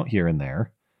leaks out here and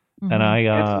there. Mm-hmm. And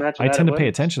I tend to pay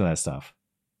attention to that stuff.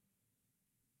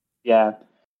 Yeah.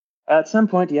 At some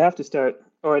point, you have to start,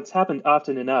 or it's happened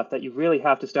often enough that you really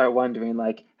have to start wondering,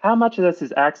 like, how much of this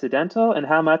is accidental and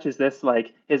how much is this,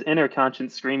 like, his inner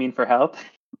conscience screaming for help?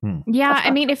 Yeah,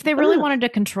 I mean, if they really wanted to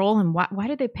control him, why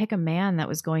did they pick a man that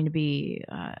was going to be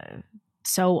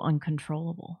so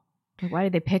uncontrollable? Why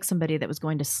did they pick somebody that was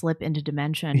going to slip into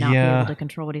dementia and not be able to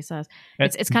control what he says?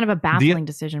 It's kind of a baffling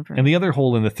decision for me. And the other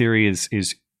hole in the theory is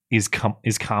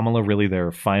Kamala really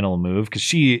their final move?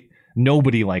 Because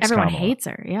nobody likes Kamala. Everyone hates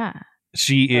her, yeah.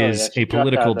 She is a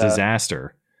political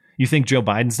disaster. You think Joe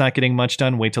Biden's not getting much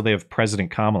done? Wait till they have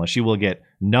President Kamala. She will get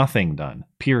nothing done,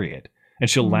 period. And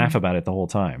she'll laugh about it the whole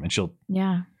time. And she'll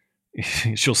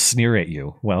sneer at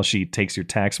you while she takes your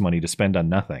tax money to spend on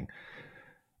nothing.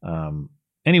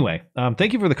 Anyway,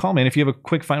 thank you for the call, man. If you have a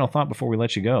quick final thought before we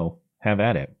let you go, have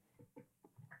at it.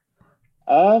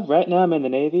 Right now I'm in the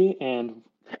Navy, and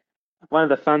one of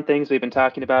the fun things we've been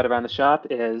talking about around the shop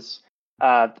is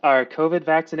our COVID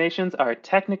vaccinations are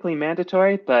technically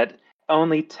mandatory, but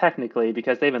only technically,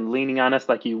 because they've been leaning on us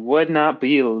like you would not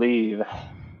believe.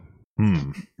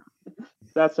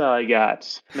 That's all I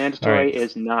got. Mandatory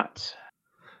is not.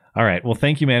 All right. Well,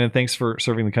 thank you, man, and thanks for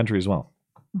serving the country as well.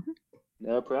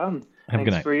 No problem. Have a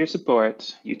good night. Thanks for your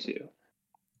support. You too.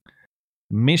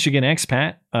 Michigan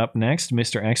Expat up next.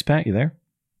 Mr. Expat, you there?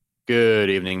 Good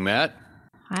evening, Matt.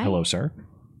 Hi. Hello, sir.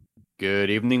 Good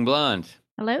evening, Blonde.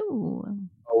 Hello. Oh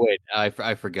wait,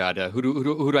 I forgot. Who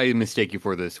do I mistake you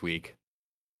for this week?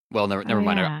 Well, never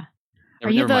mind. Yeah. Are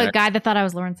you the guy that thought I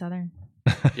was Lauren Southern?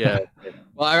 Yeah.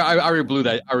 Well, I already blew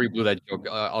that. I already blew that joke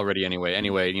already. Anyway,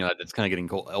 it's kind of getting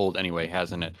old anyway,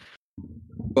 hasn't it?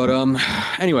 But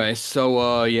anyway,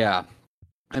 so yeah,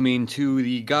 I mean, to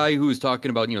the guy who was talking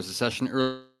about secession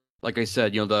earlier, like I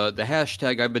said, the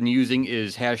hashtag I've been using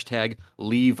is hashtag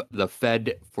Leave the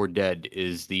Fed for Dead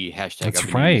is the hashtag. That's I've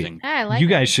been right. using. I like you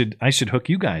guys I should hook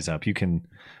you guys up. You can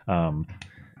to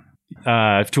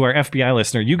our FBI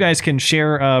listener, you guys can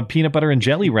share peanut butter and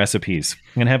jelly recipes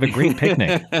and have a great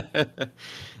picnic.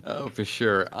 Oh, for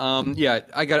sure. Yeah,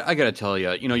 I gotta tell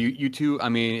you, you two. I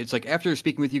mean, it's like after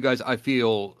speaking with you guys, I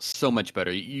feel so much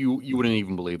better. You wouldn't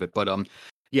even believe it, but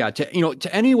yeah.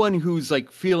 To anyone who's like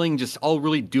feeling just all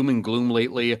really doom and gloom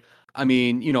lately, I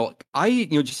mean,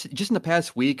 just in the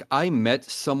past week, I met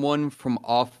someone from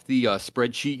off the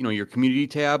spreadsheet, your community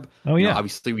tab. Oh yeah.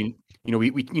 Obviously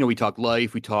we talk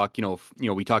life, we talk,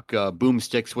 we talk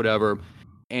boomsticks, whatever,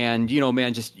 and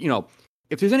man, just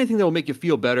if there's anything that will make you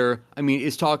feel better, I mean,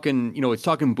 it's talking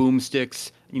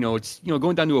boomsticks. It's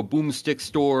going down to a boomstick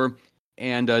store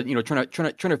and trying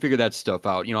to figure that stuff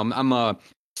out. I'm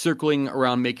circling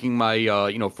around making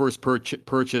my first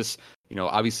purchase.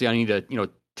 Obviously I need to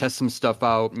test some stuff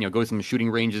out. Go to some shooting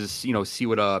ranges. See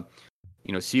what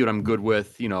I'm good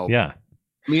with. Yeah.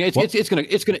 I mean,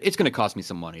 it's gonna cost me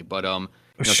some money, but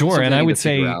sure. And I would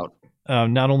say.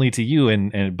 Not only to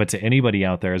you but to anybody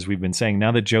out there, as we've been saying,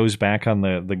 now that Joe's back on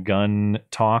the gun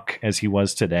talk as he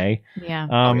was today.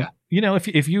 Yeah.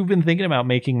 If you've been thinking about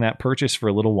making that purchase for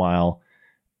a little while,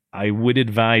 I would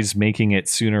advise making it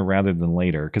sooner rather than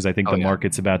later, because I think the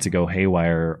market's about to go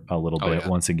haywire a little bit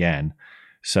once again.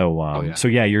 So so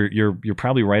yeah, you're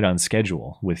probably right on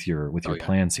schedule with your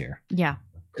plans here. Yeah.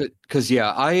 Because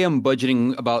I am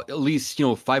budgeting about at least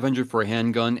 $500 for a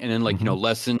handgun, and then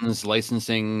lessons,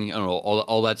 licensing,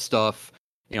 all that stuff.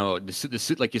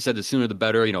 Like you said, the sooner the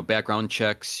better. Background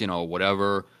checks,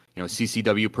 whatever.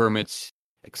 CCW permits,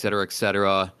 et cetera, et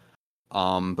cetera.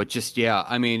 But just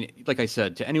I mean, like I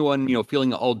said, to anyone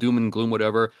feeling all doom and gloom,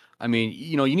 whatever. I mean,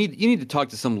 you need to talk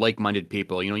to some like-minded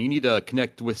people. You need to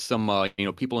connect with some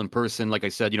people in person. Like I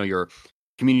said, your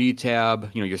community tab,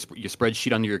 your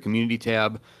spreadsheet under your community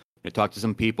tab. Talk to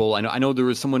some people. I know there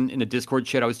was someone in the Discord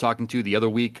chat I was talking to the other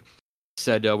week.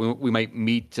 Said we might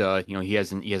meet. He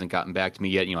hasn't gotten back to me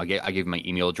yet. I gave him my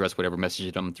email address, whatever,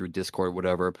 messaged him through Discord,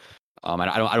 whatever. And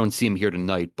I don't see him here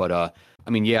tonight, but I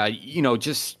mean, yeah,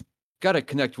 just gotta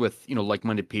connect with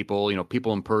like-minded people,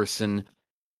 people in person,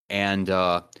 and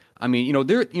I mean,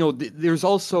 there's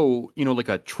also like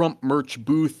a Trump merch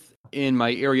booth in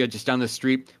my area just down the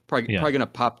street. Probably gonna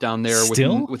pop down there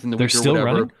within the They're week or still whatever.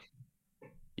 running?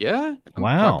 Yeah.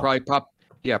 Wow.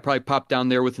 Probably pop down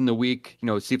there within the week.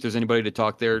 See if there's anybody to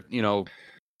talk there.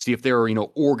 See if they're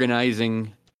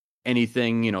organizing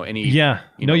anything. Yeah.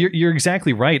 No, you're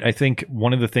exactly right. I think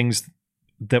one of the things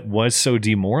that was so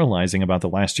demoralizing about the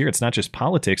last year, it's not just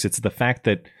politics, it's the fact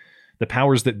that the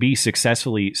powers that be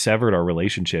successfully severed our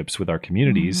relationships with our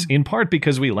communities, in part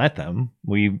because we let them.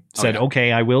 We said,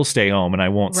 okay, I will stay home and I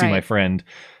won't see my friend.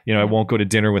 I won't go to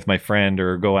dinner with my friend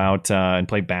or go out and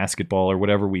play basketball or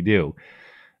whatever we do.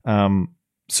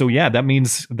 So yeah, that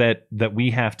means that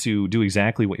we have to do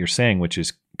exactly what you're saying, which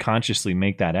is consciously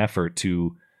make that effort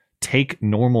to take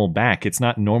normal back. It's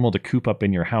not normal to coop up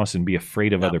in your house and be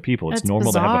afraid of other people. It's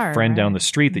normal to have a friend down the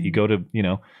street that you go to,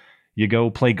 you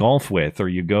go play golf with, or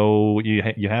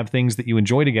you have things that you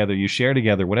enjoy together, you share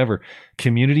together, whatever.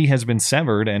 Community has been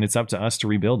severed and it's up to us to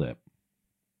rebuild it.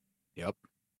 Yep.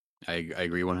 I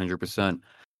agree 100%.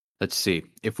 Let's see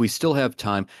if we still have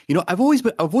time. I've always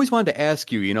wanted to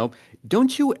ask you,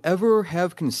 don't you ever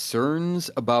have concerns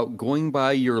about going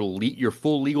by your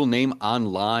full legal name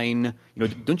online?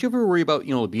 Don't you ever worry about,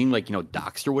 being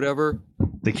doxxed or whatever?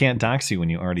 They can't dox you when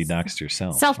you already doxed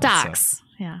yourself. Self-dox.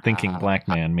 Yeah. Thinking black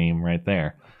man meme right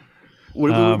there.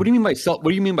 What do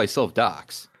you mean by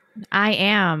self-dox? I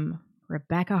am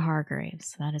Rebecca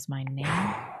Hargraves. That is my name.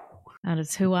 That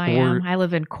is who I am. I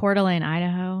live in Coeur d'Alene,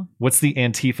 Idaho. What's the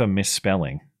Antifa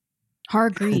misspelling?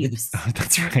 Hargreaves.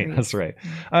 That's right. That's right.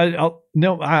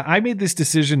 I made this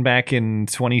decision back in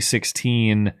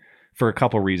 2016 for a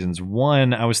couple reasons.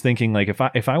 One, I was thinking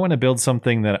if I want to build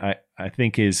something that I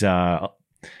think is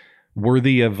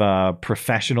worthy of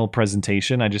professional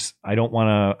presentation, I don't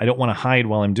want to hide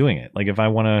while I'm doing it. Like if I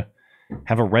want to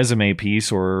have a resume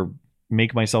piece or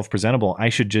make myself presentable, I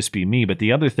should just be me. But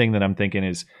the other thing that I'm thinking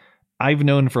is, I've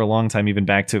known for a long time, even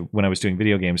back to when I was doing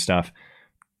video game stuff,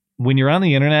 when you're on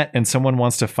the internet and someone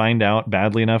wants to find out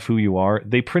badly enough who you are,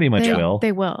 they pretty much will.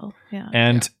 They will. Yeah.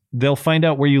 And they'll find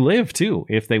out where you live too,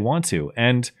 if they want to.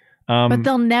 And but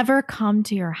they'll never come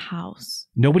to your house.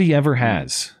 Nobody ever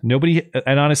has. Nobody.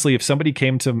 And honestly, if somebody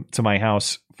came to my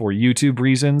house for YouTube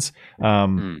reasons,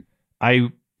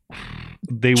 they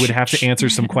would have to answer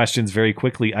some questions very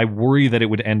quickly. I worry that it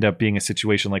would end up being a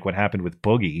situation like what happened with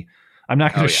Boogie. I'm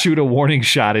not going to shoot a warning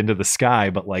shot into the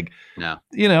sky, but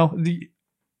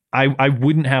I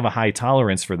wouldn't have a high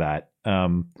tolerance for that.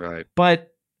 Right.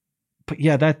 But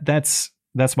yeah, that's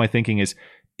my thinking is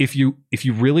if you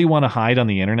really want to hide on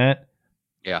the internet,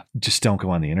 just don't go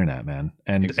on the internet, man.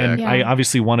 And I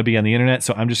obviously want to be on the internet,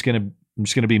 so I'm just gonna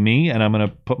be me, and I'm gonna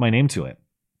put my name to it.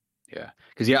 Yeah.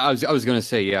 Because I was gonna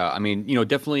say I mean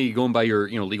definitely going by your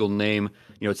legal name,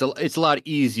 it's a lot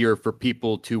easier for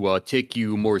people to take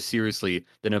you more seriously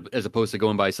than as opposed to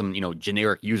going by some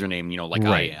generic username like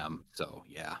right. I am. So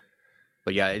yeah,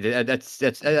 but yeah, that's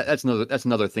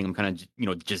another thing I'm kind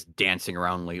of just dancing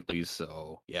around lately.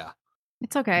 So yeah,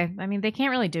 it's okay. I mean, they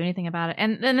can't really do anything about it.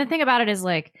 And then the thing about it is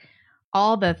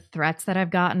all the threats that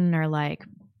I've gotten are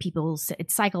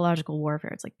it's psychological warfare.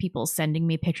 It's like people sending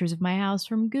me pictures of my house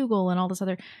from Google and all this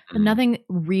other, but nothing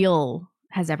real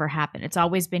has ever happened. It's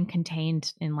always been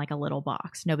contained in a little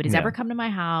box. Nobody's ever come to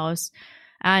my house,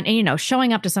 and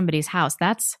showing up to somebody's house,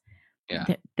 that's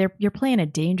you're playing a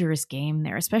dangerous game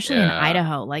there, especially in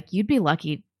Idaho. You'd be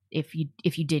lucky if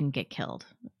you didn't get killed.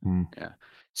 Yeah.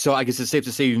 So I guess it's safe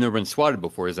to say you've never been swatted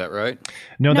before. Is that right?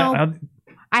 No.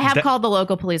 I have called the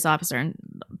local police officer and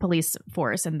police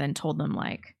force and then told them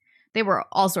they were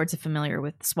all sorts of familiar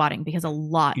with swatting because a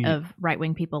lot of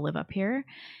right-wing people live up here.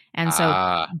 And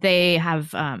so they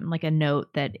have a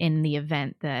note that in the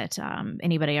event that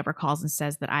anybody ever calls and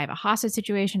says that I have a hostage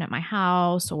situation at my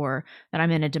house or that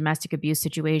I'm in a domestic abuse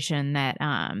situation, that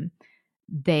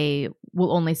they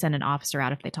will only send an officer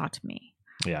out if they talk to me.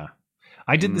 Yeah.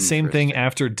 I did the same thing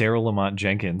after Daryl Lamont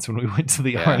Jenkins when we went to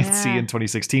the RNC in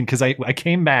 2016, because I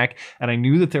came back and I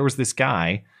knew that there was this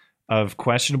guy of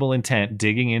questionable intent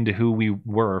digging into who we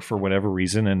were for whatever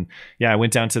reason. And I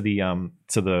went down to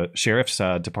the sheriff's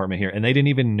department here, and they didn't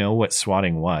even know what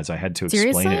swatting was. I had to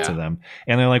explain it to them.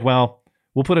 And they're like, well,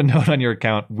 we'll put a note on your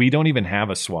account. We don't even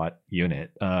have a SWAT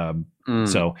unit.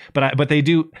 So, but they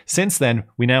do. Since then,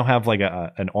 we now have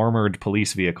an armored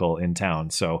police vehicle in town.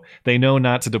 So they know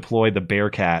not to deploy the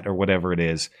Bearcat or whatever it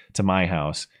is to my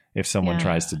house if someone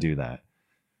tries to do that.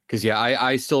 Because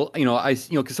I still,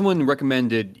 because someone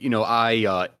recommended,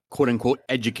 I quote unquote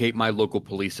educate my local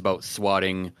police about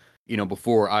swatting,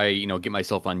 before I, get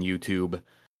myself on YouTube.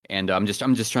 And I'm just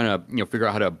trying to, figure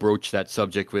out how to broach that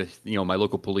subject with, my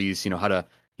local police, how to,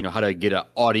 how to get an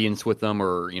audience with them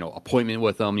or appointment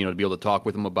with them, to be able to talk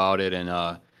with them about it and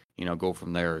go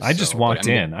from there. I just walked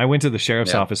in. I went to the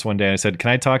sheriff's office one day and I said,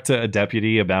 "Can I talk to a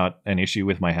deputy about an issue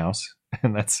with my house?"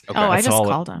 And that's I just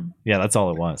called him. Yeah, that's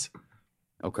all it was.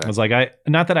 Okay. I was like,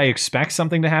 not that I expect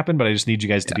something to happen, but I just need you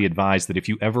guys to be advised that if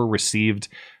you ever received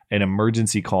an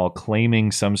emergency call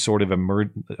claiming some sort of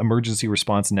emergency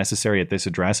response necessary at this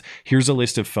address, here's a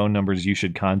list of phone numbers you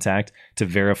should contact to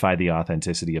verify the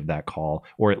authenticity of that call,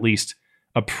 or at least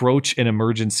approach an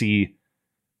emergency,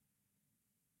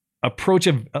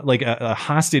 like a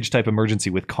hostage type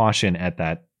emergency with caution at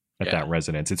that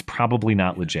residence. It's probably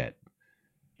not legit.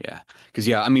 Yeah, because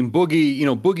I mean,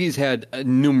 Boogie's had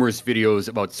numerous videos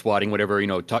about swatting, whatever,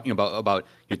 talking about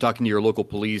you're talking to your local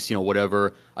police,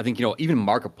 whatever. I think even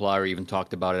Markiplier even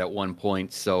talked about it at one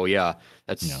point. So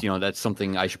that's that's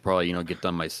something I should probably get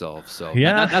done myself. So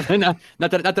not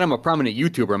that I'm a prominent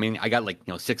YouTuber. I mean, I got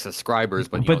 6 subscribers,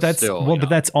 but that's still, but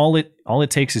that's all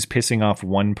it takes is pissing off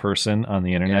one person on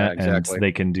the internet, exactly. and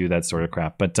they can do that sort of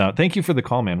crap. But thank you for the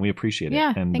call, man. We appreciate it.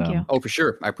 Yeah, and, thank you. Oh, for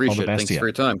sure, I appreciate it. Thanks for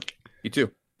your time. You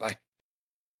too. Bye.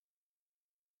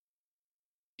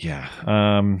 Yeah.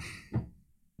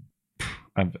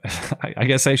 I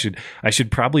guess I should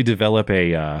probably develop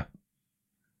a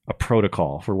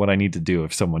protocol for what I need to do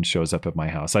if someone shows up at my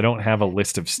house. I don't have a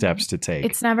list of steps to take.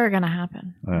 It's never going to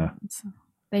happen.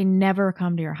 They never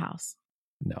come to your house.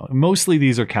 No, mostly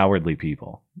these are cowardly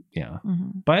people. Yeah.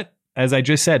 Mm-hmm. But as I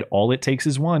just said, all it takes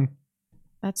is one.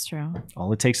 That's true.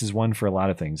 All it takes is one for a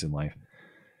lot of things in life.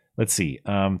 Let's see.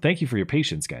 Thank you for your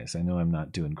patience, guys. I know I'm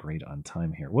not doing great on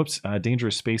time here. Whoops.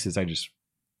 Dangerous Spaces.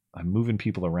 I'm moving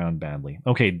people around badly.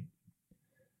 Okay.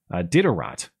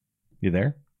 Diderot. You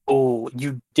there? Oh,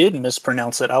 you did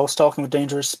mispronounce it. I was talking with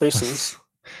Dangerous Spaces.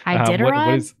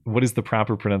 Diderot? What is the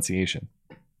proper pronunciation?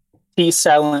 T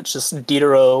silent, just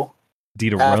Diderot.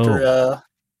 Diderot. After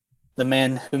the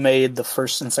man who made the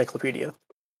first encyclopedia.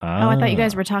 I thought you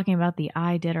guys were talking about the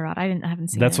Diderot. I haven't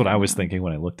seen. That's what I was thinking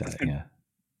when I looked at it. Yeah.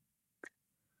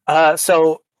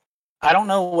 So I don't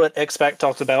know what XPAC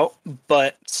talked about,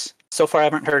 but so far I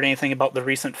haven't heard anything about the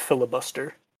recent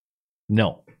filibuster.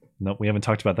 No, we haven't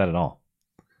talked about that at all.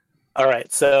 All right,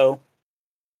 so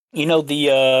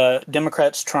the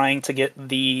Democrats trying to get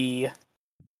the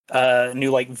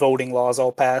new voting laws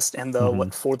all passed and the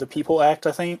For the People Act,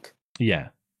 I think. Yeah.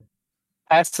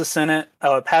 Passed the Senate,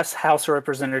 passed House of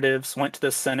Representatives, went to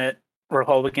the Senate.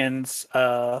 Republicans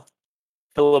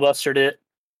filibustered it.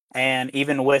 And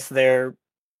even with their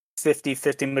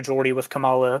 50-50 majority with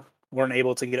Kamala, weren't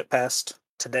able to get it passed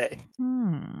today.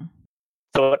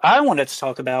 So what I wanted to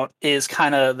talk about is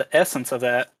kind of the essence of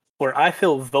that, where I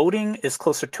feel voting is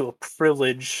closer to a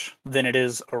privilege than it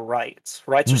is a right.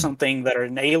 Rights are something that are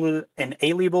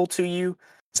inalienable to you,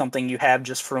 something you have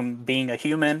just from being a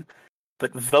human.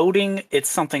 But voting, it's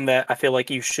something that I feel like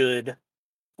you should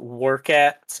work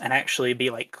at and actually be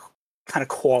kind of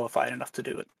qualified enough to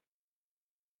do it.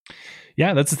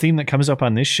 Yeah, that's a theme that comes up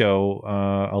on this show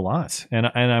a lot. And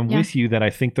I'm with you that I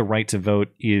think the right to vote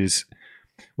is,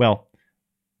 well,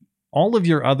 all of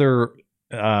your other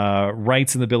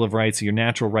rights in the Bill of Rights, your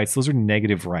natural rights, those are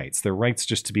negative rights. They're rights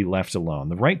just to be left alone.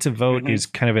 The right to vote is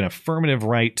kind of an affirmative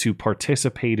right to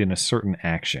participate in a certain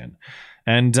action.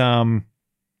 And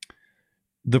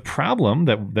the problem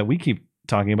that we keep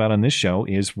talking about on this show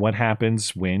is what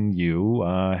happens when you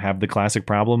have the classic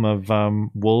problem of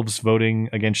wolves voting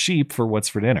against sheep for what's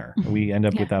for dinner. We end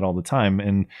up with that all the time.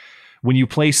 And when you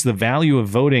place the value of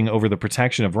voting over the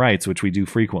protection of rights, which we do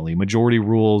frequently, majority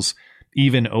rules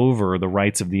even over the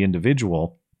rights of the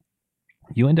individual,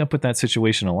 you end up with that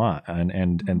situation a lot.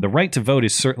 And the right to vote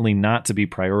is certainly not to be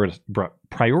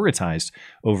prioritized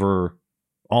over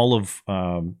all of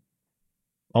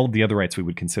the other rights we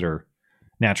would consider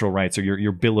natural rights, or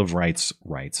your Bill of Rights,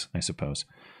 I suppose.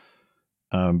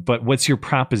 But what's your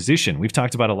proposition? We've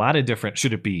talked about a lot of different,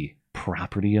 should it be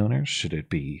property owners? Should it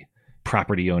be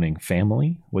property owning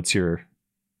family? What's your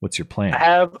plan? I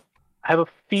have a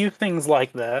few things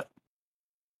like that.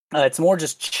 It's more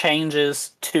just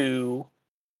changes to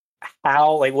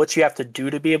how, what you have to do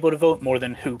to be able to vote more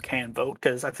than who can vote.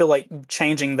 Because I feel like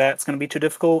changing that's going to be too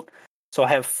difficult. So I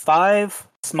have 5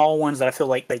 small ones that I feel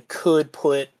like they could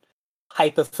put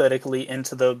hypothetically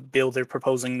into the bill they're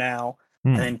proposing now,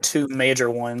 and then 2 major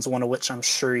ones, one of which I'm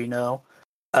sure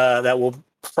that will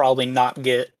probably not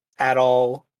get at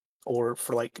all or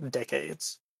for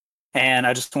decades. And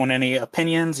I just want any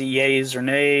opinions, yays or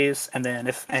nays, and then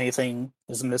if anything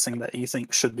is missing that you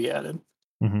think should be added.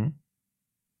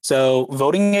 So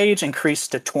voting age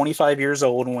increased to 25 years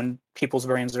old when people's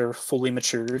brains are fully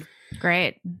matured.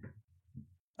 Great.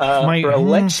 For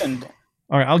election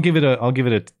All right, I'll give it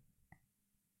a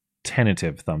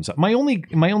tentative thumbs up. My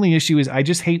only issue is I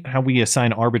just hate how we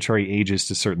assign arbitrary ages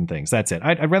to certain things. That's it.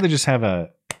 I'd rather just have a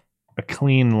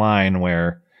clean line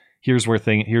where here's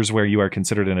where you are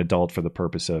considered an adult for the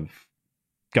purpose of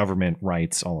government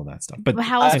rights, all of that stuff. But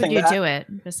how else would you do it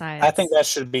besides? I think that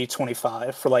should be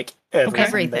 25 for like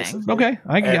everything. Everything. Okay,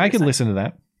 I could listen to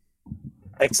that.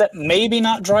 Except maybe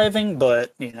not driving,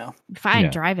 but fine,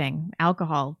 driving,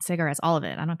 alcohol, cigarettes, all of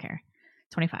it. I don't care.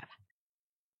 25.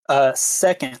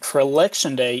 Second, for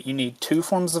election day, you need 2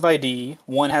 forms of ID.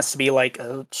 One has to be like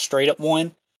a straight up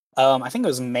one. I think it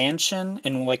was Manchin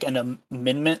in like an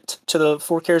amendment to the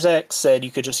 4CARES Act said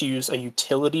you could just use a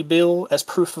utility bill as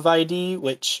proof of ID,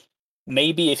 which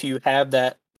maybe if you have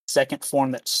that second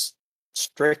form that's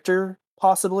stricter,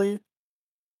 possibly.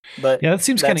 But yeah, that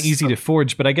seems kind of easy to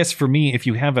forge. But I guess for me, if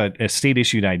you have a state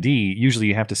issued ID, usually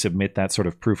you have to submit that sort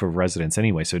of proof of residence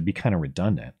anyway, so it'd be kind of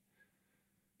redundant.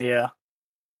 Yeah.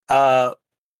 But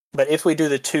if we do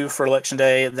the 2 for election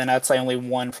day, then I'd say only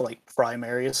 1 for like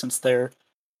primaries, since they're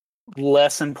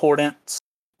less important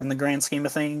in the grand scheme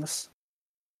of things.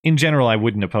 In general, I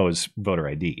wouldn't oppose voter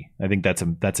ID. I think that's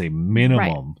a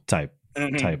minimum type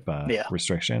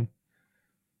restriction.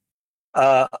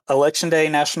 Election day,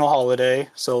 national holiday,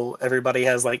 so everybody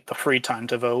has like the free time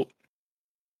to vote.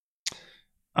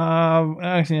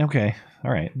 Okay,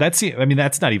 all right. That's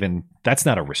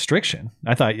not a restriction.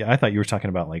 I thought you were talking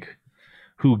about like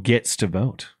who gets to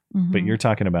vote, but you're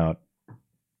talking about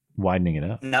widening it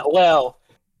up. No, well,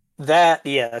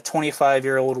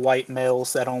 25-year-old white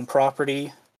males that own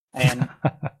property and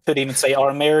could even say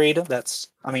are married. That's,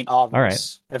 obvious. All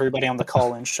right. Everybody on the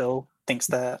call-in show thinks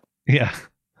that. Yeah.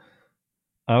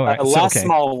 All right. Last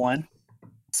small one,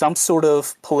 some sort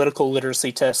of political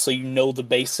literacy test, so you know the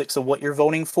basics of what you're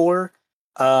voting for,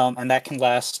 and that can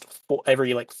last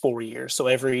every 4 years. So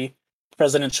every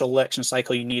presidential election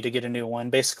cycle, you need to get a new one.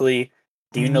 Basically,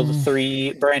 do you know the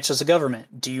 3 branches of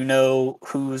government? Do you know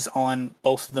who's on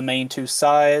both of the main 2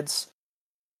 sides?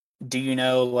 Do you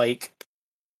know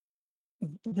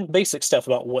basic stuff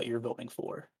about what you're voting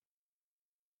for?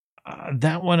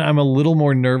 That one I'm a little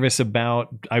more nervous about.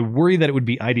 I worry that it would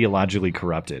be ideologically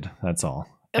corrupted. That's all.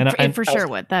 And for sure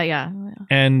would that, yeah.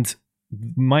 And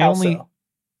my only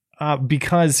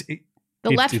because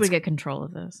the left would get control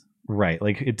of this. Right.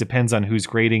 Like it depends on who's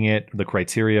grading it, the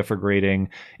criteria for grading.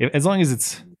 As long as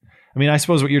it's, I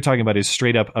suppose what you're talking about is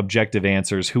straight up objective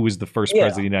answers. Who was the first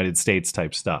president of the United States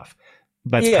type stuff.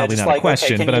 That's probably not a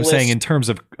question, but I'm saying in terms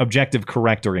of objective,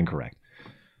 correct or incorrect.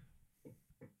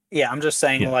 Yeah, I'm just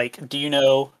saying, do you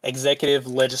know executive,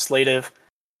 legislative,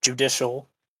 judicial?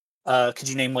 Could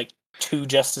you name 2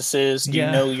 justices? Do you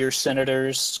know your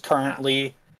senators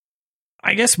currently?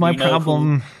 I guess my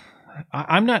problem,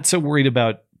 I'm not so worried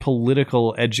about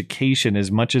political education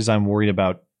as much as I'm worried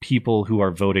about people who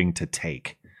are voting to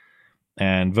take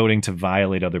and voting to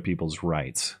violate other people's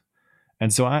rights.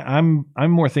 And so I'm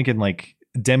more thinking like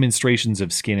demonstrations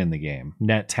of skin in the game,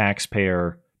 net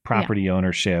taxpayer, property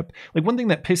ownership. Like one thing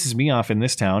that pisses me off in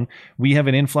this town, we have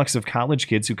an influx of college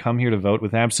kids who come here to vote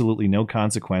with absolutely no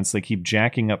consequence. They keep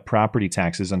jacking up property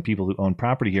taxes on people who own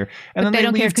property here. And then they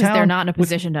don't care because they're not in a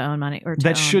position to own money. Or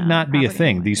that should not be a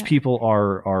thing. Anymore. These people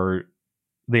are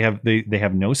they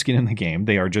have no skin in the game.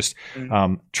 They are just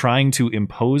trying to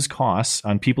impose costs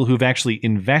on people who've actually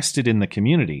invested in the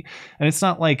community. And it's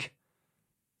not like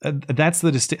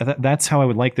that's how I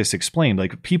would like this explained.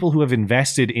 Like people who have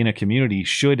invested in a community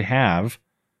should have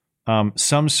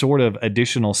some sort of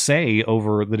additional say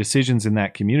over the decisions in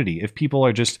that community. If people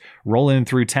are just rolling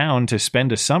through town to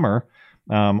spend a summer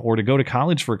or to go to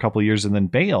college for a couple of years and then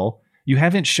bail, you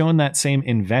haven't shown that same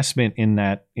investment in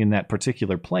that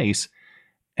particular place.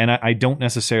 And I don't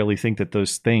necessarily think that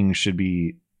those things should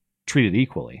be treated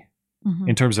equally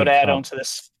in terms of add on to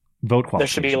this vote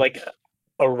qualification. There should be like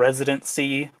a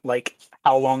residency, like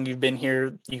how long you've been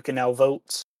here, you can now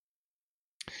vote.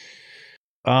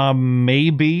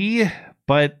 Maybe,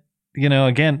 but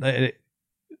again,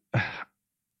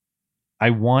 I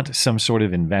want some sort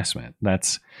of investment.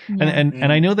 That's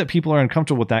and I know that people are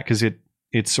uncomfortable with that because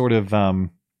it's sort of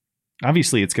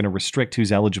obviously it's going to restrict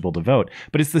who's eligible to vote,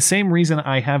 but it's the same reason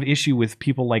I have issue with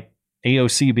people like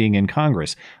AOC being in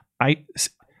Congress.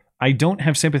 I don't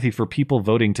have sympathy for people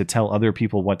voting to tell other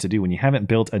people what to do when you haven't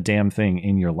built a damn thing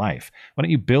in your life. Why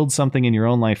don't you build something in your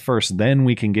own life first? Then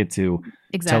we can get to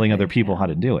telling other people how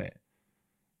to do it.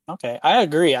 Okay, I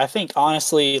agree. I think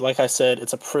honestly, like I said,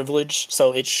 it's a privilege.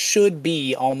 So it should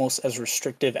be almost as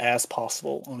restrictive as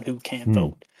possible on who can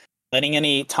vote. Letting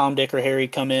any Tom, Dick, or Harry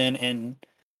come in and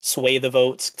sway the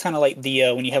votes, kind of like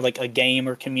the when you have like a game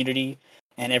or community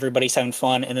and everybody's having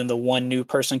fun, and then the one new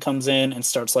person comes in and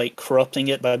starts like corrupting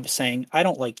it by saying, I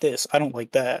don't like this, I don't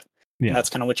like that. Yeah. And that's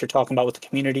kind of what you're talking about with the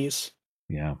communities.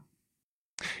 Yeah.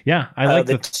 Yeah. I like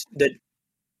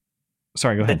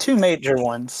sorry, go ahead. The two major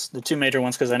ones,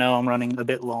 because I know I'm running a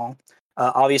bit long.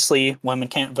 Obviously, women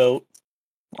can't vote.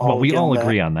 Well, we all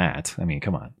agree on that. I mean,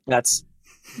 come on. That's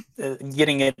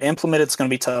getting it implemented. It's going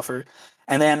to be tougher.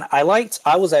 And then I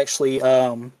was actually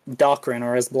Docrin,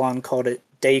 or as Blonde called it,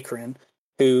 Dacrin,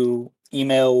 who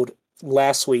emailed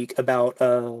last week about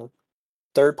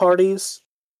third parties.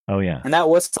 Oh, yeah. And that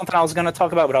was something I was going to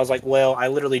talk about, but I was like, well, I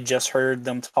literally just heard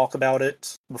them talk about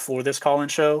it before this call-in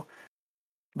show.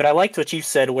 But I liked what you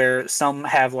said, where some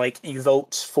have like you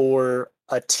vote for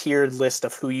a tiered list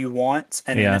of who you want,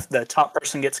 and then if the top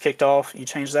person gets kicked off, you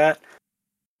change that.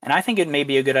 And I think it may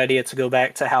be a good idea to go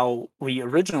back to how we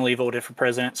originally voted for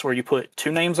presidents, where you put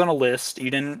two names on a list.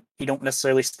 You don't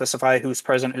necessarily specify who's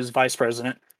president, who's vice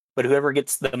president, but whoever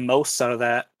gets the most out of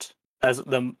that, as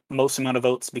the most amount of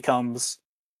votes, becomes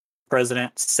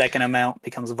president. Second amount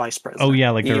becomes vice president. Oh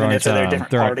yeah, like there aren't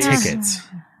tickets.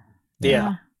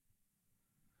 Yeah.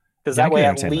 Because that way,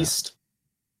 at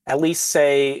least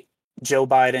say Joe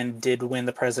Biden did win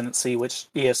the presidency, which,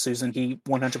 yes, Susan, he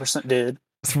 100% did.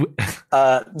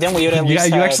 Then we would at least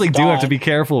you actually do have to be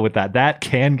careful with that. That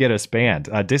can get us banned.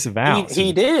 Disavow.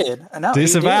 He did. No,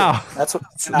 disavow. He did. That's what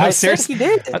no, I said. He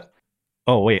did.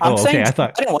 Oh wait. I'm okay. I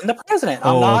thought. I didn't win the president.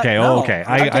 Okay.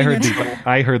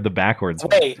 I heard the backwards.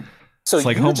 Wait. So it's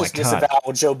like, you just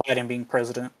disavow Joe Biden being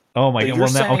president. Oh my god.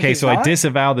 Well, now, okay. So I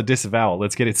disavow the disavowal.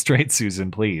 Let's get it straight,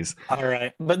 Susan, please. All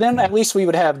right. But then at least we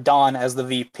would have Don as the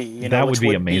VP. That would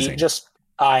be amazing.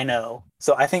 I know.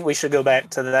 So I think we should go back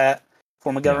to that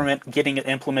form of government. Getting it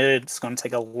implemented, it's going to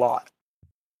take a lot.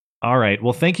 All right.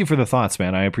 Well, thank you for the thoughts,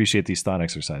 man. I appreciate these thought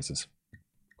exercises.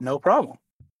 No problem.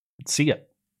 See ya.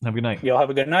 Have a good night. Y'all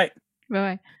have a good night.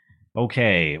 Bye-bye.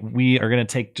 Okay, we are going to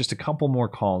take just a couple more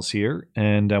calls here,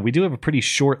 and we do have a pretty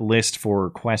short list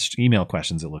for email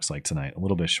questions, it looks like, tonight. A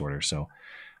little bit shorter, so I'll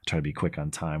try to be quick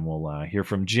on time. We'll hear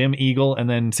from Jim Eagle, and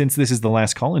then since this is the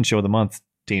last call-in show of the month,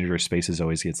 Dangerous Spaces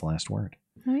always gets the last word.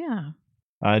 Oh,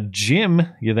 yeah. Jim,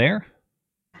 you there?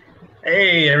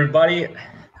 Hey, everybody.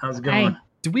 How's it going? Hi.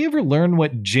 Did we ever learn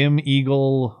what Jim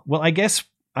Eagle... Well, I guess...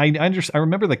 I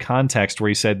remember the context where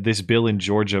he said this bill in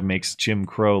Georgia makes Jim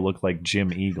Crow look like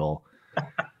Jim Eagle.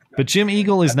 But Jim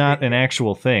Eagle is not an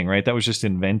actual thing, right? That was just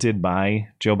invented by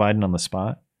Joe Biden on the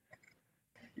spot?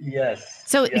 Yes.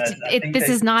 So this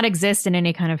does not exist in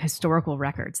any kind of historical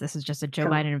records. This is just a Joe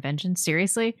Biden invention?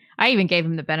 Seriously? I even gave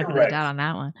him the benefit of the doubt on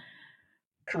that one.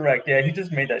 Correct. Yeah, he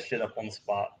just made that shit up on the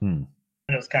spot. And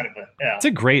it was kind of It's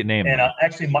a great name. And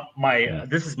actually, my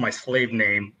this is my slave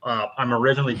name. I'm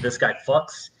originally This Guy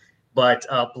Fucks, but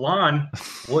Blonde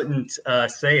wouldn't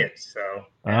say it. So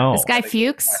This Guy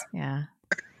Fuchs? Yeah.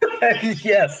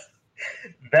 Yes,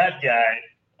 that guy.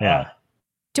 Yeah.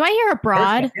 Do I hear a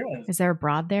broad? Is there a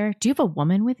broad there? Do you have a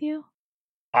woman with you?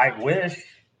 I wish.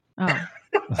 Oh.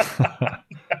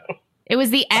 It was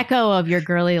the echo of your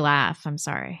girly laugh. I'm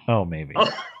sorry. Oh, maybe.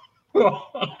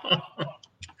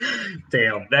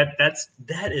 Damn,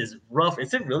 that is rough.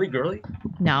 Is it really girly?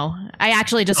 No, I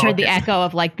actually just heard the echo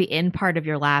of like the end part of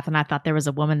your laugh, and I thought there was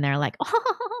a woman there. Like,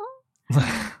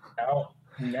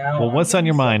 Now well, what's on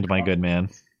your mind, my good man?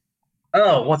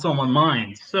 Oh, what's on my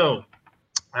mind? So,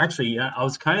 actually, I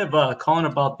was kind of calling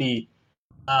about the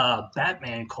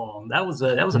Batman call. That was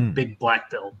a big black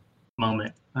pill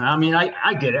moment. I mean,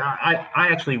 I get it.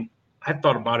 I've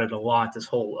thought about it a lot. This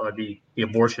whole the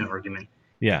abortion argument.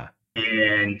 Yeah.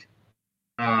 And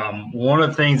one of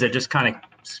the things that just kind of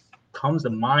comes to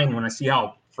mind when I see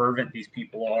how fervent these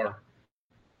people are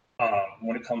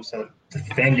when it comes to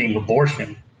defending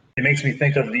abortion, it makes me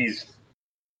think of these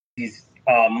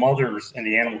mothers in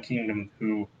the animal kingdom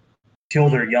who kill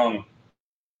their young,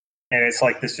 and it's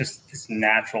like this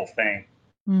natural thing.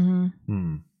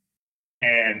 Mm-hmm.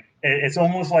 And it's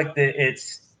almost like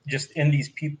it's just in these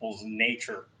people's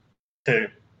nature to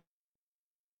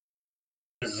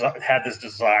have this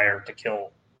desire to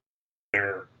kill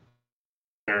their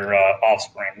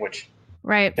offspring, which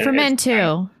right for men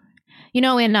too. You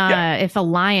know, if a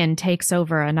lion takes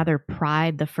over another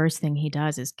pride, the first thing he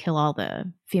does is kill all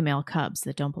the female cubs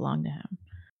that don't belong to him.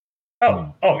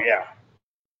 Oh yeah.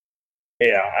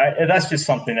 That's just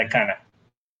something that kind of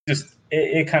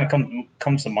it kind of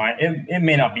comes to mind. It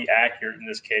may not be accurate in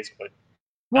this case, but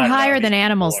we're higher than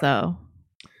animals, though.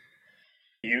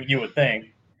 You would think.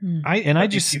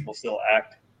 People still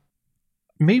act.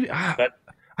 Maybe I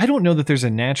don't know that there's a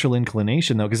natural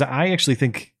inclination though, because I actually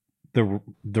think the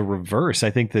reverse.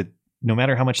 I think that no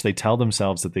matter how much they tell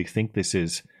themselves that they think this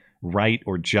is right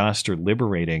or just or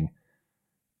liberating.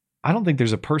 I don't think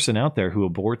there's a person out there who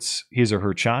aborts his or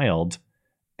her child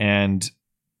and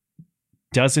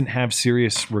doesn't have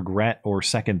serious regret or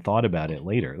second thought about it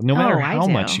later. No matter how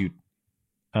much you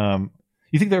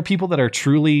think there are people that are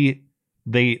truly,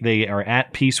 they are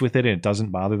at peace with it and it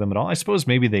doesn't bother them at all. I suppose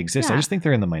maybe they exist. Yeah. I just think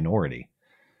they're in the minority.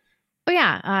 Oh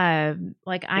yeah.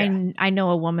 I know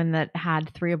a woman that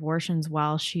had 3 abortions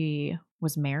while she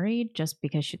was married just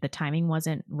because the timing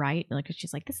wasn't right. Like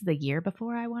she's like, this is the year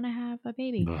before I want to have a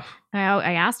baby.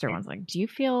 I asked her once, like, do you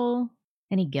feel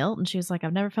any guilt? And she was like,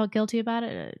 I've never felt guilty about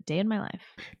it a day in my life.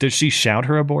 Does she shout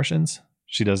her abortions?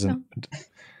 She doesn't.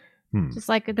 No. Just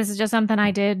like, this is just something I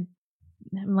did.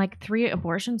 I'm like, 3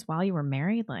 abortions while you were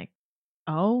married? Like,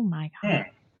 oh my God.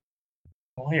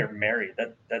 While you're married,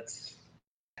 that's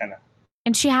kind of.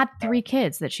 And she had 3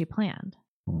 kids that she planned.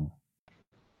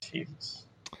 Jesus.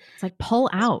 It's like, pull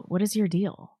out. What is your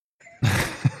deal?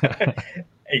 Hey,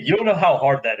 you don't know how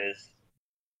hard that is.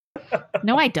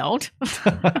 No, I don't.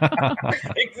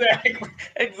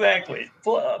 Exactly.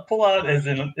 Pull out is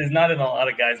not in a lot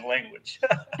of guys' language.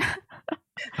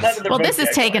 Well, this is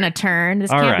taking a turn.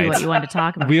 This can't be what you wanted to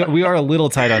talk about. We are a little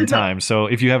tight on time, so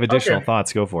if you have additional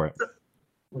thoughts, go for it.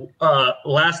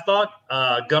 Last thought,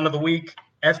 gun of the week,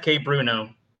 FK Bruno,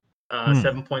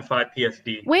 7.5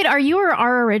 PSD. Wait, are you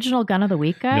our original gun of the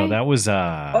week guy? No, that was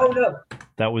no.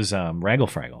 That was Raggle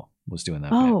Fraggle was doing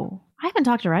that. Oh, I haven't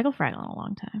talked to Raggle Fraggle in a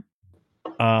long time.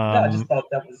 I just thought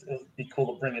it would be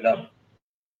cool to bring it up.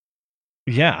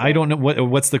 Yeah, I don't know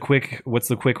what's the quick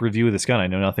review of this gun. I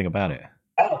know nothing about it.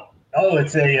 Oh,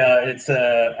 it's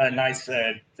a nice.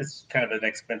 It's kind of an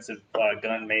expensive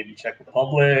gun made in Czech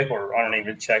Republic, or I don't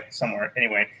even check somewhere.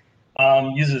 Anyway,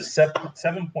 uses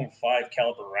 7.5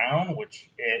 caliber round, which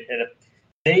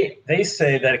they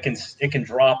say that it can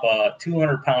drop a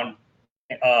 200-pound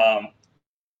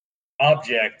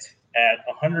object at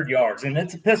 100 yards, and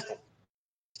it's a pistol.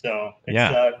 So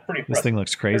it's pretty impressive. This thing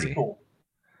looks crazy. Pretty cool.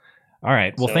 All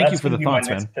right. Well, thank you for the thoughts,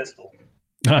 man. Pistol.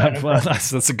 Well,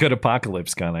 that's a good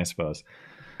apocalypse gun, I suppose.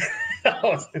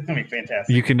 It's gonna be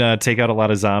fantastic. You can take out a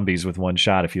lot of zombies with one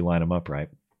shot if you line them up right.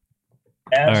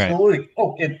 Absolutely. Right.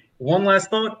 Oh, and one last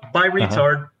thought. Buy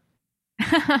retard.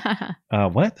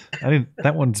 What? I didn't.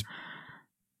 That one's.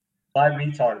 Buy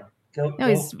retard.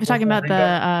 We're talking about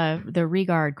the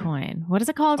Regard coin. What is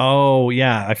it called? Oh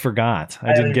yeah, I forgot.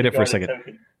 I didn't get it for a second.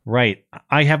 Token. Right.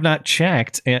 I have not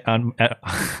checked on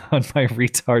my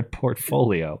retard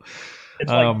portfolio. It's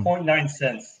like 0.9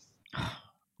 cents.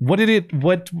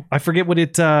 I forget what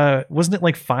it wasn't it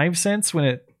like 5 cents when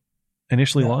it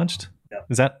initially launched? No.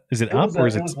 Is it up or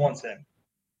is it? It was 1 cent.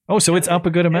 Oh, so it's up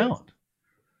a good amount.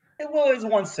 It was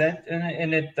 1 cent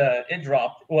and it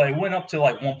dropped. Well, it went up to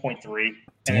like 1.3.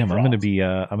 Damn, I'm going to be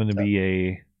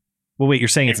a. Well, wait, you're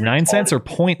saying it's 9 cents or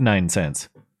 0.9 cents?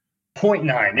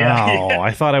 0.9, yeah. Oh,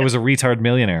 I thought I was a retard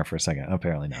millionaire for a second.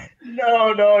 Apparently not.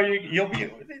 No, you'll be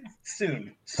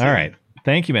soon. All right.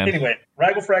 Thank you, man. Anyway,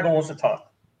 Raggle Fraggle wants to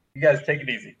talk. You guys take it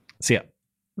easy. See ya.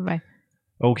 Bye.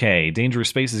 Okay, Dangerous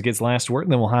Spaces gets last word,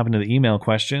 and then we'll hop into the email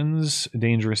questions.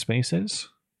 Dangerous Spaces,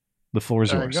 the floor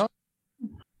is yours.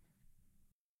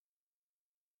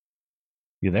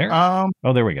 You there? Oh,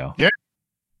 there we go.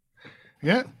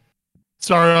 Yeah.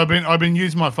 Sorry, I've been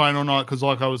using my phone all night because,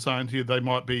 like I was saying to you, they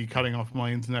might be cutting off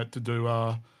my internet to do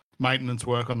maintenance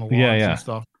work on the lines and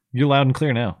stuff. You're loud and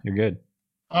clear now. You're good.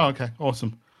 Oh, okay,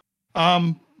 awesome.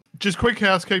 Just quick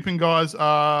housekeeping, guys.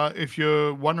 If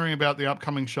you're wondering about the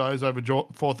upcoming shows over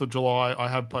 4th of July, I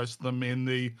have posted them in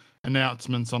the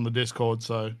announcements on the Discord.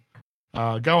 So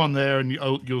go on there and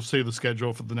you'll see the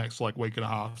schedule for the next week and a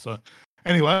half. So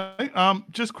anyway,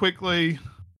 just quickly,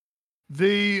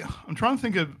 I'm trying to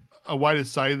think of a way to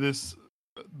say this,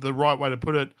 the right way to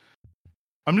put it.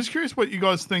 I'm just curious what you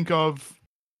guys think of.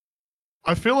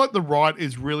 I feel like the right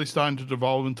is really starting to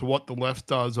devolve into what the left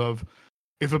does of,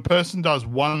 if a person does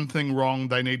one thing wrong,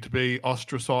 they need to be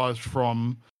ostracized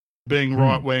from being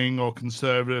right-wing or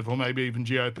conservative or maybe even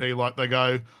GOP. Like they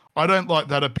go, I don't like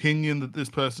that opinion that this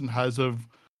person has of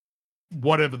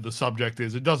whatever the subject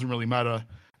is. It doesn't really matter.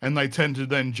 And they tend to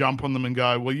then jump on them and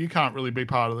go, well, you can't really be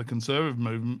part of the conservative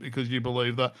movement because you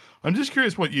believe that. I'm just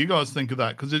curious what you guys think of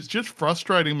that, because it's just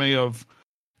frustrating me of,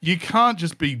 you can't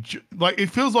just be it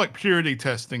feels like purity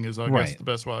testing is, I guess, the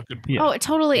best way I could. Yeah. Oh, it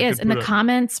totally is. In the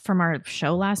comments from our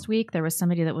show last week, there was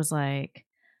somebody that was like,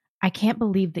 I can't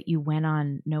believe that you went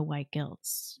on No White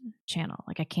Guilt's channel.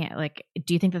 I can't,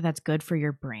 do you think that that's good for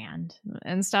your brand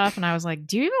and stuff? And I was like,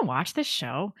 do you even watch this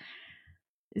show?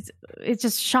 It's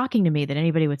just shocking to me that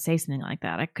anybody would say something like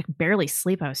that. I could barely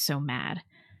sleep. I was so mad.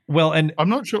 Well, and I'm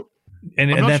not sure. I'm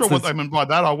not sure what they meant by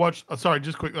that. I watched. Sorry,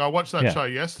 just quickly. I watched that show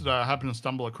yesterday. I happened to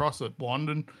stumble across it, Blonde,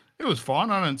 and it was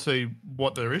fine. I don't see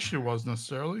what their issue was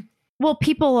necessarily. Well,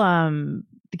 people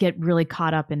get really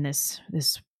caught up in this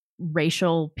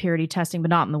racial purity testing, but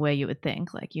not in the way you would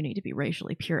think. Like, you need to be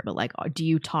racially pure, but like, do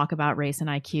you talk about race and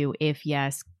IQ? If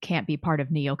yes, can't be part of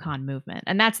neocon movement,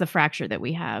 and that's the fracture that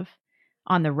we have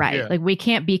on the right. Like, we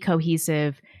can't be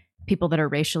cohesive. People that are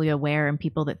racially aware and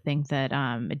people that think that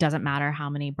it doesn't matter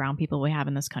how many brown people we have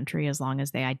in this country as long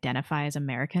as they identify as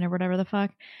American or whatever the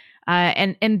fuck.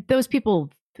 And those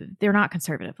people, they're not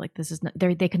conservative. Like, this is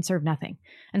they conserve nothing.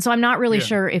 And so I'm not really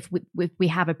sure if we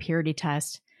have a purity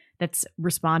test that's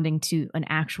responding to an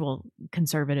actual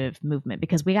conservative movement,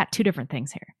 because we got two different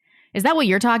things here. Is that what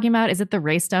you're talking about? Is it the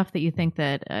race stuff that you think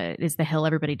that is the hill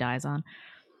everybody dies on?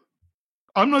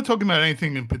 I'm not talking about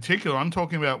anything in particular. I'm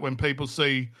talking about when people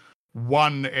see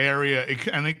one area,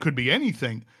 and it could be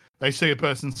anything. They see a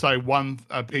person say one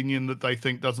opinion that they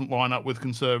think doesn't line up with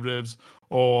conservatives,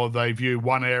 or they view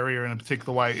one area in a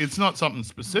particular way. It's not something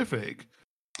specific.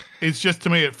 It's just, to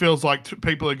me, it feels like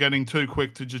people are getting too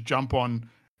quick to just jump on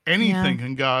anything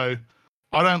and go,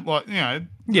 I don't like,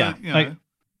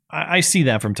 I see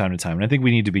that from time to time, and I think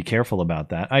we need to be careful about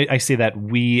that. I see that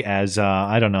we, as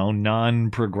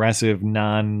non-progressive,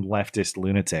 non-leftist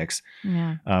lunatics,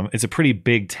 it's a pretty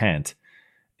big tent,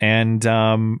 and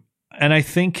I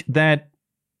think that,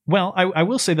 well, I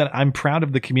will say that I'm proud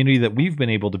of the community that we've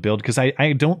been able to build, because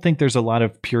I don't think there's a lot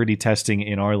of purity testing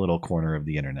in our little corner of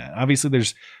the internet. Obviously,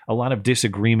 there's a lot of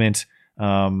disagreement,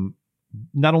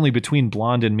 not only between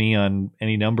Blonde and me on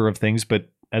any number of things, but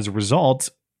as a result,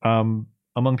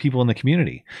 among people in the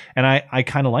community. And I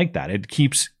kind of like that. It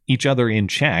keeps each other in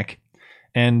check.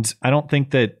 And I don't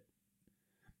think that,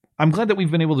 I'm glad that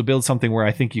we've been able to build something where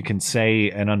I think you can say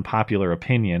an unpopular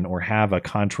opinion or have a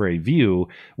contrary view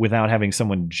without having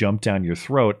someone jump down your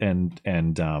throat and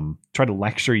try to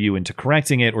lecture you into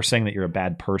correcting it, or saying that you're a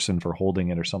bad person for holding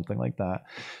it or something like that.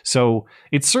 So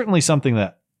it's certainly something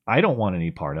that I don't want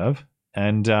any part of.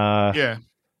 And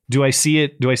do I see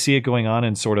it going on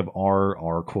in sort of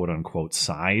our quote unquote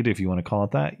side, if you want to call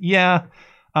it that? Yeah.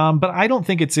 But I don't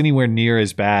think it's anywhere near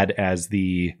as bad as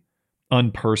the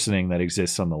unpersoning that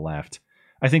exists on the left.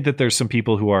 I think that there's some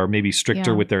people who are maybe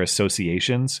stricter with their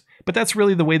associations, but that's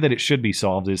really the way that it should be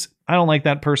solved. Is, I don't like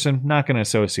that person, not going to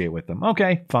associate with them.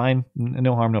 Okay, fine.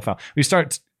 No harm, no foul. We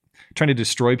start trying to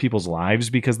destroy people's lives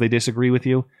because they disagree with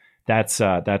you. That's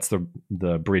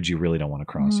the bridge you really don't want to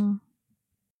cross. Mm-hmm.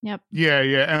 Yep. Yeah,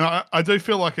 and I do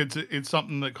feel like it's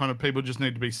something that kind of people just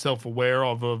need to be self-aware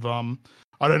of.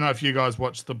 I don't know if you guys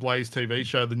watch the Blaze TV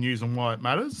show, The News and Why It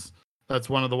Matters. That's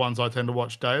one of the ones I tend to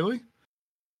watch daily.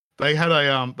 They had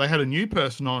a new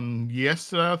person on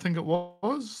yesterday, I think it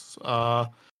was,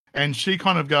 and she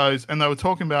kind of goes, and they were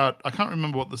talking about, I can't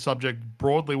remember what the subject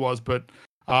broadly was, but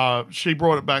she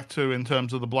brought it back to, in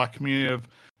terms of the black community, of,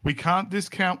 we can't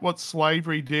discount what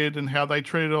slavery did and how they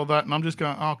treated all that. And I'm just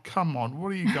going, oh, come on.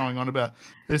 What are you going on about?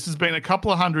 This has been a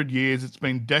couple of 100 years. It's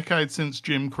been decades since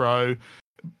Jim Crow.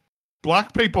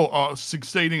 Black people are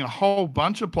succeeding a whole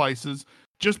bunch of places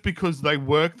just because they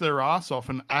work their ass off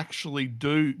and actually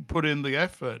do put in the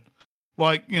effort.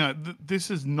 Like, this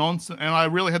is nonsense. And I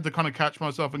really had to kind of catch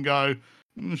myself and go,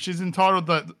 she's entitled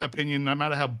to that opinion no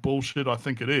matter how bullshit I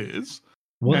think it is.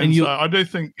 Well, and so I do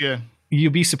think,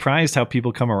 you'd be surprised how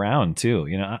people come around too.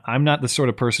 I'm not the sort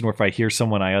of person where if I hear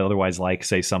someone I otherwise like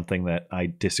say something that I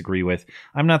disagree with,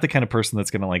 I'm not the kind of person that's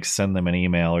going to like send them an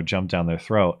email or jump down their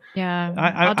throat. Yeah.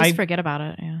 I'll just forget about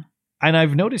it. Yeah. And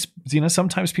I've noticed,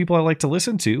 sometimes people I like to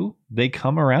listen to, they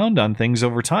come around on things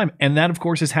over time. And that, of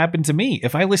course, has happened to me.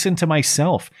 If I listened to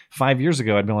myself 5 years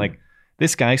ago, I'd be like,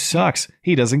 this guy sucks.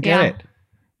 He doesn't get it.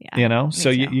 Yeah,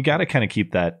 so you got to kind of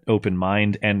keep that open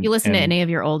mind. And you listen to any of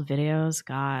your old videos?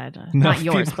 God, not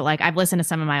yours, but like I've listened to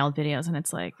some of my old videos, and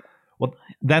it's like, well,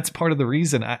 that's part of the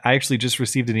reason. I actually just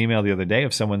received an email the other day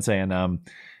of someone saying,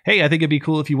 "Hey, I think it'd be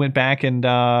cool if you went back and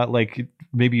like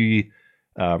maybe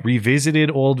revisited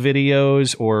old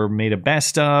videos or made a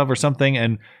best of or something."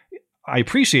 And I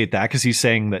appreciate that, because he's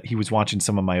saying that he was watching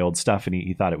some of my old stuff and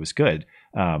he thought it was good,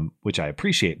 which I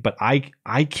appreciate. But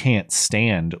I can't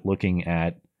stand looking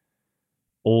at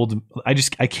old. I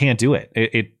can't do it.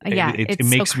 It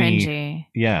makes so cringy. me.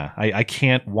 Yeah, I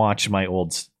can't watch my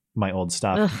old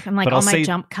stuff. Ugh, and like all my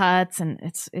jump cuts, and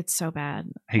it's so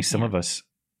bad. Hey, some of us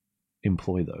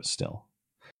employ those still.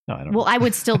 No, I don't. Well, I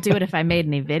would still do it if I made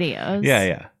any videos.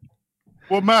 Yeah.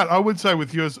 Well, Matt, I would say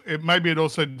with yours,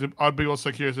 I'd be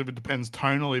also curious if it depends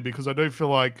tonally, because I do feel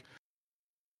like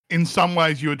in some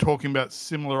ways you were talking about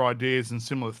similar ideas and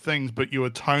similar things, but you were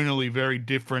tonally very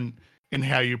different in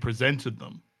how you presented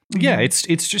them. Yeah, it's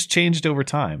just changed over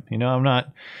time. You know,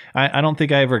 I don't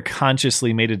think I ever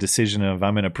consciously made a decision of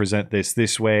I'm going to present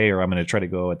this way or I'm going to try to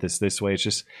go at this way.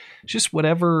 It's just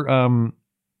whatever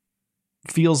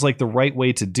feels like the right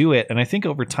way to do it. And I think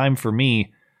over time for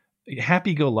me,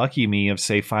 happy-go-lucky me of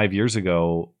say 5 years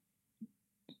ago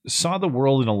saw the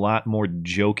world in a lot more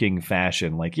joking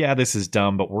fashion. Like, yeah, this is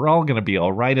dumb, but we're all going to be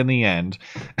all right in the end.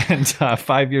 And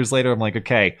 5 years later, I'm like,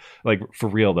 okay, like for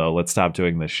real though, let's stop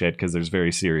doing this shit because there's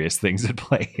very serious things at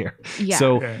play here. Yeah.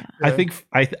 So I think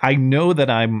I know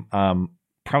that I'm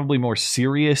probably more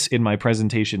serious in my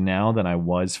presentation now than I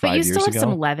was 5 years ago. But you still have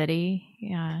some levity.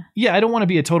 Yeah. Yeah, I don't want to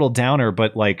be a total downer,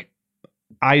 but like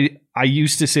I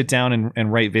used to sit down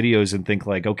and write videos and think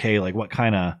like, okay, like what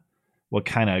kind of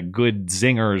good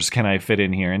zingers can I fit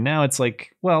in here? And now it's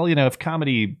like, well, you know, if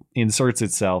comedy inserts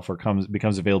itself or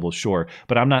becomes available, sure.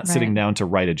 But I'm not sitting down to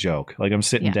write a joke. Like I'm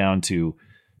sitting down to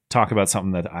talk about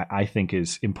something that I think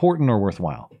is important or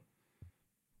worthwhile.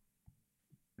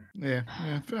 Yeah,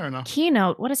 fair enough.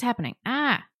 Keynote, what is happening?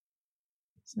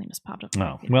 Something just popped up.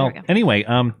 Oh, well, anyway,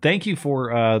 thank you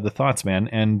for the thoughts, man.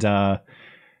 And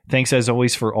thanks as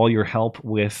always for all your help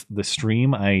with the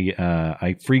stream.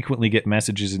 I frequently get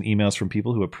messages and emails from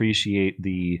people who appreciate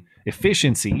the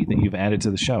efficiency that you've added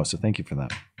to the show. So thank you for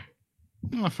that.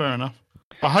 Fair enough.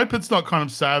 I hope it's not kind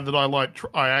of sad that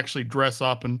I actually dress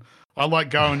up and I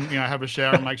go and have a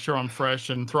shower and make sure I'm fresh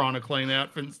and throw on a clean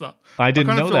outfit and stuff. I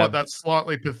didn't know feel that. Like that's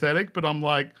slightly pathetic, but I'm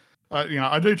like,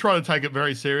 I do try to take it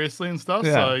very seriously and stuff.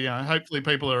 Yeah. So hopefully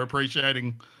people are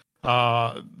appreciating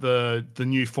the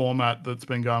new format that's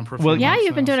been going for a few Well, yeah, months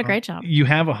you've been now, doing a great job. You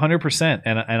have 100%,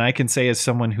 and I can say as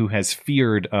someone who has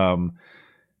feared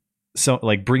so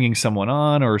like bringing someone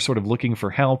on or sort of looking for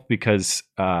help because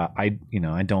I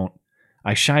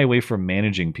shy away from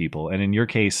managing people, and in your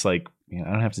case, like I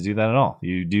don't have to do that at all.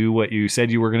 You do what you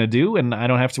said you were going to do, and I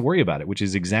don't have to worry about it, which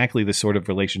is exactly the sort of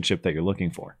relationship that you're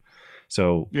looking for.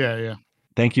 So yeah,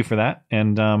 thank you for that,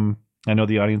 and I know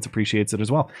the audience appreciates it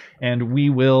as well. And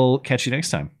we will catch you next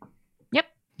time. Yep.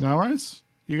 No worries.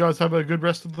 You guys have a good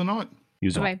rest of the night. You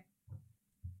well. Bye.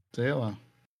 See you later.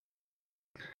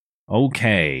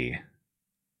 Okay.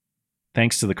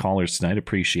 Thanks to the callers tonight.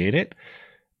 Appreciate it.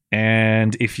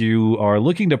 And if you are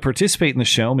looking to participate in the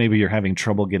show, maybe you're having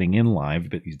trouble getting in live,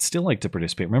 but you'd still like to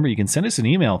participate, remember, you can send us an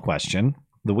email question.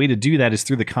 The way to do that is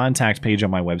through the contact page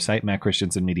on my website,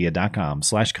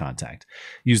 mattchristiansenmedia.com/contact.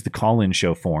 Use the call-in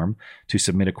show form to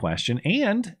submit a question.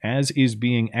 And as is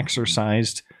being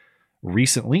exercised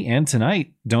recently and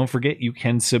tonight, don't forget you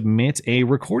can submit a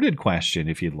recorded question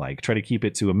if you'd like. Try to keep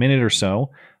it to a minute or so,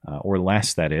 or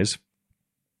less, that is.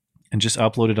 And just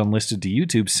upload it unlisted to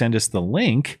YouTube. Send us the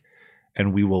link,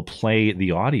 and we will play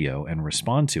the audio and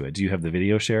respond to it. Do you have the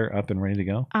video share up and ready to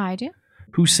go? I do.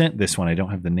 Who sent this one? I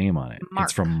don't have the name on it. Mark.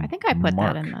 It's from I think I put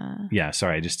Mark. that in the... Yeah,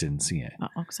 sorry, I just didn't see it.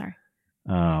 Oh, sorry.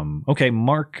 Okay,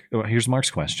 Mark. Here's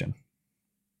Mark's question.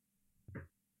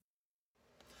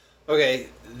 Okay,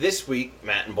 this week,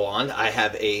 Matt and Blonde, I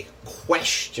have a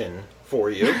question for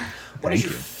you. What is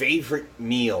your favorite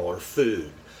meal or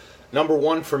food? Number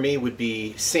one for me would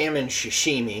be salmon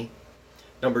sashimi.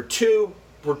 Number two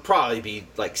would probably be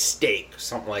like steak,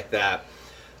 something like that.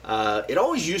 It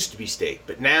always used to be steak,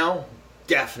 but now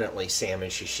definitely salmon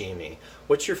sashimi.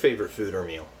 What's your favorite food or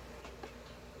meal?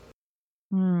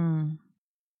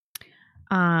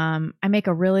 I make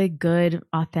a really good,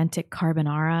 authentic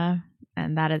carbonara,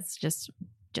 and that is just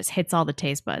hits all the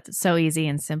taste buds. It's so easy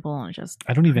and simple, and just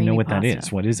I don't even know what pasta. that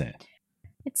is. What is it?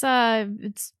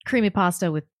 It's creamy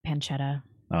pasta with pancetta.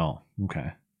 Oh,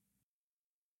 okay.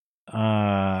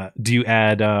 Do you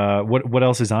add what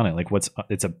else is on it? Like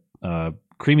it's a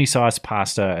creamy sauce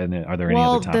pasta, and then are there any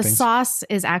other toppings? Well, the sauce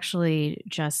is actually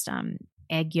just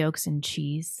egg yolks and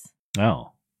cheese.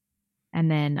 Oh.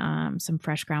 And then some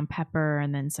fresh ground pepper,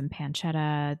 and then some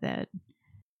pancetta that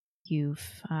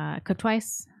you've cooked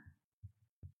twice.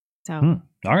 So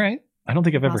all right. I don't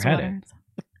think I've ever had it.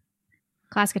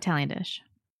 Classic Italian dish.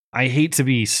 I hate to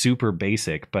be super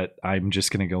basic, but I'm just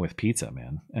going to go with pizza,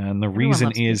 man. And the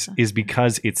reason is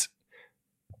because it's,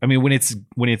 I mean, when it's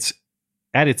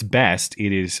at its best,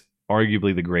 it is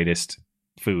arguably the greatest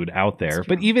food out there.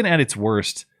 But even at its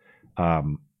worst,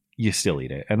 you still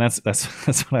eat it. And that's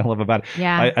what I love about it.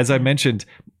 Yeah. As I mentioned,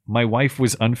 my wife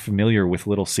was unfamiliar with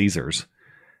Little Caesars.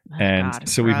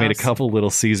 So we've made a couple Little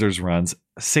Caesars runs.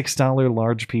 $6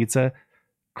 large pizza,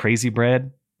 crazy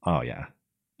bread. Oh yeah.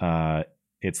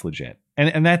 It's legit.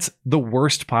 And that's the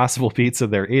worst possible pizza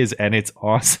there is, and it's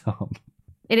awesome.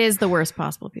 It is the worst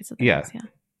possible pizza there is, yeah.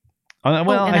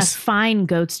 Well, and a fine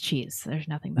goat's cheese. There's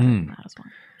nothing better than that as well.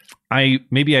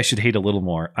 maybe I should hate a little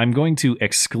more. I'm going to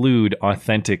exclude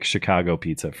authentic Chicago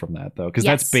pizza from that, though, because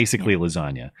that's basically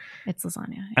lasagna. It's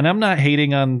lasagna. And I'm not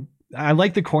hating on. I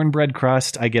like the cornbread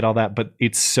crust. I get all that, but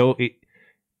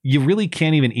you really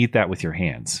can't even eat that with your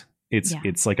hands.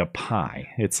 It's like a pie.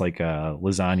 It's like a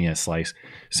lasagna slice.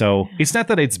 So it's not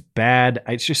that it's bad.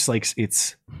 It's just like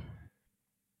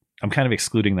I'm kind of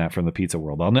excluding that from the pizza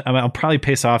world. I'll probably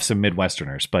piss off some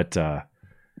Midwesterners, but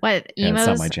what Imo's? It's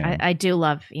not my jam. I do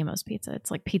love Imo's pizza.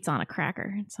 It's like pizza on a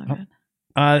cracker. It's so good.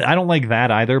 I don't like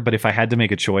that either. But if I had to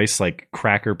make a choice, like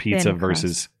cracker pizza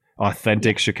versus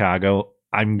authentic Chicago,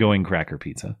 I'm going cracker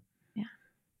pizza. Yeah.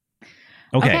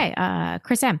 Okay.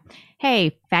 Chris M.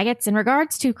 Hey, faggots. In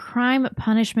regards to crime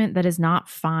punishment that is not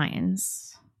fines.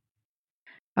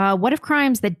 What if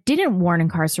crimes that didn't warrant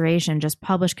incarceration just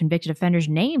published convicted offenders'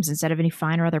 names instead of any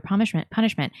fine or other punishment?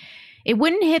 It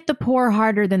wouldn't hit the poor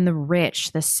harder than the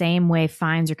rich, the same way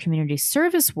fines or community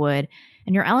service would,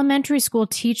 and your elementary school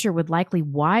teacher would likely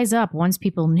wise up once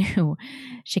people knew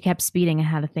she kept speeding and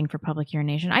had a thing for public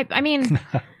urination. I mean,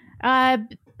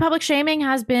 public shaming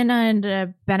has been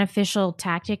a beneficial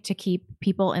tactic to keep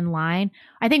people in line.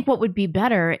 I think what would be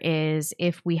better is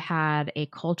if we had a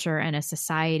culture and a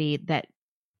society that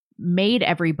made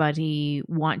everybody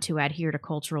want to adhere to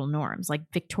cultural norms, like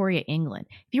Victoria, England.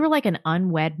 If you were like an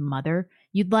unwed mother,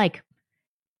 you'd like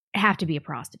have to be a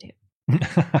prostitute.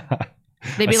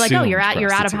 They'd be like, "Oh, you're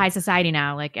out of high society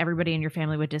now." Like everybody in your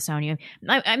family would disown you.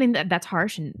 I mean, that's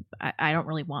harsh, and I don't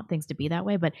really want things to be that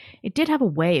way. But it did have a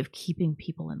way of keeping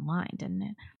people in line, didn't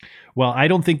it? Well, I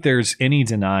don't think there's any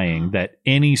denying that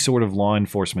any sort of law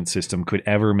enforcement system could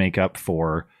ever make up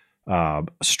for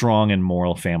strong and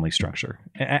moral family structure.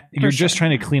 You're just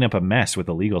trying to clean up a mess with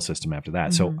the legal system after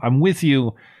that. So I'm with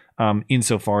you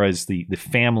insofar as the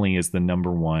family is the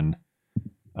number one.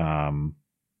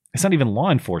 It's not even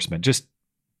law enforcement, just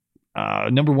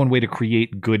number one way to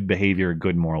create good behavior,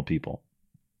 good moral people.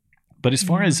 But as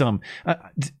far as aren't,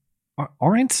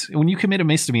 when you commit a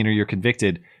misdemeanor, you're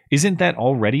convicted. Isn't that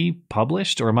already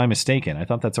published, or am I mistaken? I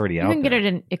thought that's already out there. You can get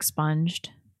it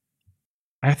expunged.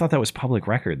 I thought that was public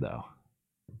record, though.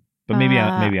 But maybe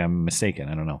I'm mistaken.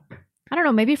 I don't know. I don't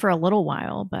know. Maybe for a little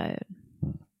while, but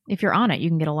if you're on it, you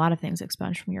can get a lot of things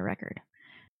expunged from your record.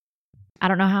 I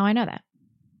don't know how I know that.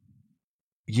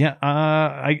 Yeah,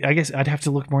 I guess I'd have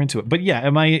to look more into it. But yeah,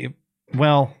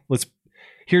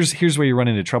 here's where you run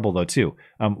into trouble, though, too.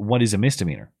 What is a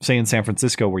misdemeanor? Say in San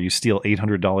Francisco where you steal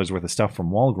 $800 worth of stuff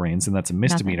from Walgreens, and that's a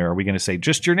misdemeanor. Nothing. Are we going to say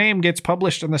just your name gets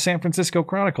published in the San Francisco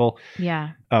Chronicle?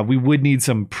 Yeah. We would need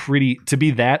to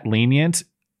be that lenient,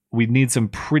 we'd need some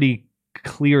pretty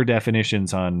clear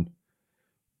definitions on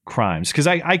crimes. Because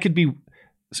I could be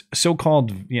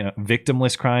so-called,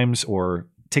 victimless crimes or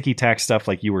ticky-tack stuff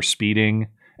like you were speeding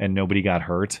and nobody got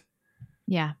hurt.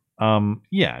 Yeah.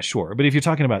 Yeah, sure. But if you're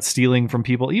talking about stealing from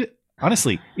people,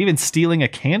 honestly, even stealing a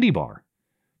candy bar,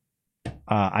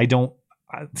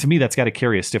 to me, that's got to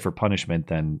carry a stiffer punishment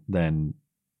than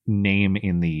name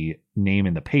in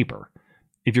the paper.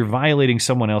 If you're violating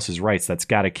someone else's rights, that's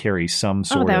got to carry some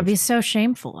sort of. Oh, that would be so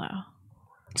shameful, though.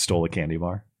 Stole a candy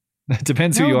bar. It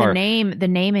depends who you are. The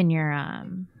name in your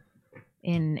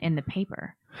in the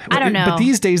paper. I don't know. But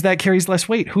these days that carries less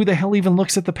weight. Who the hell even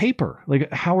looks at the paper?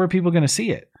 Like, how are people going to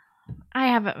see it?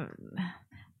 I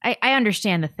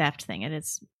understand the theft thing. It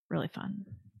is really fun.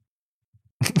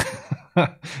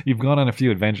 You've gone on a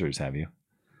few adventures, have you?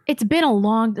 It's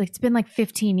been like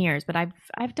 15 years, but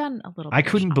I've done a little bit. I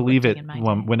couldn't believe it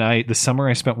when the summer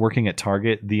I spent working at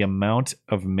Target, the amount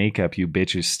of makeup you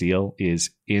bitches steal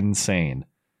is insane.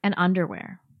 And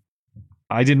underwear.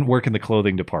 I didn't work in the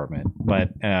clothing department, but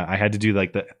I had to do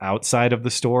like the outside of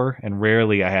the store, and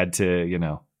rarely I had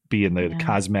to, be in the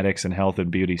cosmetics and health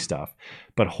and beauty stuff.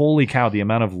 But holy cow, the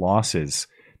amount of losses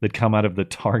that come out of the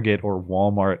Target or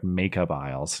Walmart makeup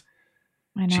aisles.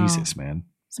 I know. Jesus, man.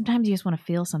 Sometimes you just want to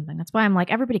feel something. That's why I'm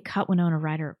like, everybody cut Winona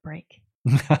Ryder a break.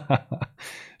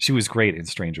 She was great in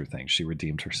Stranger Things. She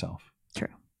redeemed herself.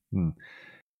 True.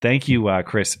 Thank you,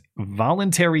 Chris.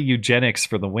 Voluntary eugenics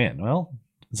for the win. Well,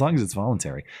 as long as it's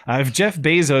voluntary. If Jeff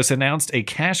Bezos announced a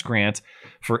cash grant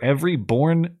for every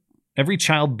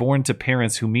child born to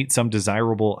parents who meet some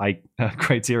desirable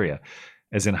criteria,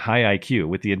 as in high IQ,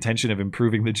 with the intention of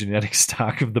improving the genetic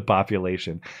stock of the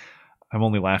population. I'm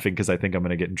only laughing because I think I'm going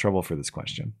to get in trouble for this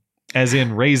question. As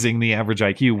in raising the average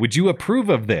IQ. Would you approve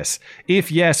of this? If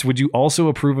yes, would you also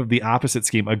approve of the opposite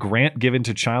scheme, a grant given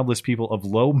to childless people of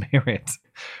low merit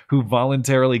who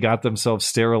voluntarily got themselves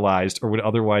sterilized or would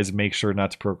otherwise make sure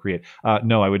not to procreate?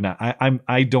 No, I would not.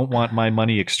 I don't want my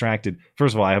money extracted.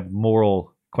 First of all, I have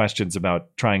moral questions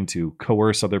about trying to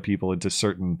coerce other people into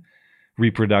certain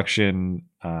reproduction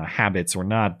habits or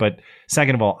not. But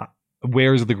second of all,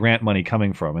 where's the grant money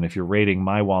coming from? And if you're raiding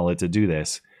my wallet to do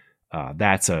this,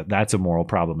 that's a moral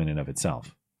problem in and of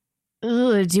itself.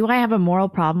 Ugh, do I have a moral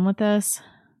problem with this?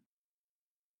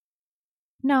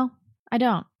 No, I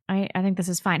don't. I think this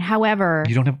is fine. However,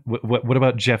 you don't have. What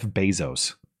about Jeff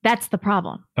Bezos? That's the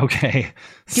problem. Okay.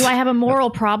 Do I have a moral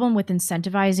problem with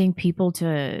incentivizing people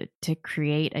to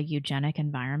create a eugenic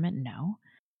environment? No.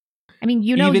 I mean,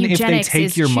 even eugenics if they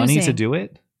take your money to do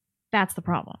it. That's the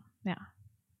problem. Yeah.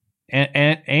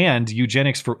 And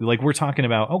eugenics for, like, we're talking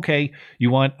about, okay,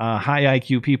 you want high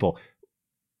IQ people.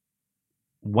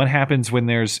 What happens when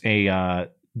there's a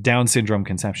Down syndrome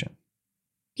conception?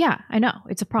 Yeah, I know.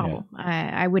 It's a problem.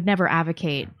 Yeah. I would never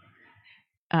advocate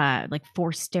like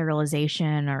forced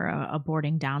sterilization or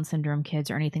aborting Down syndrome kids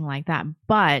or anything like that.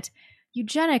 But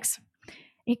eugenics,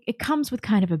 it comes with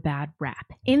kind of a bad rap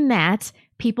in that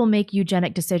people make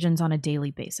eugenic decisions on a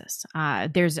daily basis.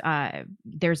 There's a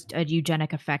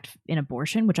eugenic effect in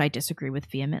abortion, which I disagree with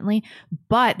vehemently,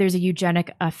 but there's a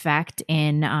eugenic effect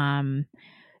in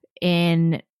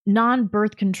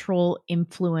non-birth control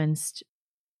influenced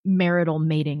marital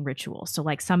mating ritual. So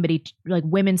like female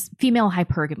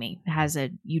hypergamy has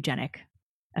a eugenic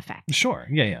effect. Sure.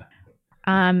 Yeah.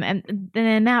 And then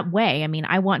in that way, I mean,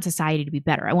 I want society to be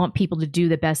better. I want people to do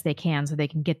the best they can so they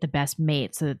can get the best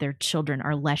mate so that their children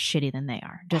are less shitty than they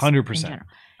are. 100%.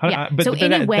 Yeah. So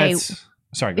in a way,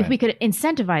 sorry, if we could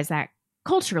incentivize that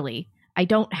culturally, I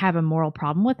don't have a moral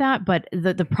problem with that. But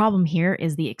the problem here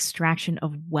is the extraction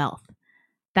of wealth.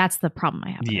 That's the problem I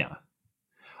have. Yeah.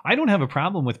 I don't have a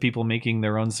problem with people making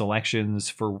their own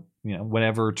selections for,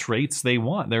 whatever traits they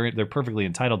want. They're perfectly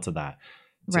entitled to that.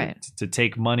 Right. To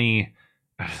take money.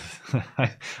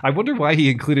 I wonder why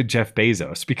he included Jeff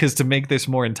Bezos, because to make this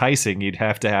more enticing, you'd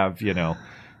have to have,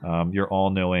 your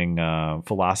all-knowing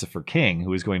philosopher king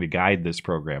who is going to guide this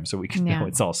program so we can know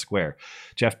it's all square.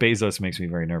 Jeff Bezos makes me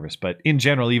very nervous. But in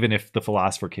general, even if the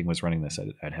philosopher king was running this,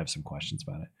 I'd have some questions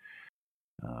about it.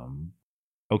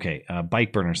 Okay,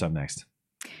 Bike Burner's up next.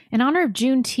 In honor of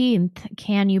Juneteenth,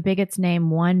 can you bigots name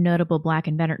one notable black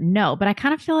inventor? No, but I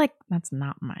kind of feel like that's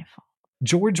not my fault.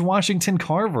 George Washington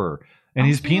Carver and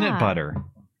his peanut butter.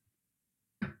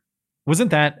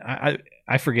 Wasn't that,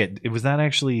 I forget, was that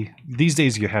actually, these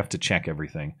days you have to check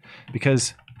everything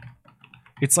because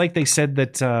it's like they said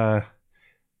that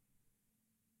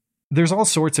there's all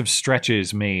sorts of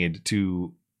stretches made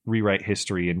to rewrite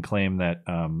history and claim that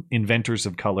inventors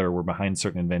of color were behind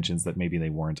certain inventions that maybe they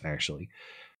weren't actually.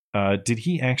 Did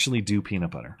he actually do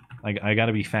peanut butter? I got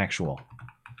to be factual.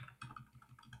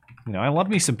 I love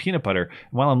me some peanut butter.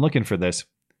 While I'm looking for this,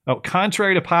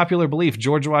 contrary to popular belief,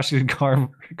 George Washington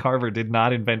Carver did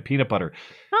not invent peanut butter.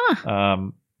 Huh.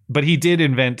 But he did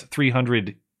invent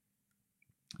 300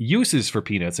 uses for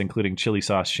peanuts, including chili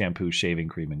sauce, shampoo, shaving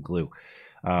cream, and glue.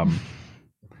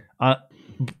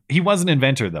 He was an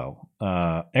inventor, though.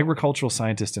 Agricultural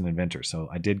scientist and inventor. So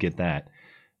I did get that.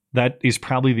 That is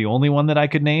probably the only one that I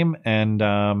could name. And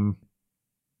on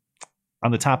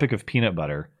the topic of peanut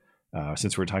butter,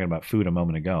 since we were talking about food a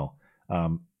moment ago,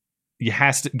 you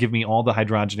has to give me all the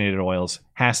hydrogenated oils.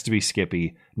 Has to be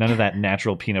Skippy. None of that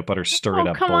natural peanut butter stir it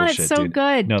up come bullshit. On, it's so dude.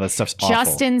 good. No, that stuff's awful.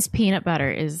 Justin's peanut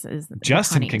butter is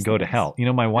Justin can go to hell.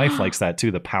 My wife likes that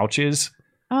too. The pouches.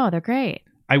 Oh, they're great.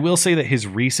 I will say that his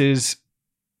Reese's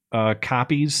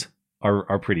copies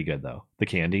are pretty good though. The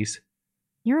candies.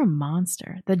 You're a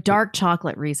monster. The dark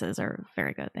chocolate Reese's are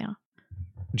very good. Yeah.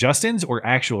 Justin's or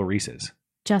actual Reese's?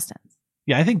 Justin's.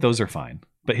 Yeah, I think those are fine.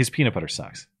 But his peanut butter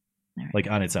sucks. Like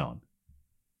on its own.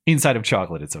 Inside of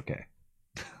chocolate, it's okay.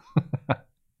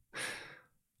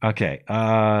 Okay.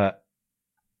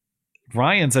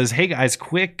 Ryan says, hey guys,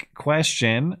 quick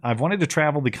question. I've wanted to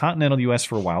travel the continental US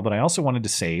for a while, but I also wanted to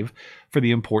save for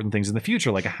the important things in the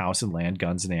future, like a house and land,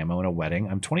 guns and ammo, and a wedding.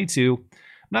 I'm 22. I'm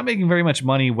not making very much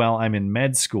money while I'm in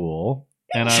med school.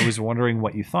 And I was wondering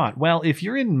what you thought. Well, if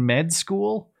you're in med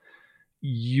school,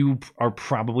 you are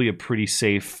probably a pretty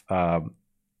safe,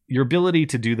 your ability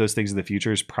to do those things in the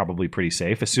future is probably pretty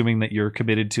safe, assuming that you're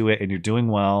committed to it and you're doing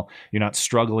well, you're not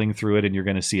struggling through it, and you're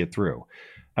going to see it through.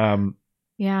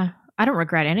 Yeah. I don't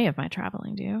regret any of my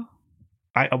traveling, do you?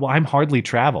 I'm hardly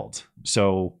traveled.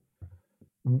 So,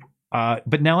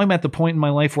 but now I'm at the point in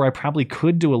my life where I probably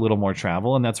could do a little more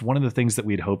travel. And that's one of the things that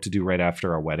we'd hoped to do right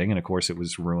after our wedding. And of course it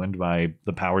was ruined by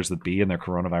the powers that be and their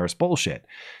coronavirus bullshit.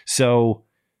 So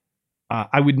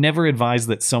I would never advise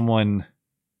that someone,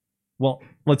 well,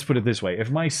 let's put it this way. If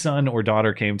my son or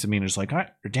daughter came to me and was like,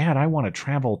 Dad, I want to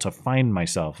travel to find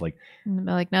myself. Like,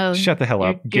 no, shut the hell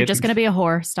up. You're just going to be a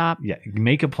whore. Stop. Yeah.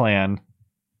 Make a plan.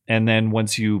 And then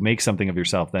once you make something of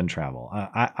yourself, then travel.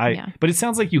 But it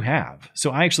sounds like you have.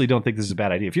 So I actually don't think this is a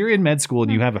bad idea. If you're in med school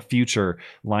and you have a future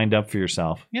lined up for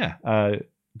yourself,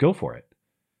 go for it.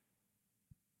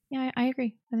 Yeah, I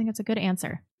agree. I think it's a good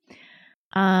answer.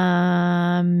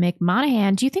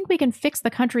 McMonahan, do you think we can fix the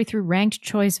country through ranked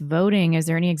choice voting? Is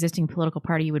there any existing political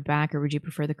party you would back, or would you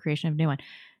prefer the creation of a new one?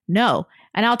 No.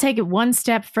 And I'll take it one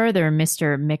step further,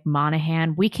 Mr.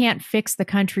 McMonahan. We can't fix the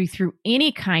country through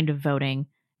any kind of voting.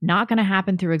 Not going to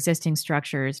happen through existing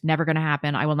structures. Never going to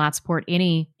happen. I will not support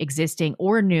any existing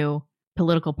or new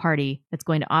political party that's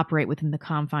going to operate within the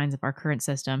confines of our current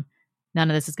system. None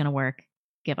of this is going to work.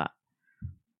 Give up.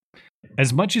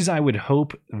 As much as I would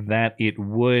hope that it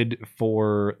would,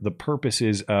 for the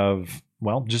purposes of,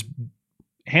 well, just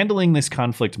handling this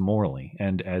conflict morally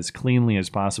and as cleanly as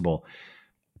possible,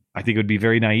 I think it would be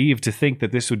very naive to think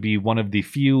that this would be one of the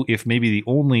few, if maybe the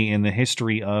only, in the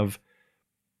history of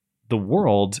the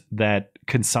world that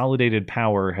consolidated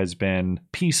power has been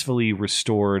peacefully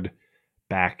restored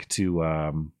back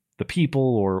to the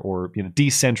people, or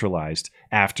decentralized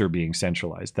after being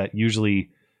centralized. That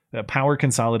usually power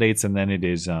consolidates and then it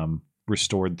is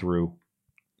restored through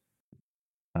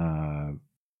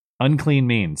unclean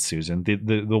means, Susan.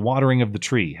 The watering of the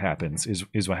tree happens,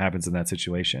 is what happens in that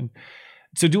situation.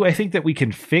 So do I think that we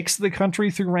can fix the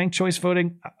country through ranked choice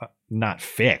voting? Not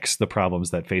fix the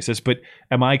problems that face us, but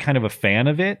am I kind of a fan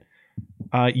of it?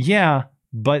 Yeah,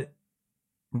 but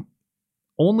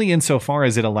only insofar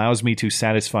as it allows me to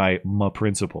satisfy my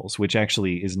principles, which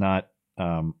actually is not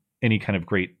any kind of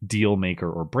great deal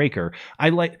maker or breaker.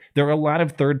 There are a lot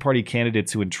of third-party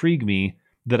candidates who intrigue me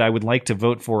that I would like to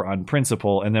vote for on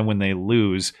principle, and then when they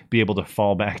lose, be able to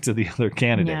fall back to the other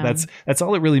candidate. Yeah. That's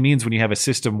all it really means when you have a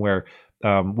system where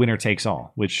winner takes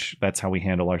all, which that's how we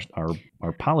handle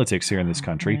our politics here in this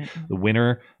country. Right. The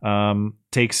winner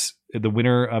takes the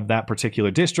winner of that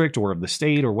particular district or of the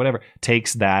state or whatever,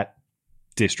 takes that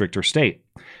district or state.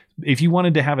 If you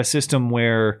wanted to have a system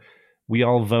where we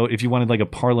all vote, if you wanted like a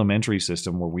parliamentary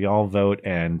system where we all vote,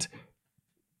 and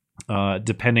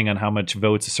depending on how many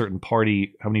votes a certain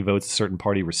party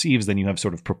receives, then you have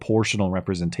sort of proportional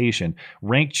representation.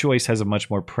 Ranked choice has a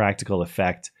much more practical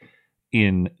effect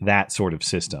in that sort of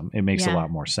system. It makes a lot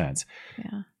more sense.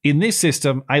 Yeah. In this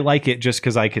system, I like it just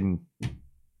because I can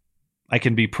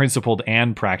be principled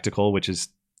and practical, which is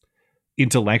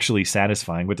intellectually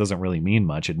satisfying, but doesn't really mean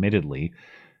much, admittedly.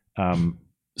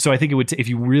 So I think it would, if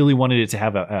you really wanted it to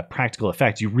have a practical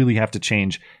effect, you really have to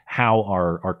change how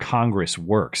our Congress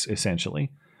works,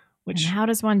 essentially. And how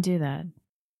does one do that?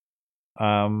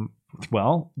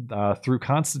 Through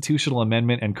constitutional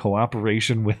amendment and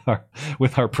cooperation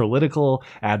with our political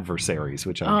adversaries,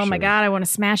 which I'm my God, I want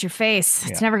to smash your face.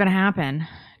 It's never going to happen.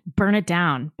 Burn it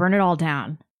down. Burn it all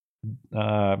down.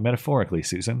 Metaphorically,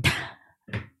 Susan.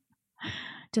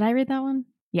 Did I read that one?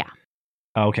 Yeah.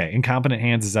 Okay. Incompetent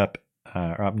Hands is up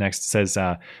next. It says,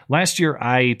 last year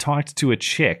I talked to a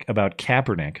chick about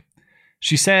Kaepernick.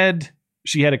 She said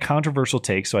she had a controversial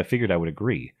take, so I figured I would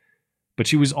agree. But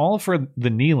she was all for the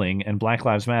kneeling and Black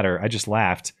Lives Matter. I just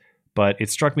laughed, but it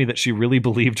struck me that she really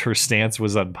believed her stance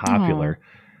was unpopular.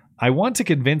 I want to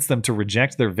convince them to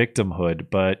reject their victimhood,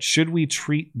 but should we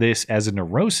treat this as a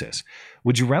neurosis?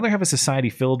 Would you rather have a society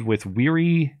filled with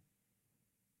weary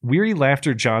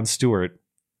laughter Jon Stewart,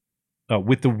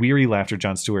 with the weary laughter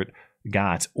Jon Stewart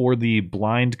got, or the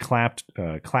blind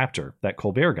clapter that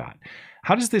Colbert got?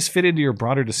 How does this fit into your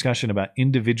broader discussion about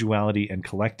individuality and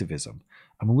collectivism?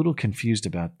 I'm a little confused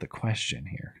about the question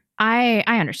here. I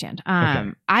understand.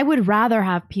 Okay. I would rather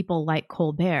have people like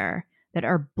Colbert that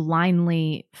are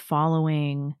blindly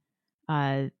following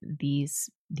these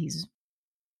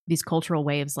cultural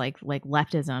waves like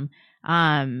leftism,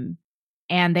 and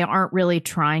they aren't really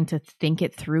trying to think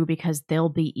it through, because they'll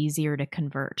be easier to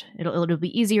convert. It'll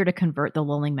be easier to convert the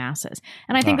lulling masses.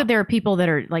 And I think that there are people that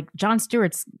are like Jon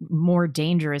Stewart's more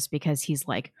dangerous because he's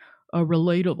like a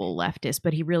relatable leftist,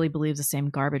 but he really believes the same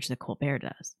garbage that Colbert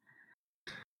does.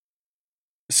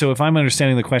 So if I'm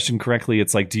understanding the question correctly,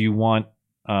 it's like, do you want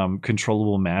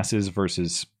controllable masses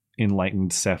versus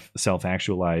enlightened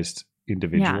self-actualized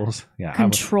individuals? Yeah.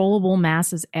 Controllable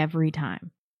masses every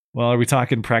time. Well, are we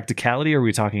talking practicality or are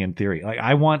we talking in theory? Like,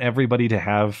 I want everybody to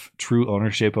have true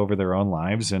ownership over their own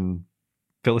lives and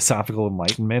philosophical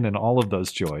enlightenment and all of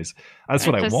those joys. That's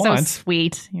what I want. So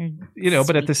sweet.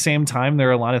 But at the same time, there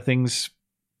are a lot of things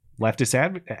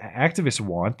leftist activists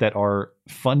want that are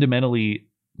fundamentally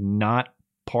not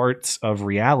parts of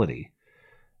reality.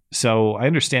 So I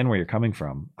understand where you're coming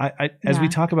from. As we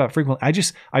talk about frequently,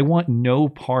 I want no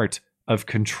part of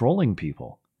controlling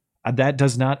people. That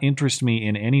does not interest me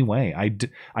in any way.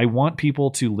 I want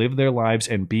people to live their lives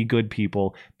and be good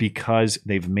people because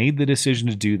they've made the decision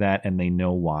to do that and they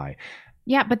know why.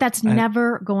 Yeah, but that's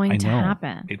never going to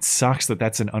happen. It sucks that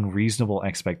that's an unreasonable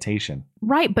expectation.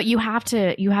 Right, but you have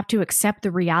to accept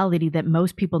the reality that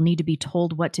most people need to be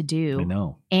told what to do. I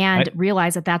know. And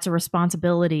realize that that's a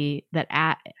responsibility that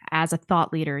as a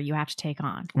thought leader you have to take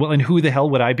on. Well, and who the hell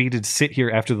would I be to sit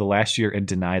here after the last year and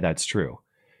deny that's true?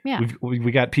 Yeah.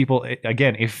 We got people,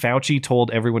 again, if Fauci told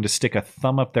everyone to stick a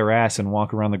thumb up their ass and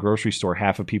walk around the grocery store,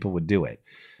 half of people would do it.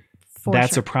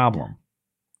 That's a problem.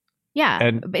 Yeah,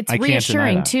 and it's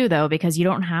reassuring too, though, because you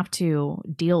don't have to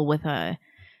deal with the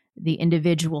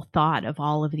individual thought of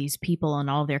all of these people and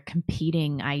all their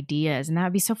competing ideas, and that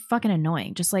would be so fucking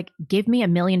annoying. Just like give me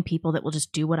 1 million people that will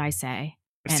just do what I say.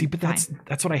 See, but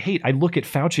that's what I hate. I look at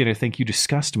Fauci and I think you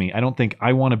disgust me. I don't think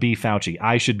I want to be Fauci.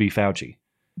 I should be Fauci.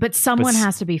 But someone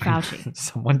has to be Fauci.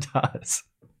 Someone does.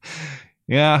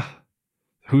 Yeah.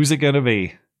 Who's it going to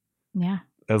be? Yeah.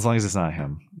 As long as it's not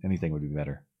him, anything would be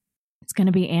better. It's going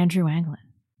to be Andrew Anglin.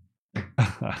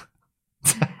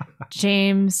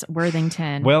 James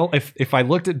Worthington. Well, if I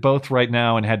looked at both right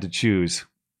now and had to choose,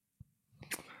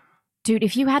 dude,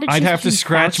 if you had to choose, I'd have to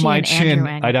scratch Fauci my chin.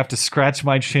 Anglin. I'd have to scratch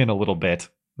my chin a little bit.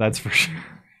 That's for sure.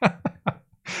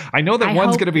 I know that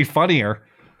one's going to be funnier.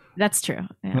 That's true.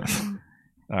 Yeah.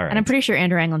 All right. And I'm pretty sure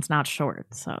Andrew Anglin's not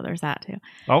short, so there's that too.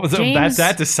 Oh, so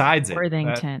that decides it.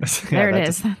 Worthington. There it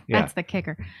is. That's the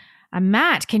kicker.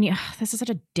 Matt, can you? This is such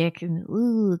a dick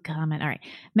comment. All right,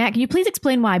 Matt, can you please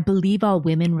explain why "believe all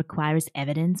women" requires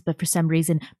evidence, but for some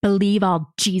reason "believe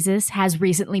all Jesus" has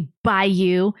recently, by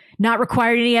you, not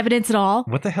required any evidence at all?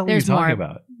 What the hell are you talking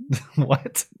about?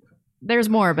 What? There's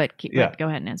more, but go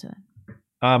ahead and answer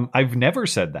that. I've never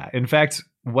said that. In fact,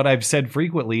 what I've said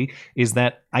frequently is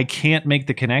that I can't make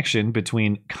the connection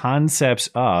between concepts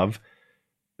of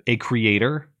a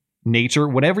creator, nature,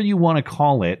 whatever you want to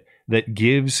call it, that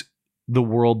gives the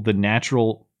world the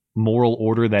natural moral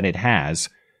order that it has.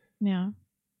 Yeah.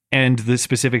 And the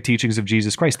specific teachings of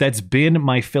Jesus Christ. That's been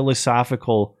my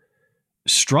philosophical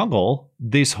struggle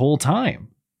this whole time.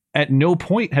 At no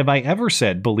point have I ever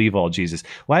said, believe all Jesus.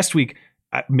 Last week,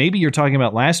 maybe you're talking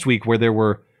about last week where there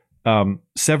were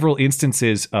several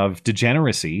instances of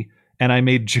degeneracy. And I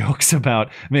made jokes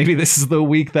about maybe this is the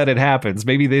week that it happens.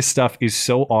 Maybe this stuff is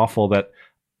so awful that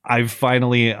I've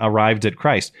finally arrived at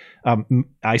Christ.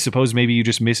 I suppose maybe you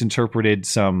just misinterpreted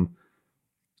some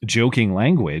joking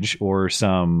language or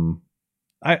some,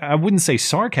 I wouldn't say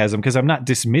sarcasm because I'm not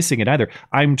dismissing it either.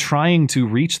 I'm trying to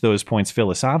reach those points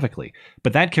philosophically,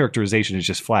 but that characterization is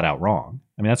just flat out wrong.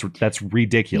 I mean, that's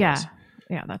ridiculous.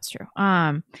 Yeah, that's true.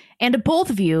 And to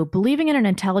both of you, believing in an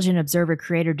intelligent observer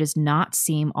creator does not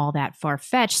seem all that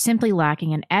far-fetched, simply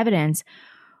lacking in evidence.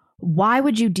 Why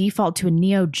would you default to a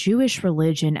neo-Jewish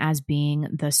religion as being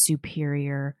the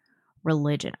superior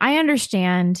religion? I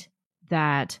understand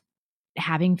that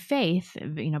having faith,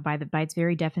 by its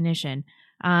very definition,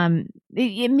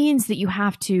 it means that you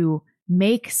have to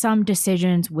make some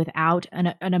decisions without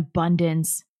an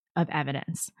abundance of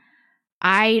evidence.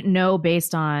 I know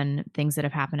based on things that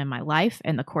have happened in my life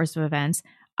and the course of events,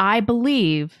 I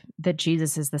believe that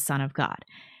Jesus is the Son of God.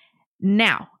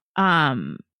 Now,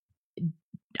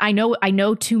 I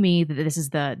know to me that this is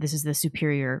the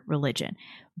superior religion,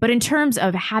 but in terms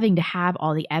of having to have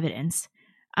all the evidence,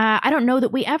 I don't know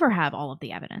that we ever have all of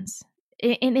the evidence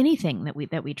in anything that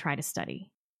we try to study.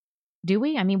 Do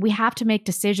we? I mean, we have to make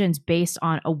decisions based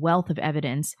on a wealth of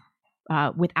evidence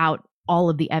without all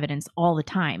of the evidence all the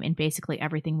time in basically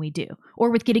everything we do, or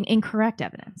with getting incorrect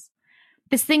evidence.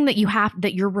 This thing that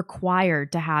you're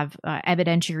required to have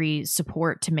evidentiary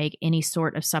support to make any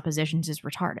sort of suppositions is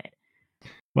retarded.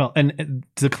 Well, and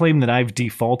to claim that I've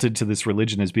defaulted to this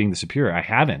religion as being the superior, I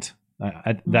haven't.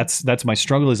 That's my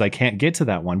struggle, is I can't get to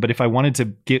that one. But if I wanted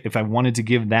to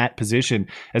give that position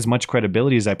as much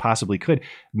credibility as I possibly could,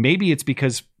 maybe it's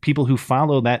because people who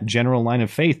follow that general line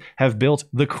of faith have built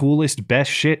the coolest,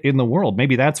 best shit in the world.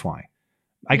 Maybe that's why.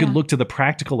 I could look to the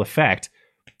practical effect,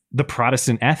 the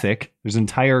Protestant ethic. There's an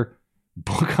entire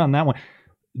book on that one.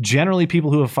 Generally,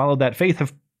 people who have followed that faith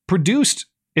have produced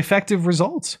effective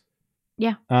results.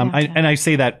 Yeah. I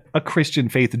say that a Christian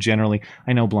faith generally,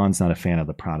 I know Blonde's not a fan of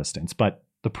the Protestants, but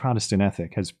the Protestant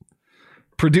ethic has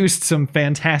produced some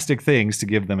fantastic things to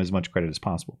give them as much credit as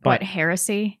possible. But what,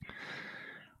 heresy?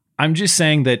 I'm just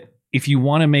saying that if you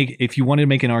wanted to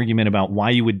make an argument about why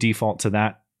you would default to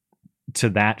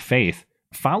that faith,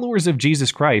 followers of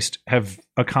Jesus Christ have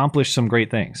accomplished some great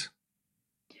things.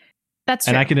 That's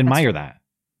true. And I can admire that.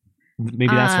 Maybe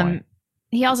that's why.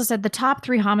 He also said the top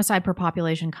 3 homicide per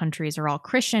population countries are all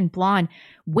Christian. Blonde,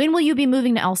 when will you be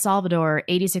moving to El Salvador?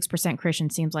 86% Christian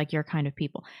seems like your kind of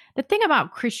people. The thing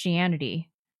about Christianity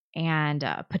and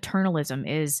paternalism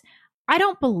is I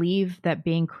don't believe that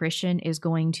being Christian is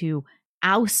going to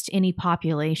oust any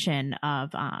population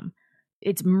of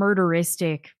its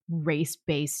murderistic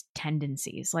race-based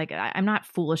tendencies. Like, I'm not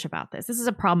foolish about this. This is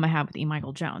a problem I have with E.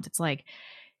 Michael Jones. It's like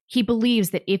he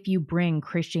believes that if you bring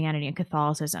Christianity and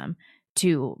Catholicism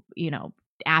to,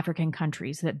 African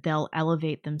countries, that they'll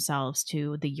elevate themselves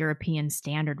to the European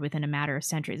standard within a matter of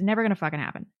centuries. Never gonna fucking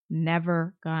happen.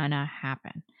 Never gonna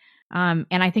happen. And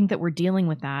I think that we're dealing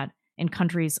with that in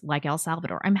countries like El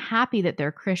Salvador. I'm happy that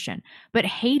they're Christian, but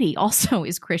Haiti also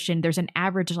is Christian. There's an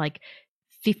average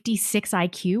 56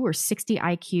 IQ or 60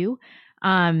 IQ.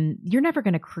 You're never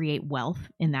going to create wealth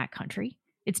in that country.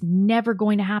 It's never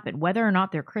going to happen, whether or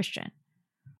not they're Christian.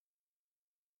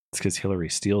 It's because Hillary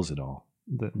steals it all.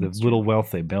 The little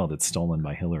wealth they build, it's stolen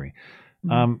by Hillary.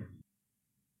 Mm-hmm.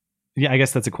 Yeah, I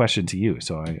guess that's a question to you,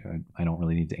 so I don't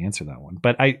really need to answer that one.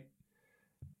 But I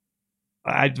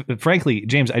frankly,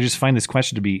 James, I just find this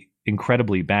question to be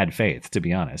incredibly bad faith, to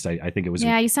be honest. I think it was...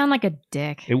 Yeah, you sound like a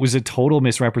dick. It was a total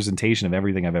misrepresentation of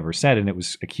everything I've ever said, and it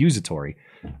was accusatory.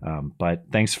 But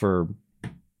thanks for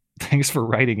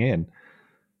writing in.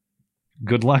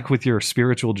 Good luck with your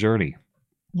spiritual journey.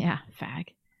 Yeah, fag.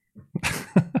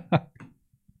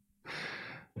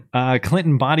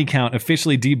 Clinton body count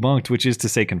officially debunked, which is to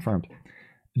say confirmed.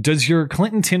 Does your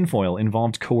Clinton tinfoil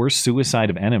involve coerced suicide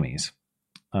of enemies?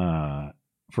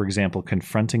 For example,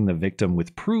 confronting the victim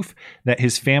with proof that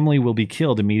his family will be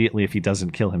killed immediately if he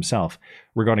doesn't kill himself.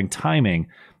 Regarding timing,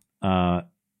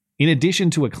 in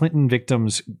addition to a Clinton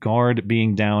victim's guard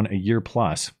being down a year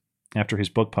plus after his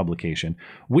book publication,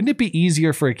 wouldn't it be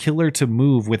easier for a killer to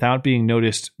move without being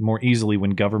noticed more easily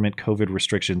when government COVID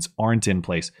restrictions aren't in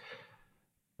place?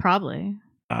 Probably.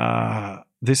 I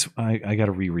got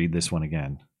to reread this one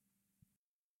again.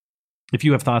 If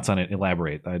you have thoughts on it,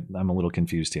 elaborate. I'm a little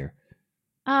confused here.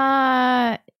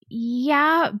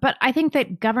 Yeah, but I think that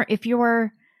if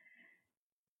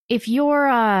you're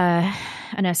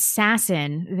an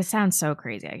assassin, this sounds so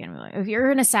crazy. If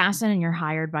you're an assassin and you're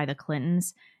hired by the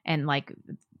Clintons and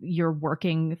you're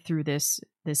working through this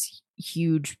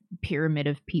huge pyramid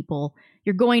of people,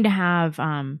 you're going to have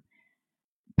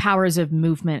powers of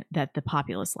movement that the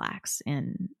populace lacks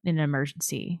in an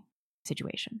emergency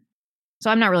situation. So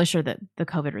I'm not really sure that the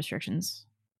COVID restrictions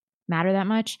matter that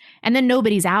much. And then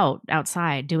nobody's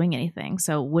outside doing anything.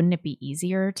 So wouldn't it be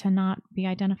easier to not be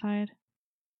identified?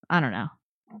 I don't know.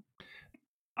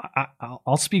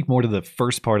 I'll speak more to the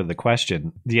first part of the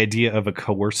question. The idea of a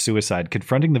coerced suicide,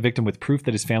 confronting the victim with proof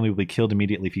that his family will be killed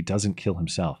immediately if he doesn't kill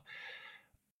himself.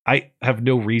 I have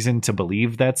no reason to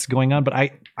believe that's going on, but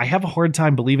I have a hard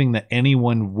time believing that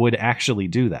anyone would actually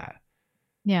do that.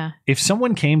 Yeah. If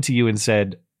someone came to you and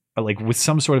said, with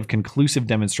some sort of conclusive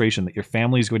demonstration that your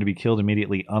family is going to be killed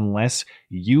immediately unless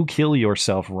you kill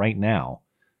yourself right now.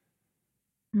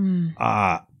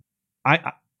 My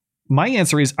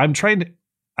answer is I'm trying to,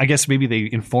 I guess maybe they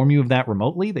inform you of that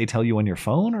remotely. They tell you on your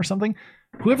phone or something.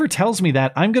 Whoever tells me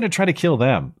that, I'm going to try to kill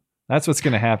them. That's what's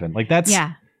going to happen.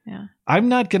 Yeah. I'm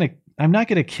not going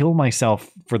to kill myself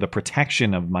for the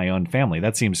protection of my own family.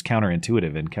 That seems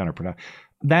counterintuitive and counterproductive.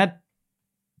 That,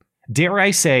 dare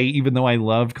I say, even though I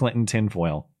love Clinton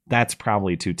tinfoil, that's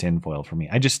probably too tinfoil for me.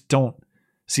 I just don't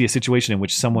see a situation in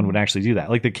which someone would actually do that.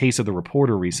 Like the case of the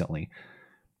reporter recently.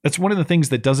 That's one of the things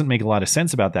that doesn't make a lot of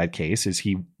sense about that case is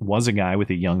he was a guy with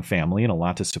a young family and a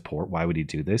lot to support. Why would he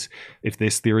do this? If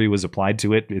this theory was applied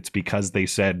to it, it's because they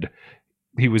said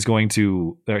he was going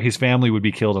to, or his family would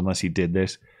be killed unless he did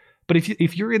this. But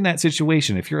if you're in that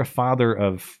situation, if you're a father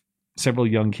of several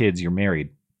young kids, you're married.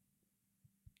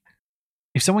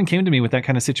 If someone came to me with that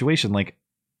kind of situation,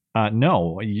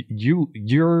 no,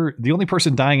 you're the only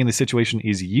person dying in this situation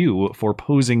is you for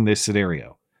posing this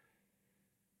scenario.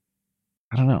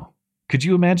 I don't know. Could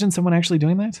you imagine someone actually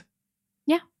doing that?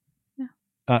 Yeah.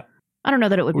 I don't know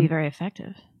that it would be very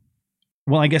effective.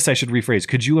 Well, I guess I should rephrase.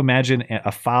 Could you imagine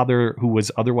a father who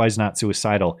was otherwise not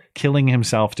suicidal killing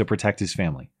himself to protect his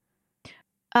family?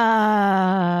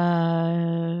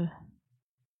 Yeah.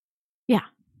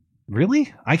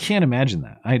 Really? I can't imagine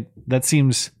that. That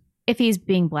seems... If he's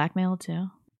being blackmailed too.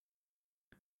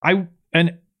 I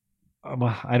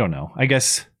don't know. I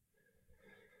guess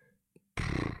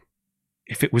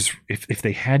if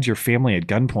they had your family at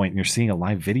gunpoint and you're seeing a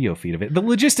live video feed of it, the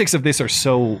logistics of this are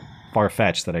so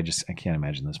far-fetched that I can't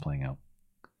imagine this playing out.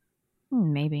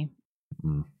 Maybe.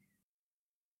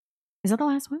 Is that the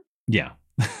last one? Yeah.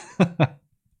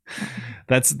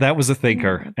 That was a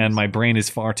thinker, and my brain is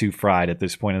far too fried at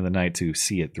this point in the night to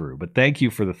see it through. But thank you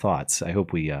for the thoughts. I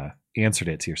hope we answered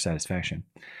it to your satisfaction.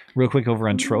 Real quick over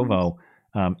on Trovo,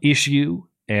 Issue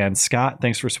and Scott,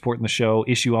 thanks for supporting the show.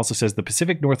 Issue also says the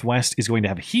Pacific Northwest is going to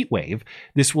have a heat wave.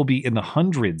 This will be in the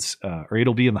hundreds, or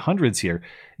it'll be in the hundreds here.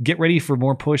 Get ready for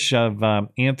more push of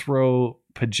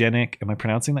anthropogenic. Am I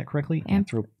pronouncing that correctly?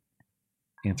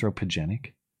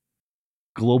 Anthropogenic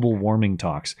global warming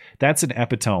talks. That's an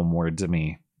epitome word to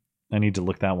me. I need to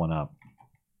look that one up.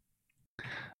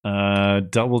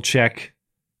 Double check.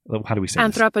 How do we say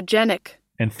anthropogenic?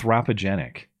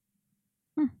 Anthropogenic.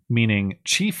 Meaning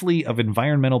chiefly of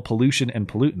environmental pollution and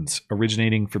pollutants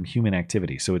originating from human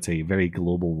activity. So it's a very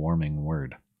global warming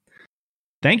word.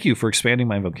 Thank you for expanding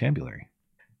my vocabulary.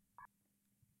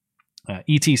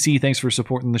 ETC, thanks for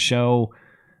supporting the show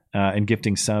and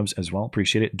gifting subs as well.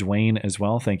 Appreciate it. Dwayne as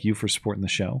well. Thank you for supporting the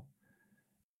show.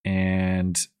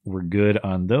 And we're good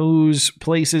on those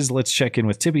places. Let's check in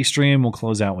with Tippy Stream. We'll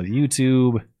close out with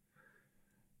YouTube.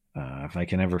 If I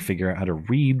can ever figure out how to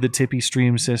read the Tippy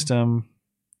Stream system.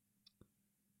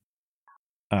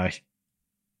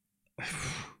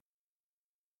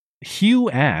 Hugh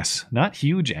Ass, not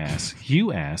huge ass,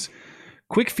 Hugh Ass.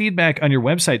 Quick feedback on your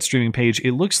website streaming page.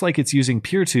 It looks like it's using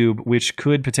PeerTube, which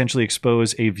could potentially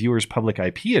expose a viewer's public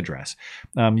IP address.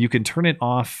 You can turn it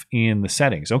off in the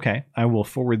settings. Okay, I will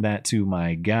forward that to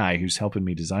my guy who's helping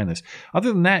me design this.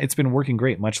 Other than that, it's been working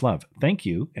great. Much love. Thank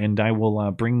you, and I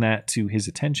will bring that to his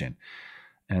attention.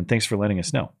 And thanks for letting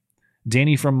us know.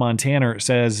 Danny from Montana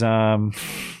says, can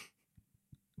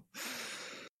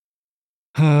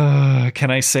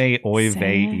I say oy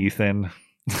vey, Ethan?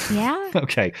 Yeah.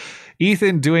 Okay.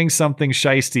 Ethan doing something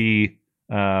shisty.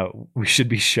 We should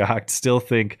be shocked. Still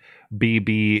think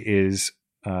BB is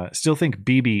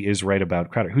right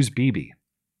about Crowder. Who's BB?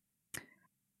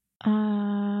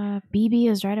 BB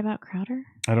is right about Crowder.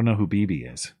 I don't know who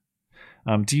BB is.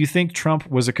 Do you think Trump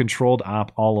was a controlled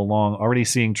op all along? Already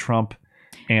seeing Trump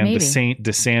and Maybe.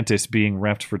 DeSantis being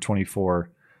repped for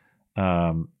 24.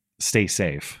 Stay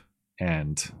safe.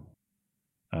 And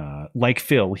like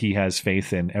Phil, he has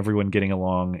faith in everyone getting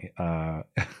along and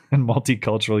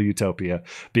multicultural utopia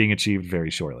being achieved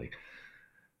very shortly.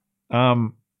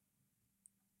 Do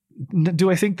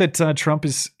I think that Trump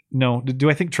is... No. Do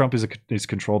I think Trump is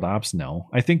controlled ops? No.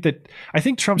 I think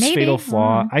Trump's fatal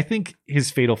flaw. I think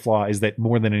his fatal flaw is that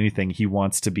more than anything, he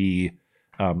wants to be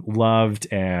loved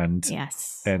and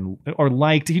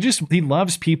liked. He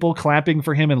loves people clapping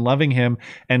for him and loving him,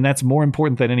 and that's more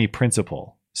important than any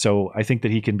principle. So I think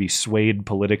that he can be swayed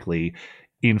politically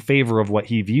in favor of what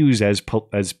he views as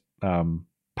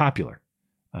popular.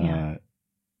 Yeah.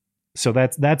 So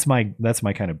that's my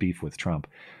kind of beef with Trump.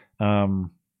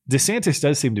 DeSantis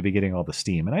does seem to be getting all the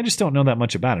steam, and I just don't know that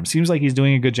much about him. Seems like he's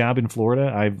doing a good job in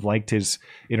Florida. I've liked his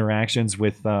interactions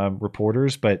with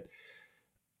reporters, but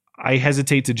I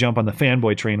hesitate to jump on the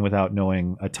fanboy train without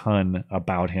knowing a ton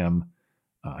about him.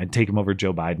 I'd take him over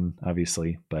Joe Biden,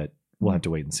 obviously, but we'll have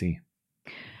to wait and see.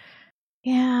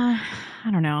 Yeah,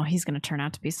 I don't know. He's going to turn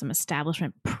out to be some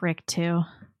establishment prick, too.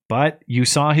 But you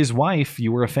saw his wife.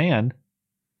 You were a fan.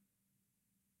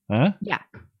 Huh? Yeah.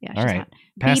 All right. Hot.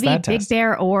 Pass BB, that Big test.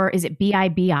 Bear, or is it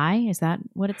BIBI? Is that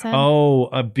what it said? Oh,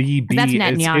 a BB. That's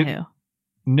Netanyahu.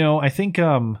 No, I think...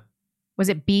 was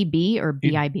it BB or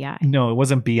BIBI? No, it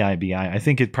wasn't BIBI. I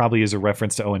think it probably is a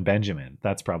reference to Owen Benjamin.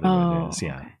 That's probably what it is.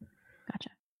 Yeah. Okay.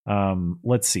 Gotcha.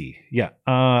 Let's see. Yeah.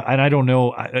 And I don't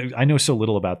know. I know so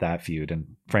little about that feud,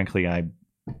 and frankly, I'm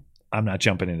not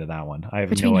jumping into that one. I have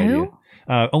Between no who? idea.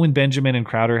 Owen Benjamin and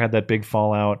Crowder had that big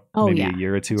fallout maybe yeah. a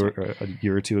year or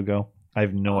two ago. I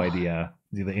have no idea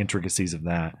the intricacies of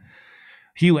that.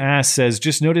 Hugh Ass says,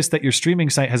 just notice that your streaming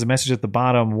site has a message at the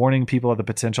bottom warning people of the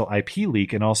potential IP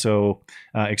leak, and also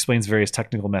explains various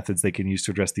technical methods they can use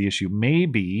to address the issue. My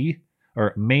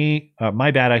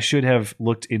bad. I should have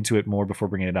looked into it more before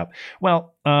bringing it up.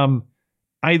 Well,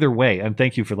 either way, and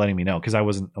thank you for letting me know, because I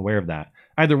wasn't aware of that.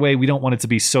 Either way, we don't want it to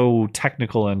be so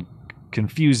technical and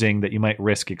confusing that you might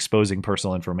risk exposing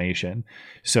personal information.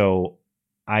 So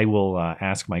I will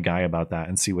ask my guy about that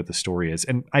and see what the story is.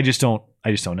 And I just don't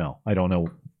know. I don't know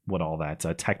what all that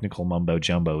technical mumbo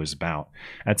jumbo is about.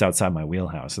 That's outside my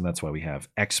wheelhouse, and that's why we have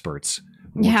experts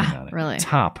working on it. Really.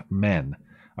 Top men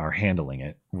are handling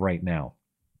it right now.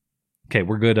 Okay,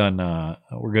 we're good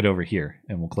over here,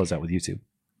 and we'll close out with YouTube.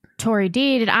 Tori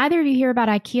D, did either of you hear about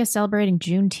IKEA celebrating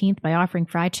Juneteenth by offering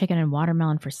fried chicken and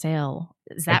watermelon for sale?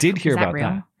 I did hear about real?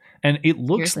 that. And it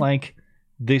looks Seriously? like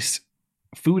this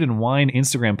food and wine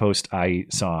Instagram post I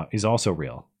saw is also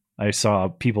real. I saw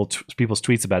people's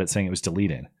tweets about it saying it was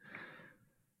deleted.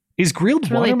 Is grilled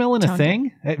watermelon a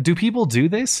thing? Do people do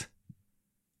this?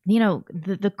 You know,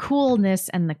 the coolness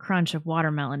and the crunch of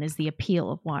watermelon is the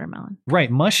appeal of watermelon. Right.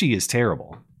 Mushy is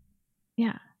terrible.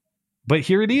 Yeah. But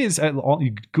here it is.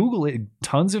 You Google it.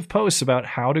 Tons of posts about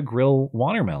how to grill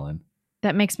watermelon.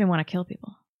 That makes me want to kill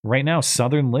people. Right now,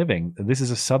 Southern living. This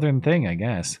is a Southern thing, I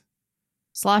guess.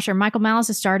 Slosher, Michael Malice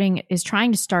is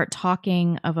trying to start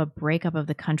talking of a breakup of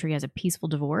the country as a peaceful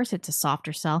divorce. It's a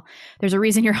softer sell. There's a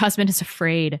reason your husband is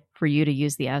afraid for you to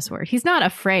use the S word. He's not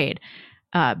afraid,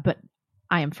 but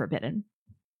I am forbidden.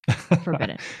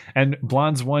 Forbidden. And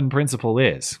Blonde's one principle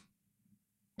is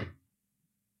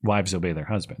wives obey their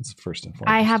husbands first and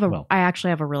foremost. I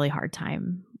actually have a really hard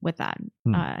time with that.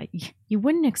 You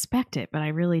wouldn't expect it, but I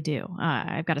really do.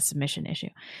 I've got a submission issue.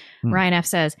 Ryan F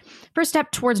says, first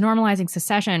step towards normalizing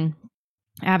secession,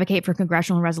 advocate for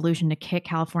congressional resolution to kick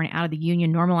California out of the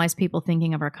union, normalize people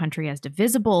thinking of our country as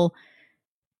divisible,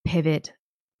 pivot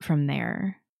from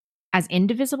there. As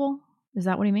indivisible? Is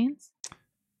that what he means?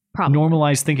 Probably.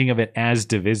 Normalize thinking of it as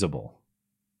divisible.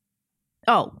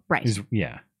 Oh, right.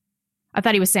 Yeah. I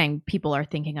thought he was saying people are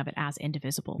thinking of it as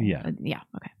indivisible. Yeah. Yeah.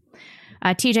 Okay.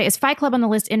 TJ, is Fight Club on the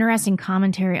list? Interesting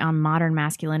commentary on modern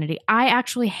masculinity. I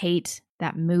actually hate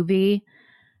that movie.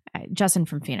 Justin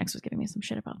from Phoenix was giving me some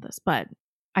shit about this, but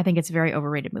I think it's a very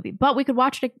overrated movie. But we could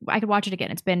watch it. I could watch it again.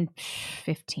 It's been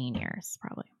 15 years,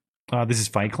 probably. This is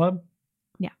Fight Club?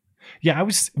 Yeah. Yeah,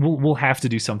 we'll have to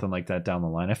do something like that down the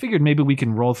line. I figured maybe we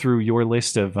can roll through your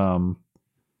list of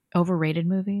overrated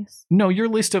movies. No, your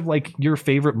list of like your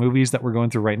favorite movies that we're going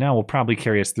through right now will probably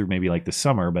carry us through maybe like the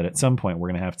summer, but at some point we're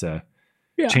going to have to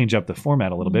change up the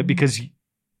format a little bit because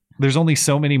there's only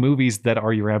so many movies that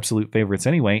are your absolute favorites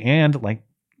anyway. And like,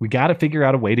 we got to figure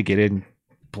out a way to get in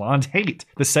Blonde Hate.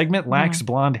 The segment lacks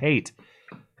Blonde Hate.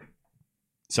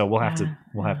 So we'll have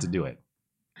to do it.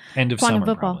 End of Quantum summer,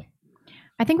 football. probably.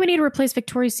 I think we need to replace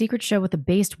Victoria's Secret show with a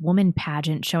based woman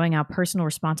pageant showing how personal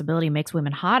responsibility makes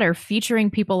women hotter,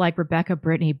 featuring people like Rebecca,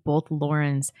 Brittany, both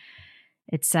Laurens,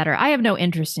 etc. I have no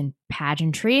interest in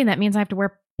pageantry, and that means I have to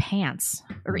wear pants,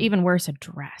 or even worse, a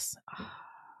dress. Oh,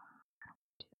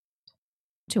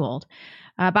 too old.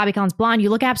 Bobby Collins, Blonde, you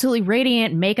look absolutely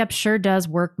radiant. Makeup sure does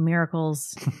work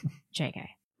miracles. JK.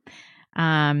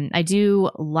 I do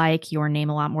like your name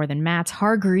a lot more than Matt's.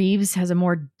 Hargreaves has a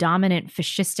more dominant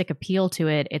fascistic appeal to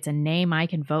it. It's a name I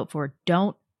can vote for.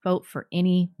 Don't vote for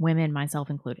any women, myself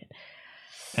included.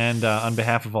 And on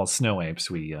behalf of all snow apes,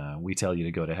 we tell you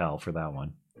to go to hell for that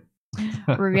one.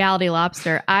 Reality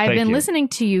Lobster. I've been listening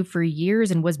to you for years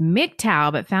and was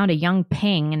MGTOW, but found a young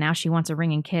Ping, and now she wants a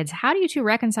ringing kids. How do you two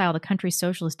reconcile the country's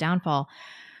socialist downfall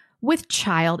with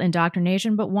child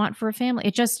indoctrination, but want for a family?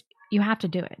 You have to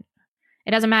do it.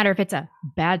 It doesn't matter if it's a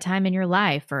bad time in your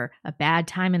life or a bad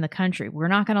time in the country. We're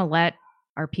not going to let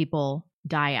our people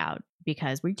die out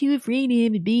because we're too afraid to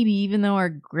have a baby, even though our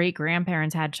great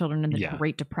grandparents had children in the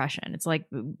Great Depression. It's like,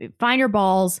 find your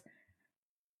balls,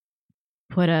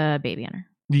 put a baby in her.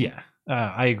 Yeah,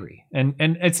 I agree. And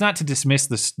it's not to dismiss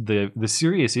the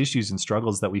serious issues and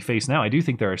struggles that we face now. I do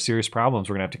think there are serious problems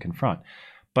we're going to have to confront.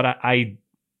 But I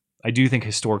do think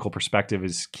historical perspective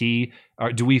is key.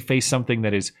 Do we face something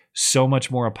that is so much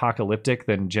more apocalyptic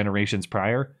than generations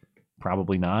prior?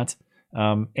 Probably not.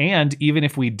 And even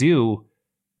if we do,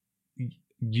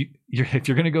 if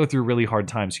you're going to go through really hard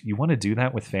times, you want to do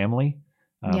that with family.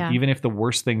 Even if the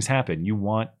worst things happen, you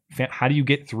want, how do you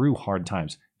get through hard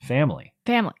times? Family.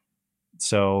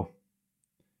 So,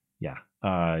 yeah.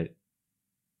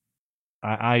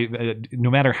 No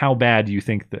matter how bad you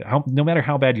think no matter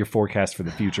how bad your forecast for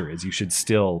the future is, you should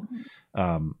still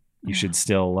build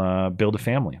a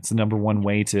family. It's the number one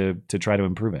way to try to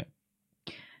improve it.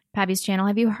 Pappy's channel.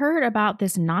 Have you heard about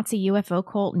this Nazi UFO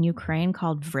cult in Ukraine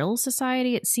called Vril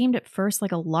Society? It seemed at first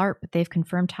like a LARP, but they've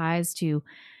confirmed ties to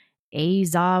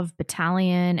Azov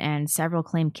Battalion and several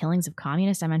claimed killings of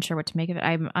communists. I'm unsure what to make of it.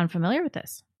 I'm unfamiliar with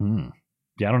this.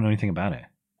 Yeah, I don't know anything about it.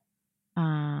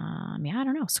 I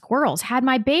don't know. Squirrels. Had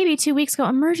my baby 2 weeks ago.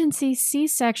 Emergency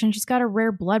C-section. She's got a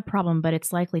rare blood problem, but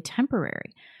it's likely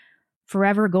temporary.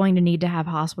 Forever going to need to have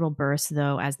hospital births,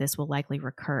 though, as this will likely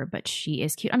recur. But she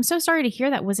is cute. I'm so sorry to hear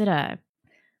that.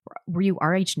 Were you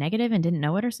RH negative and didn't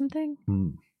know it or something?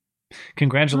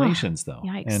 Congratulations, though.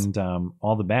 Yikes. And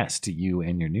all the best to you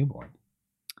and your newborn.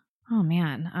 Oh,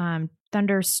 man.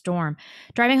 Thunderstorm.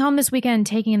 Driving home this weekend,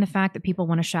 taking in the fact that people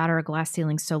want to shatter a glass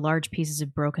ceiling so large pieces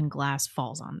of broken glass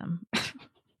falls on them.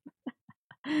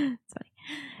 It's funny.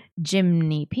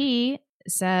 Jimmy P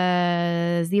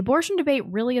says, the abortion debate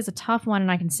really is a tough one,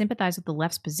 and I can sympathize with the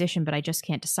left's position, but I just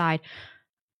can't decide.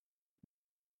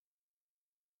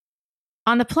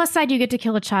 On the plus side, you get to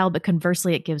kill a child, but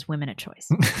conversely, it gives women a choice.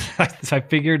 I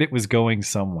figured it was going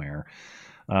somewhere.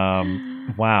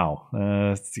 Wow.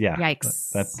 Yeah.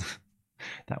 Yikes. That's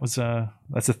a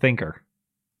thinker.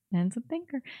 That's a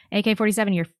thinker.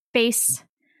 AK-47, your face.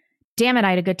 Damn it, I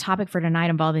had a good topic for tonight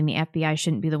involving the FBI.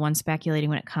 Shouldn't be the one speculating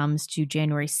when it comes to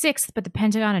January 6th, but the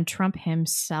Pentagon and Trump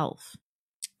himself.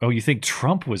 Oh, you think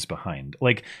Trump was behind?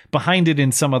 Like, behind it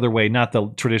in some other way, not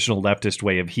the traditional leftist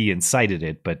way of he incited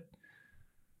it, but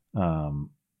I'd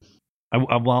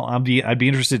be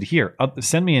interested to hear.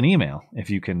 Send me an email if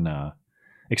you can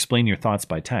explain your thoughts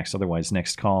by text. Otherwise,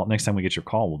 next time we get your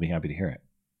call, we'll be happy to hear it.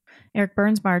 Eric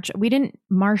Burns, we didn't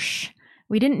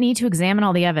need to examine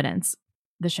all the evidence.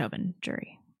 The Chauvin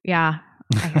jury. Yeah.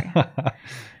 I hear you.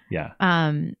 Yeah.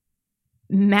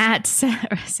 Matt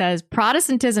says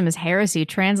Protestantism is heresy.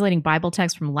 Translating Bible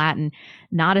text from Latin,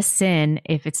 not a sin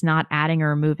if it's not adding or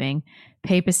removing.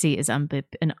 Papacy is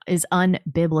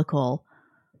unbiblical.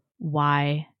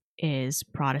 Why is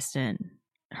Protestant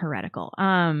heretical?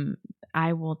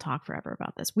 I will talk forever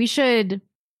about this. You should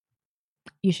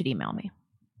email me.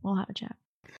 We'll have a chat.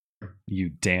 You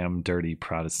damn dirty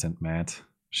Protestant, Matt.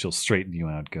 She'll straighten you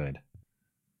out good.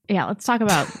 Yeah, let's talk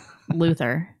about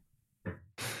Luther.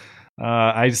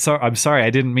 I'm sorry. I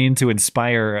didn't mean to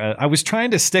inspire. I was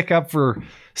trying to stick up for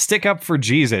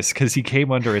Jesus because he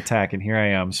came under attack, and here I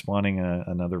am spawning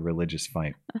another religious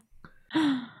fight.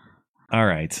 All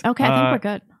right. Okay, I think we're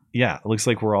good. Yeah, it looks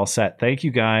like we're all set. Thank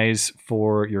you guys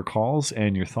for your calls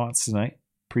and your thoughts tonight.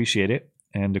 Appreciate it.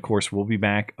 And of course, we'll be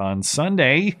back on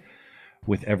Sunday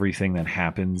with everything that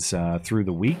happens through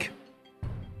the week.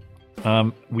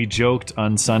 We joked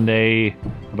on Sunday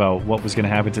about what was going to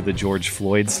happen to the George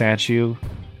Floyd statue.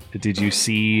 Did you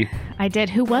see? I did.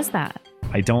 Who was that?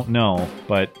 I don't know,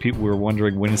 but people were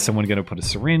wondering, when is someone going to put a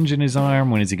syringe in his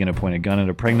arm? When is he going to point a gun at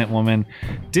a pregnant woman?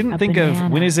 Didn't think of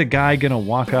when is a guy going to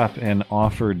walk up and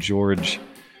offer George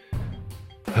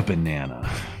a banana.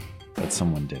 But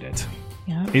someone did it.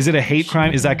 Yep. Is it a hate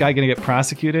crime? Is that guy going to get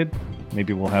prosecuted?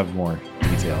 Maybe we'll have more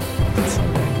detail on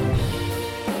Sunday.